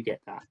reaction, you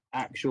get that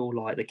actual,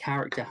 like, the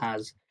actor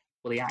has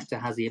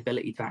the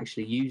ability to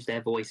actually use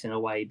their voice in a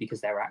way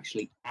because they're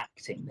actually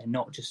acting. They're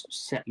not just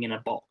sitting in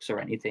a box or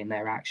anything.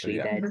 They're actually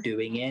Yeah. there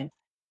doing it.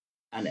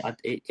 And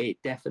it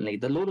definitely,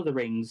 the Lord of the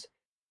Rings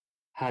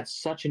had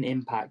such an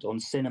impact on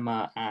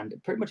cinema and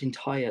pretty much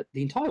the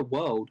entire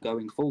world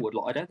going forward.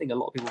 Like, I don't think a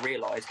lot of people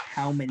realize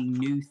how many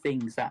new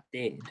things that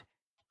did,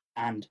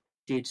 and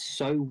did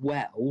so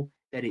well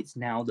that it's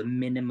now the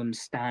minimum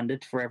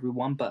standard for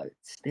everyone. But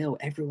still,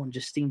 everyone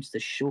just seems to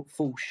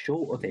fall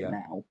short of it Yeah.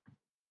 now.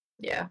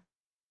 Yeah.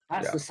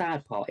 That's Yeah. the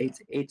sad part.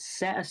 It's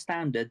set a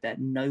standard that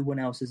no one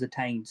else has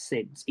attained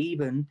since.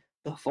 Even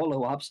the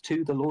follow-ups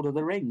to the Lord of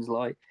the Rings,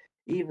 like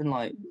even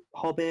like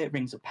Hobbit,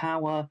 Rings of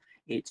Power,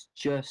 it's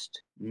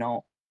just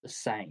not the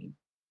same.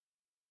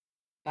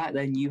 Back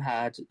then, you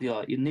had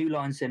your New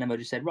Line Cinema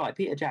just said, right,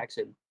 Peter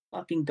Jackson,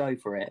 fucking go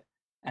for it,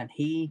 and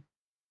he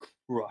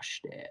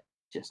crushed it.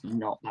 Just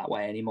not that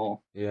way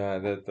anymore. Yeah,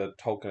 the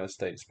Tolkien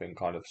estate's been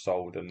kind of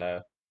sold, and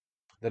they're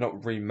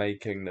not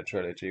remaking the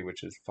trilogy,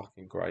 which is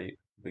fucking great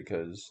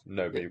because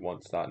nobody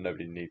wants that,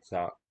 nobody needs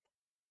that.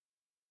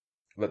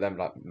 But then,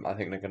 like, I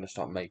think they're going to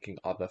start making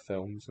other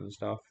films and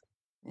stuff.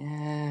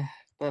 Yeah,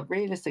 but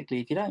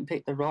realistically, if you don't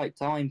pick the right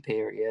time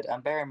period,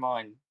 and bear in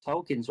mind,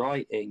 Tolkien's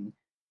writing,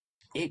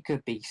 it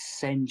could be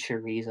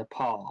centuries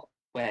apart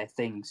where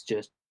things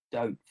just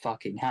don't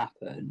fucking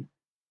happen.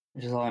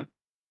 It's just like,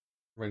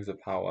 Rings of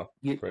Power,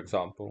 you, for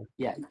example.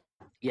 yeah,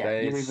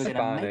 They're you're either going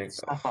to make spanning.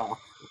 stuff up.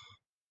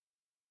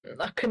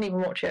 I couldn't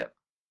even watch it.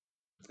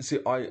 See,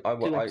 2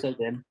 episodes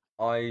in.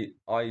 I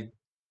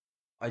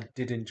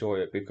did enjoy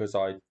it because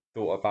I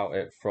thought about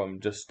it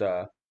from just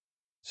a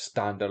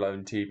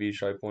standalone TV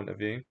show point of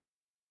view.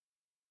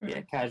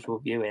 Yeah, casual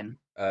viewing.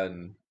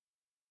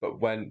 But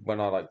when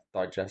I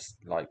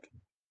like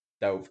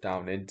delve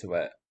down into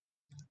it,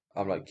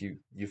 I'm like,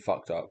 you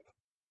fucked up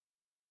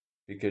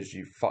because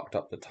you fucked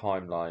up the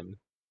timeline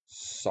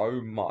so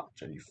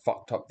much, and you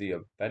fucked up the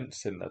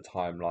events in the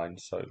timeline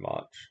so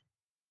much.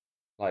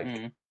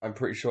 Like, I'm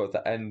pretty sure at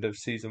the end of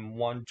season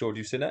 1, George,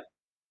 you seen it?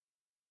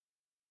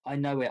 I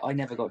know it. I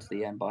never got to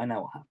the end, but I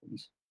know what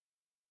happens.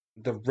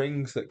 The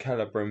rings that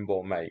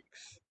Celebrimbor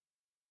makes,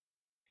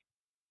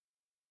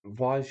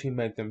 why has he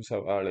made them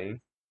so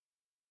early?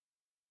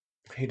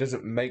 He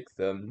doesn't make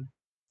them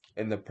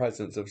in the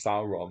presence of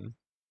Sauron.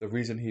 The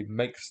reason he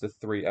makes the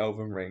 3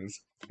 elven rings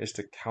is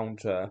to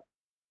counter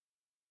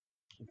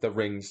the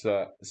rings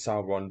that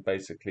Sauron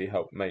basically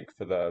helped make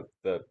for the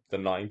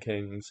 9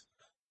 kings,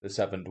 the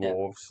 7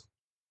 dwarves.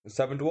 The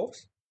 7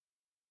 dwarves?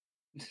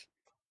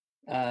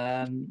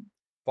 5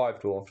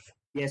 dwarves.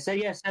 Yeah, so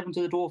yeah, 7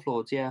 to the Dwarf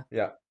Lords, yeah.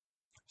 Yeah.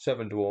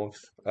 7 dwarves,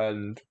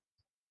 and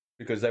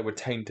because they were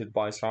tainted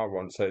by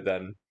Sauron, so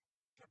then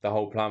the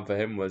whole plan for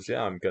him was,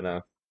 yeah, I'm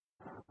gonna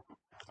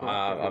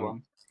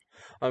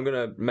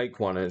make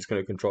one, and it's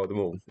gonna control them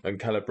all. And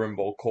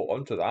Celebrimbor caught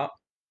onto that.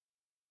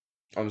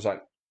 I was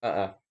like,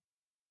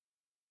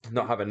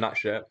 not having that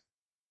shit.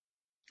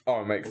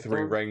 I'll make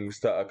 3 rings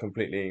that are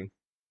completely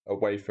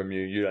away from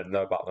you. You don't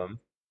know about them.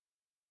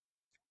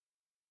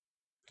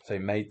 So he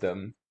made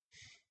them,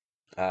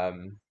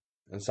 and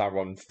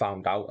Sauron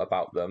found out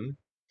about them,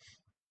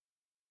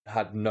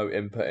 had no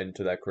input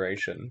into their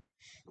creation,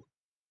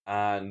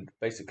 and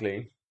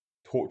basically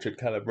tortured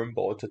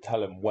Celebrimbor to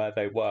tell him where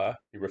they were.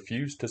 He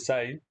refused to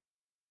say,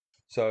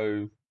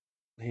 so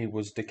he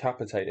was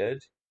decapitated,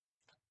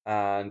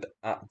 and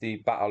at the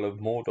Battle of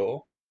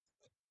Mordor,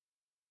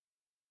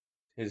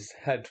 his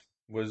head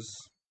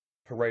was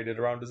paraded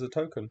around as a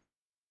token.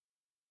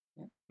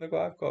 Look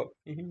what I've got.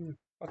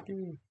 Fuck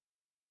you.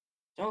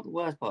 Do you know what the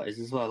worst part is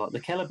as well? Like the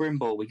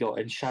Celebrimbor we got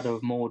in Shadow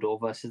of Mordor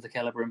versus the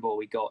Celebrimbor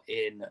we got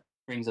in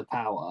Rings of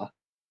Power,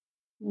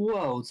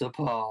 worlds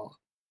apart.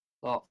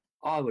 Like,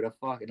 I would have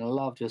fucking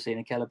loved to have seen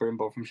a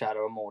Celebrimbor from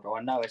Shadow of Mordor.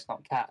 I know it's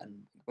not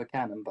canon,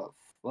 but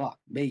fuck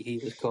me, he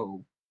was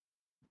cool.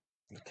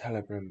 The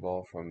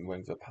Celebrimbor from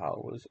Rings of Power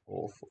was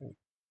awful.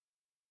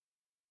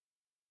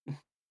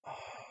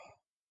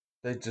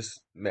 They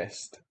just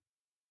missed.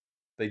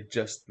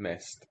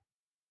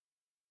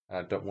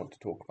 I don't want to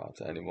talk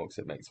about it anymore because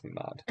it makes me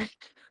mad.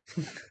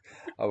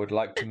 I would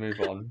like to move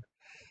on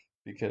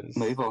because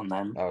Move on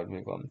then. I would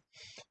move on.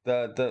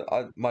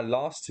 My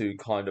last 2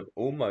 kind of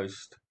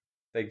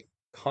they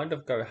kind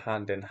of go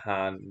hand in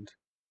hand.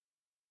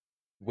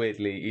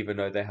 Weirdly, even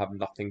though they have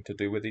nothing to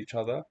do with each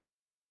other.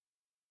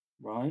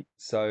 Right.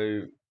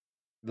 So,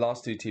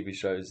 last two TV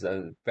shows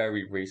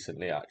very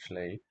recently,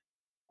 actually.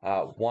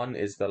 One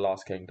is The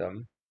Last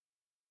Kingdom.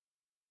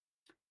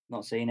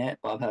 Not seen it,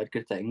 but I've heard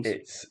good things.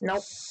 It's Nope.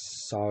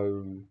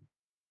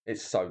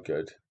 it's so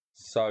good,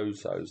 so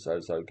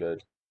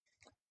good.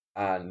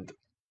 And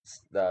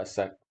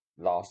the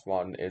last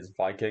one is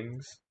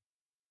Vikings.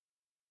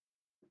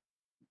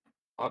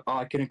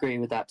 I can agree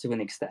with that to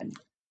an extent.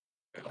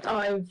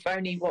 I've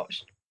only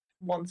watched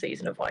one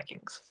season of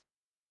Vikings.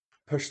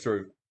 Push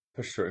through.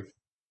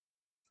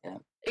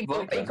 It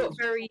got Vikings.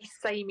 very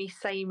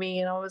samey,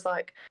 and I was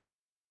like,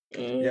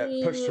 Yeah,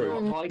 push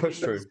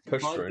through.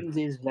 Vikings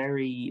is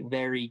very,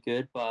 very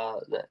good,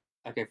 but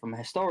okay, from a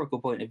historical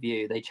point of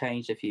view, they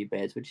changed a few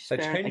bits, which is They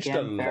fair, changed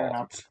again, a fair lot.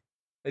 enough.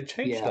 They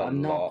changed Yeah, a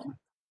lot.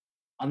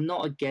 I'm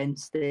not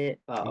against it,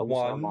 but also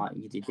I'm like,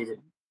 you did it.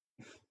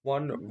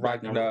 One,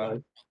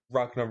 Ragnar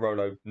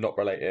Rolo, not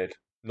related,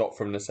 not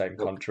from the same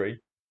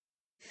country.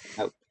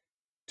 Nope.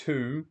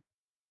 Two,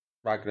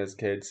 Ragnar's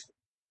kids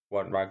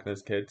weren't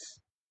Ragnar's kids.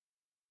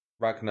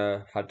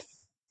 Ragnar had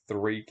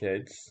 3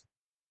 kids.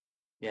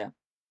 Yeah.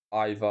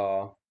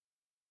 Ivar,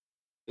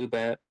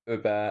 Uber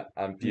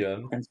and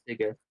Björn. and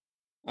Sigurd.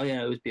 Oh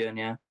yeah, it was Björn.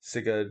 Yeah.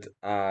 Sigurd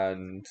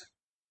and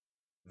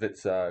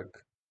Vitzurg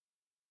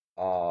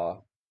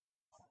are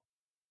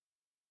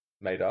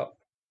made up.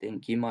 I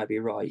think you might be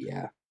right.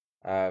 Yeah.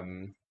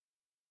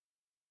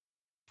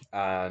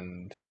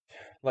 And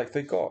like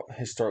they got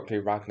historically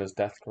Ragnar's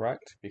death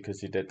correct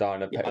because he did die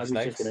in a pit I of was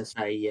snakes. just gonna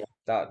say, yeah.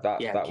 That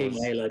King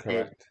was Ayla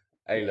correct.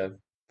 Ayla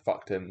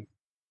fucked him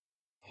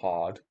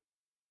hard.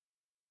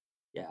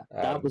 Yeah,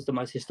 that was the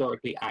most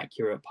historically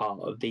accurate part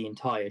of the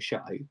entire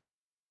show.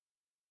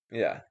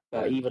 Yeah.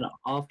 But even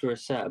after a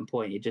certain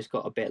point, it just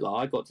got a bit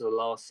like I got to the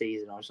last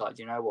season. I was like,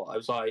 do you know what? I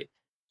was like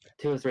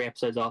 2 or 3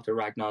 episodes after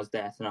Ragnar's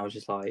death, and I was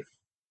just like,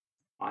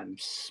 I'm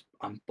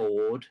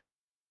bored.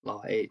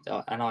 Like,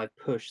 and I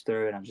pushed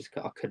through, and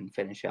I couldn't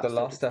finish it. The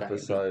last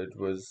episode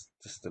was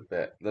just a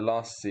bit. The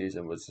last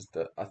season was just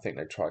I think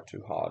they tried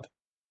too hard.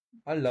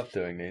 I love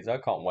doing these. I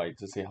can't wait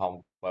to see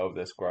how well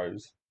this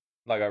grows.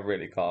 Like I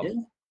really can't.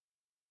 Yeah.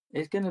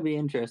 It's going to be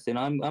interesting.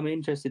 I'm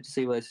interested to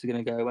see where this is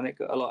going to go.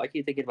 I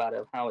keep thinking about it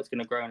of how it's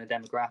going to grow in a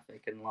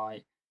demographic and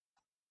like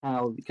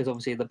how, because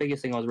obviously the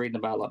biggest thing I was reading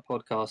about like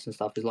podcasts and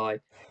stuff is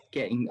like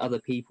getting other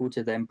people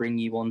to then bring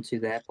you onto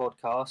their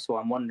podcast. So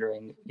I'm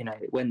wondering,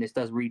 when this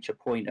does reach a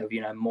point of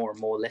more and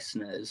more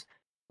listeners,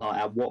 like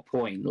at what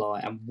point,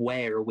 like, and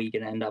where are we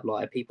going to end up?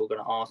 Like, are people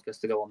going to ask us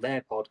to go on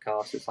their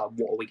podcast? It's like,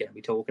 what are we going to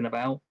be talking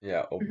about?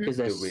 Yeah, because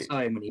there's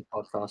so many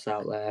podcasts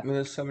out there. I mean,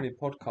 there's so many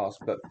podcasts,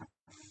 but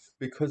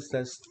because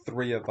there's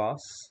 3 of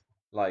us,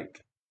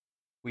 like,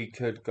 we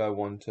could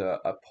go onto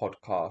a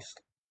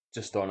podcast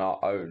just on our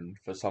own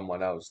for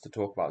someone else to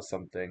talk about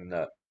something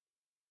that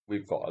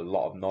we've got a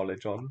lot of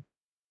knowledge on.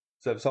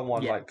 So if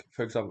someone, like,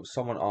 for example,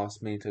 someone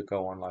asked me to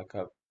go on, like,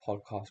 a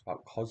podcast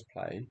about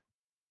cosplay,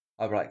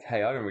 I'd be like,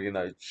 hey, I don't really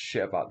know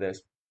shit about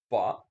this,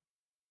 but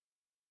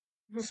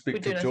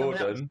speak to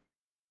Jordan,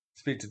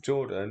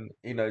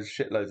 he knows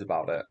shitloads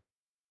about it.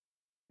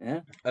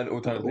 Yeah. And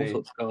alternatively, all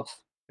sorts of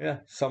stuff. Yeah,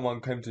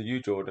 someone came to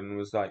you, Jordan, and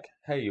was like,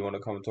 hey, you want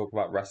to come and talk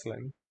about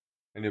wrestling?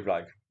 And you'd be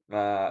like,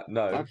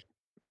 no.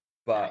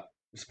 But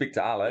speak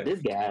to Alec.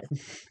 This guy.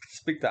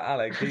 Speak to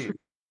Alec.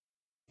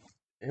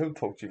 He'll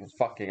talk to you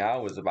for fucking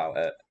hours about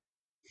it.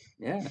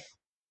 Yeah.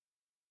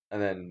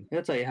 And then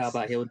he'll tell you how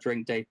about he'll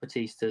drink Dave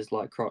Bautista's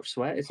like crotch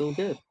sweat. It's all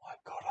good. Oh my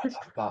god, I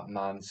love that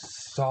man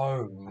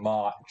so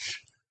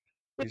much.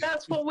 But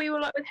that's what we were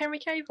like with Henry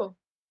Cavill.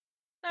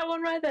 That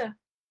one right there.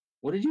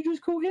 What did you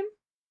just call him?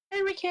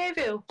 Henry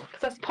Cavill, because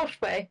that's posh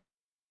way.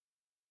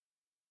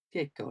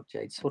 Dear God,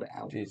 Jade, sort it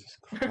out. Jesus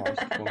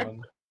Christ,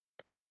 woman.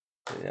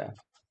 Yeah.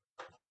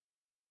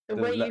 The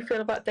way you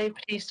feel about Dave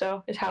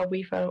Bautista is how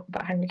we feel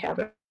about Henry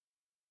Cavill.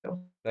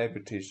 Dave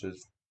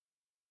Bautista's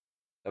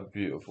a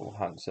beautiful,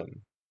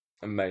 handsome,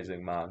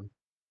 amazing man.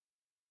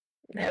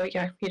 There we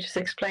go. You just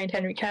explained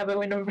Henry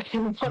Cavill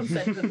in one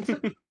sentence.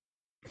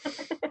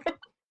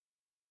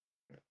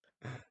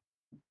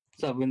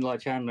 So when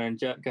like Chandler and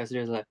Jack goes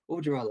there, like, what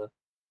would you rather?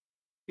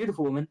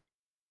 Beautiful woman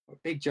or a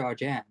big jar of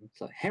jam?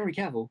 It's like Henry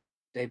Cavill,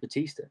 Dave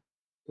Bautista.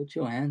 Put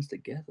your hands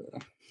together.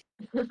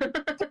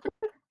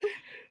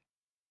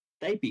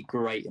 They'd be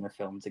great in a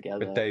film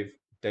together. With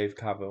Dave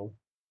Cavill.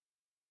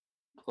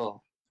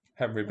 Oh.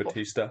 Henry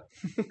Bautista.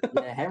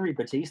 Yeah, Henry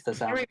Bautista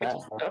sounds better.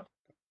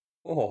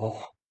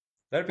 Oh,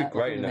 they'd be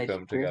great in a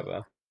film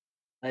together.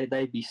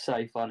 They'd be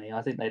so funny.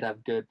 I think they'd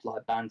have good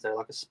like banter.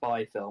 Like a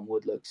spy film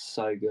would look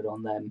so good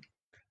on them.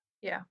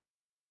 Yeah.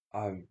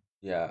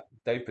 Yeah.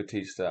 Dave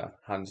Bautista,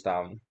 hands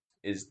down,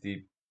 is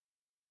the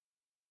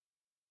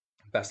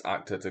best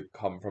actor to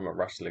come from a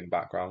wrestling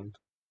background.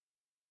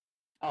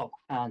 Oh,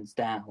 hands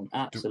down,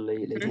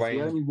 absolutely. He's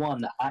the only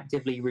one that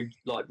actively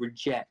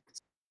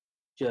rejects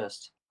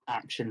just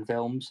action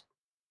films.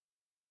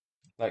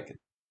 Like,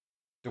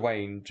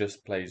 Dwayne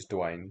just plays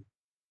Dwayne.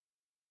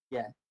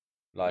 Yeah.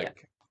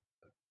 Like,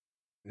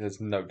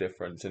 there's no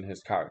difference in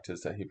his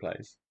characters that he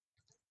plays.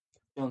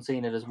 John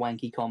Cena does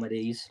wanky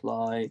comedies,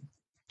 like.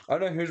 Oh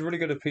no, he was really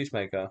good at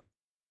Peacemaker.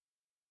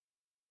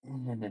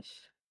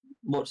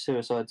 Watch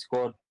Suicide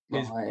Squad.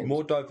 He's like,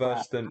 more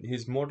diverse crap.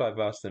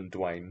 than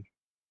Dwayne.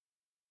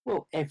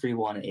 Well,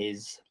 everyone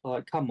is.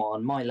 Like, come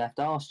on, my left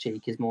arse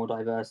cheek is more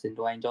diverse than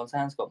Dwayne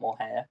Johnson's got more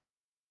hair.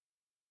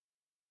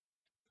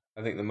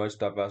 I think the most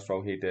diverse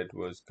role he did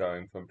was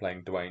going from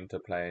playing Dwayne to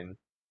playing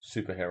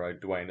superhero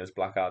Dwayne as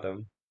Black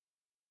Adam.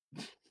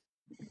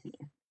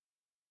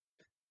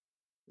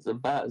 It's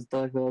about as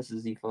diverse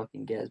as he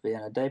fucking gets. But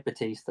yeah, Dave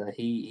Bautista,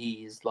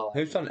 he is like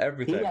He's done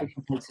everything.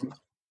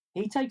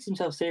 he takes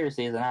himself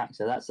seriously as an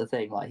actor. That's the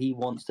thing. Like, he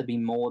wants to be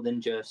more than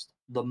just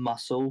the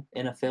muscle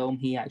in a film.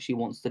 He actually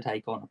wants to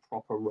take on a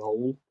proper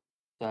role.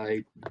 So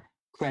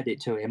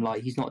credit to him.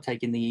 Like, he's not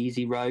taking the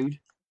easy road.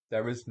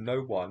 There is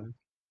no one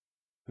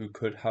who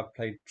could have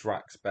played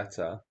Drax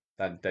better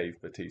than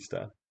Dave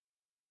Bautista.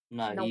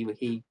 No, Nope.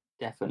 he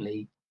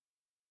definitely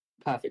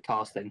perfect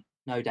casting,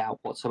 no doubt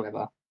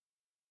whatsoever.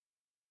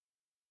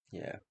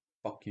 Yeah,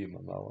 fuck you,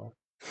 Momoa.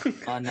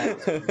 I know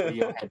it's going through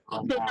your head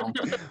right now.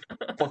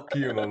 Fuck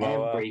you,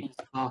 Momoa. Every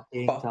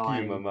fucking Fuck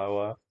time. you,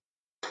 Momoa.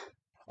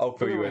 I'll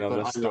fill you in on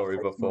the story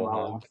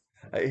beforehand.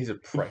 He's a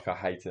prick. I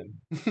hate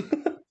him.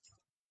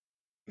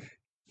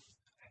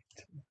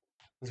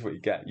 That's what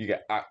you get. You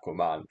get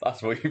Aquaman.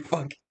 That's what you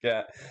fucking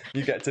get.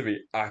 You get to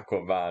be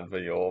Aquaman for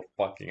your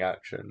fucking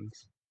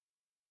actions.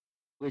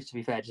 Which, to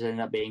be fair, just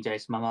ended up being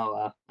Jason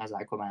Momoa as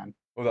Aquaman.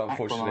 Although,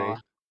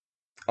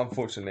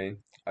 unfortunately,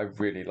 I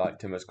really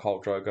liked him as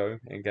Khal Drogo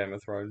in Game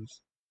of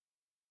Thrones.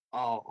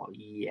 Oh,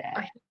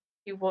 yeah.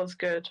 He was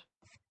good.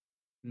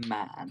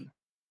 Man.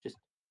 Just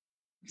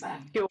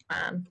man. Pure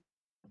man.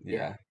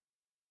 Yeah.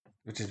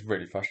 Which is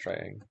really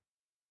frustrating.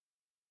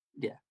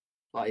 Yeah.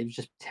 Like, it was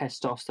just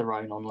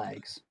testosterone on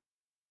legs.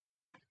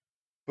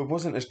 But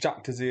wasn't as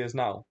jacked as he is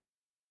now.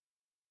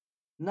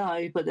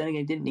 No, but then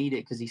again, didn't need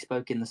it because he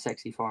spoke in the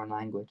sexy foreign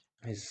language.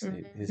 He's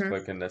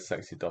spoken the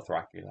sexy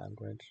Dothraki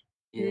language.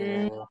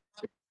 Yeah.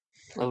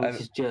 Which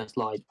is just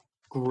like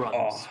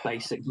grunts,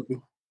 basically.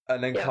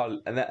 And then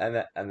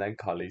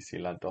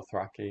Khaleesi learned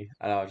Dothraki,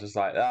 and I was just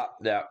like,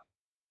 yeah,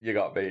 you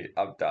got me.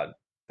 I'm done.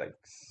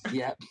 Thanks.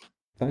 Yep.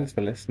 Thanks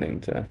for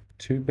listening to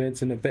Two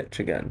Beards and a Bitch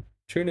again.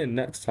 Tune in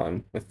next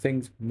time where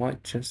things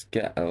might just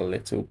get a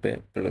little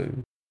bit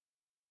blue.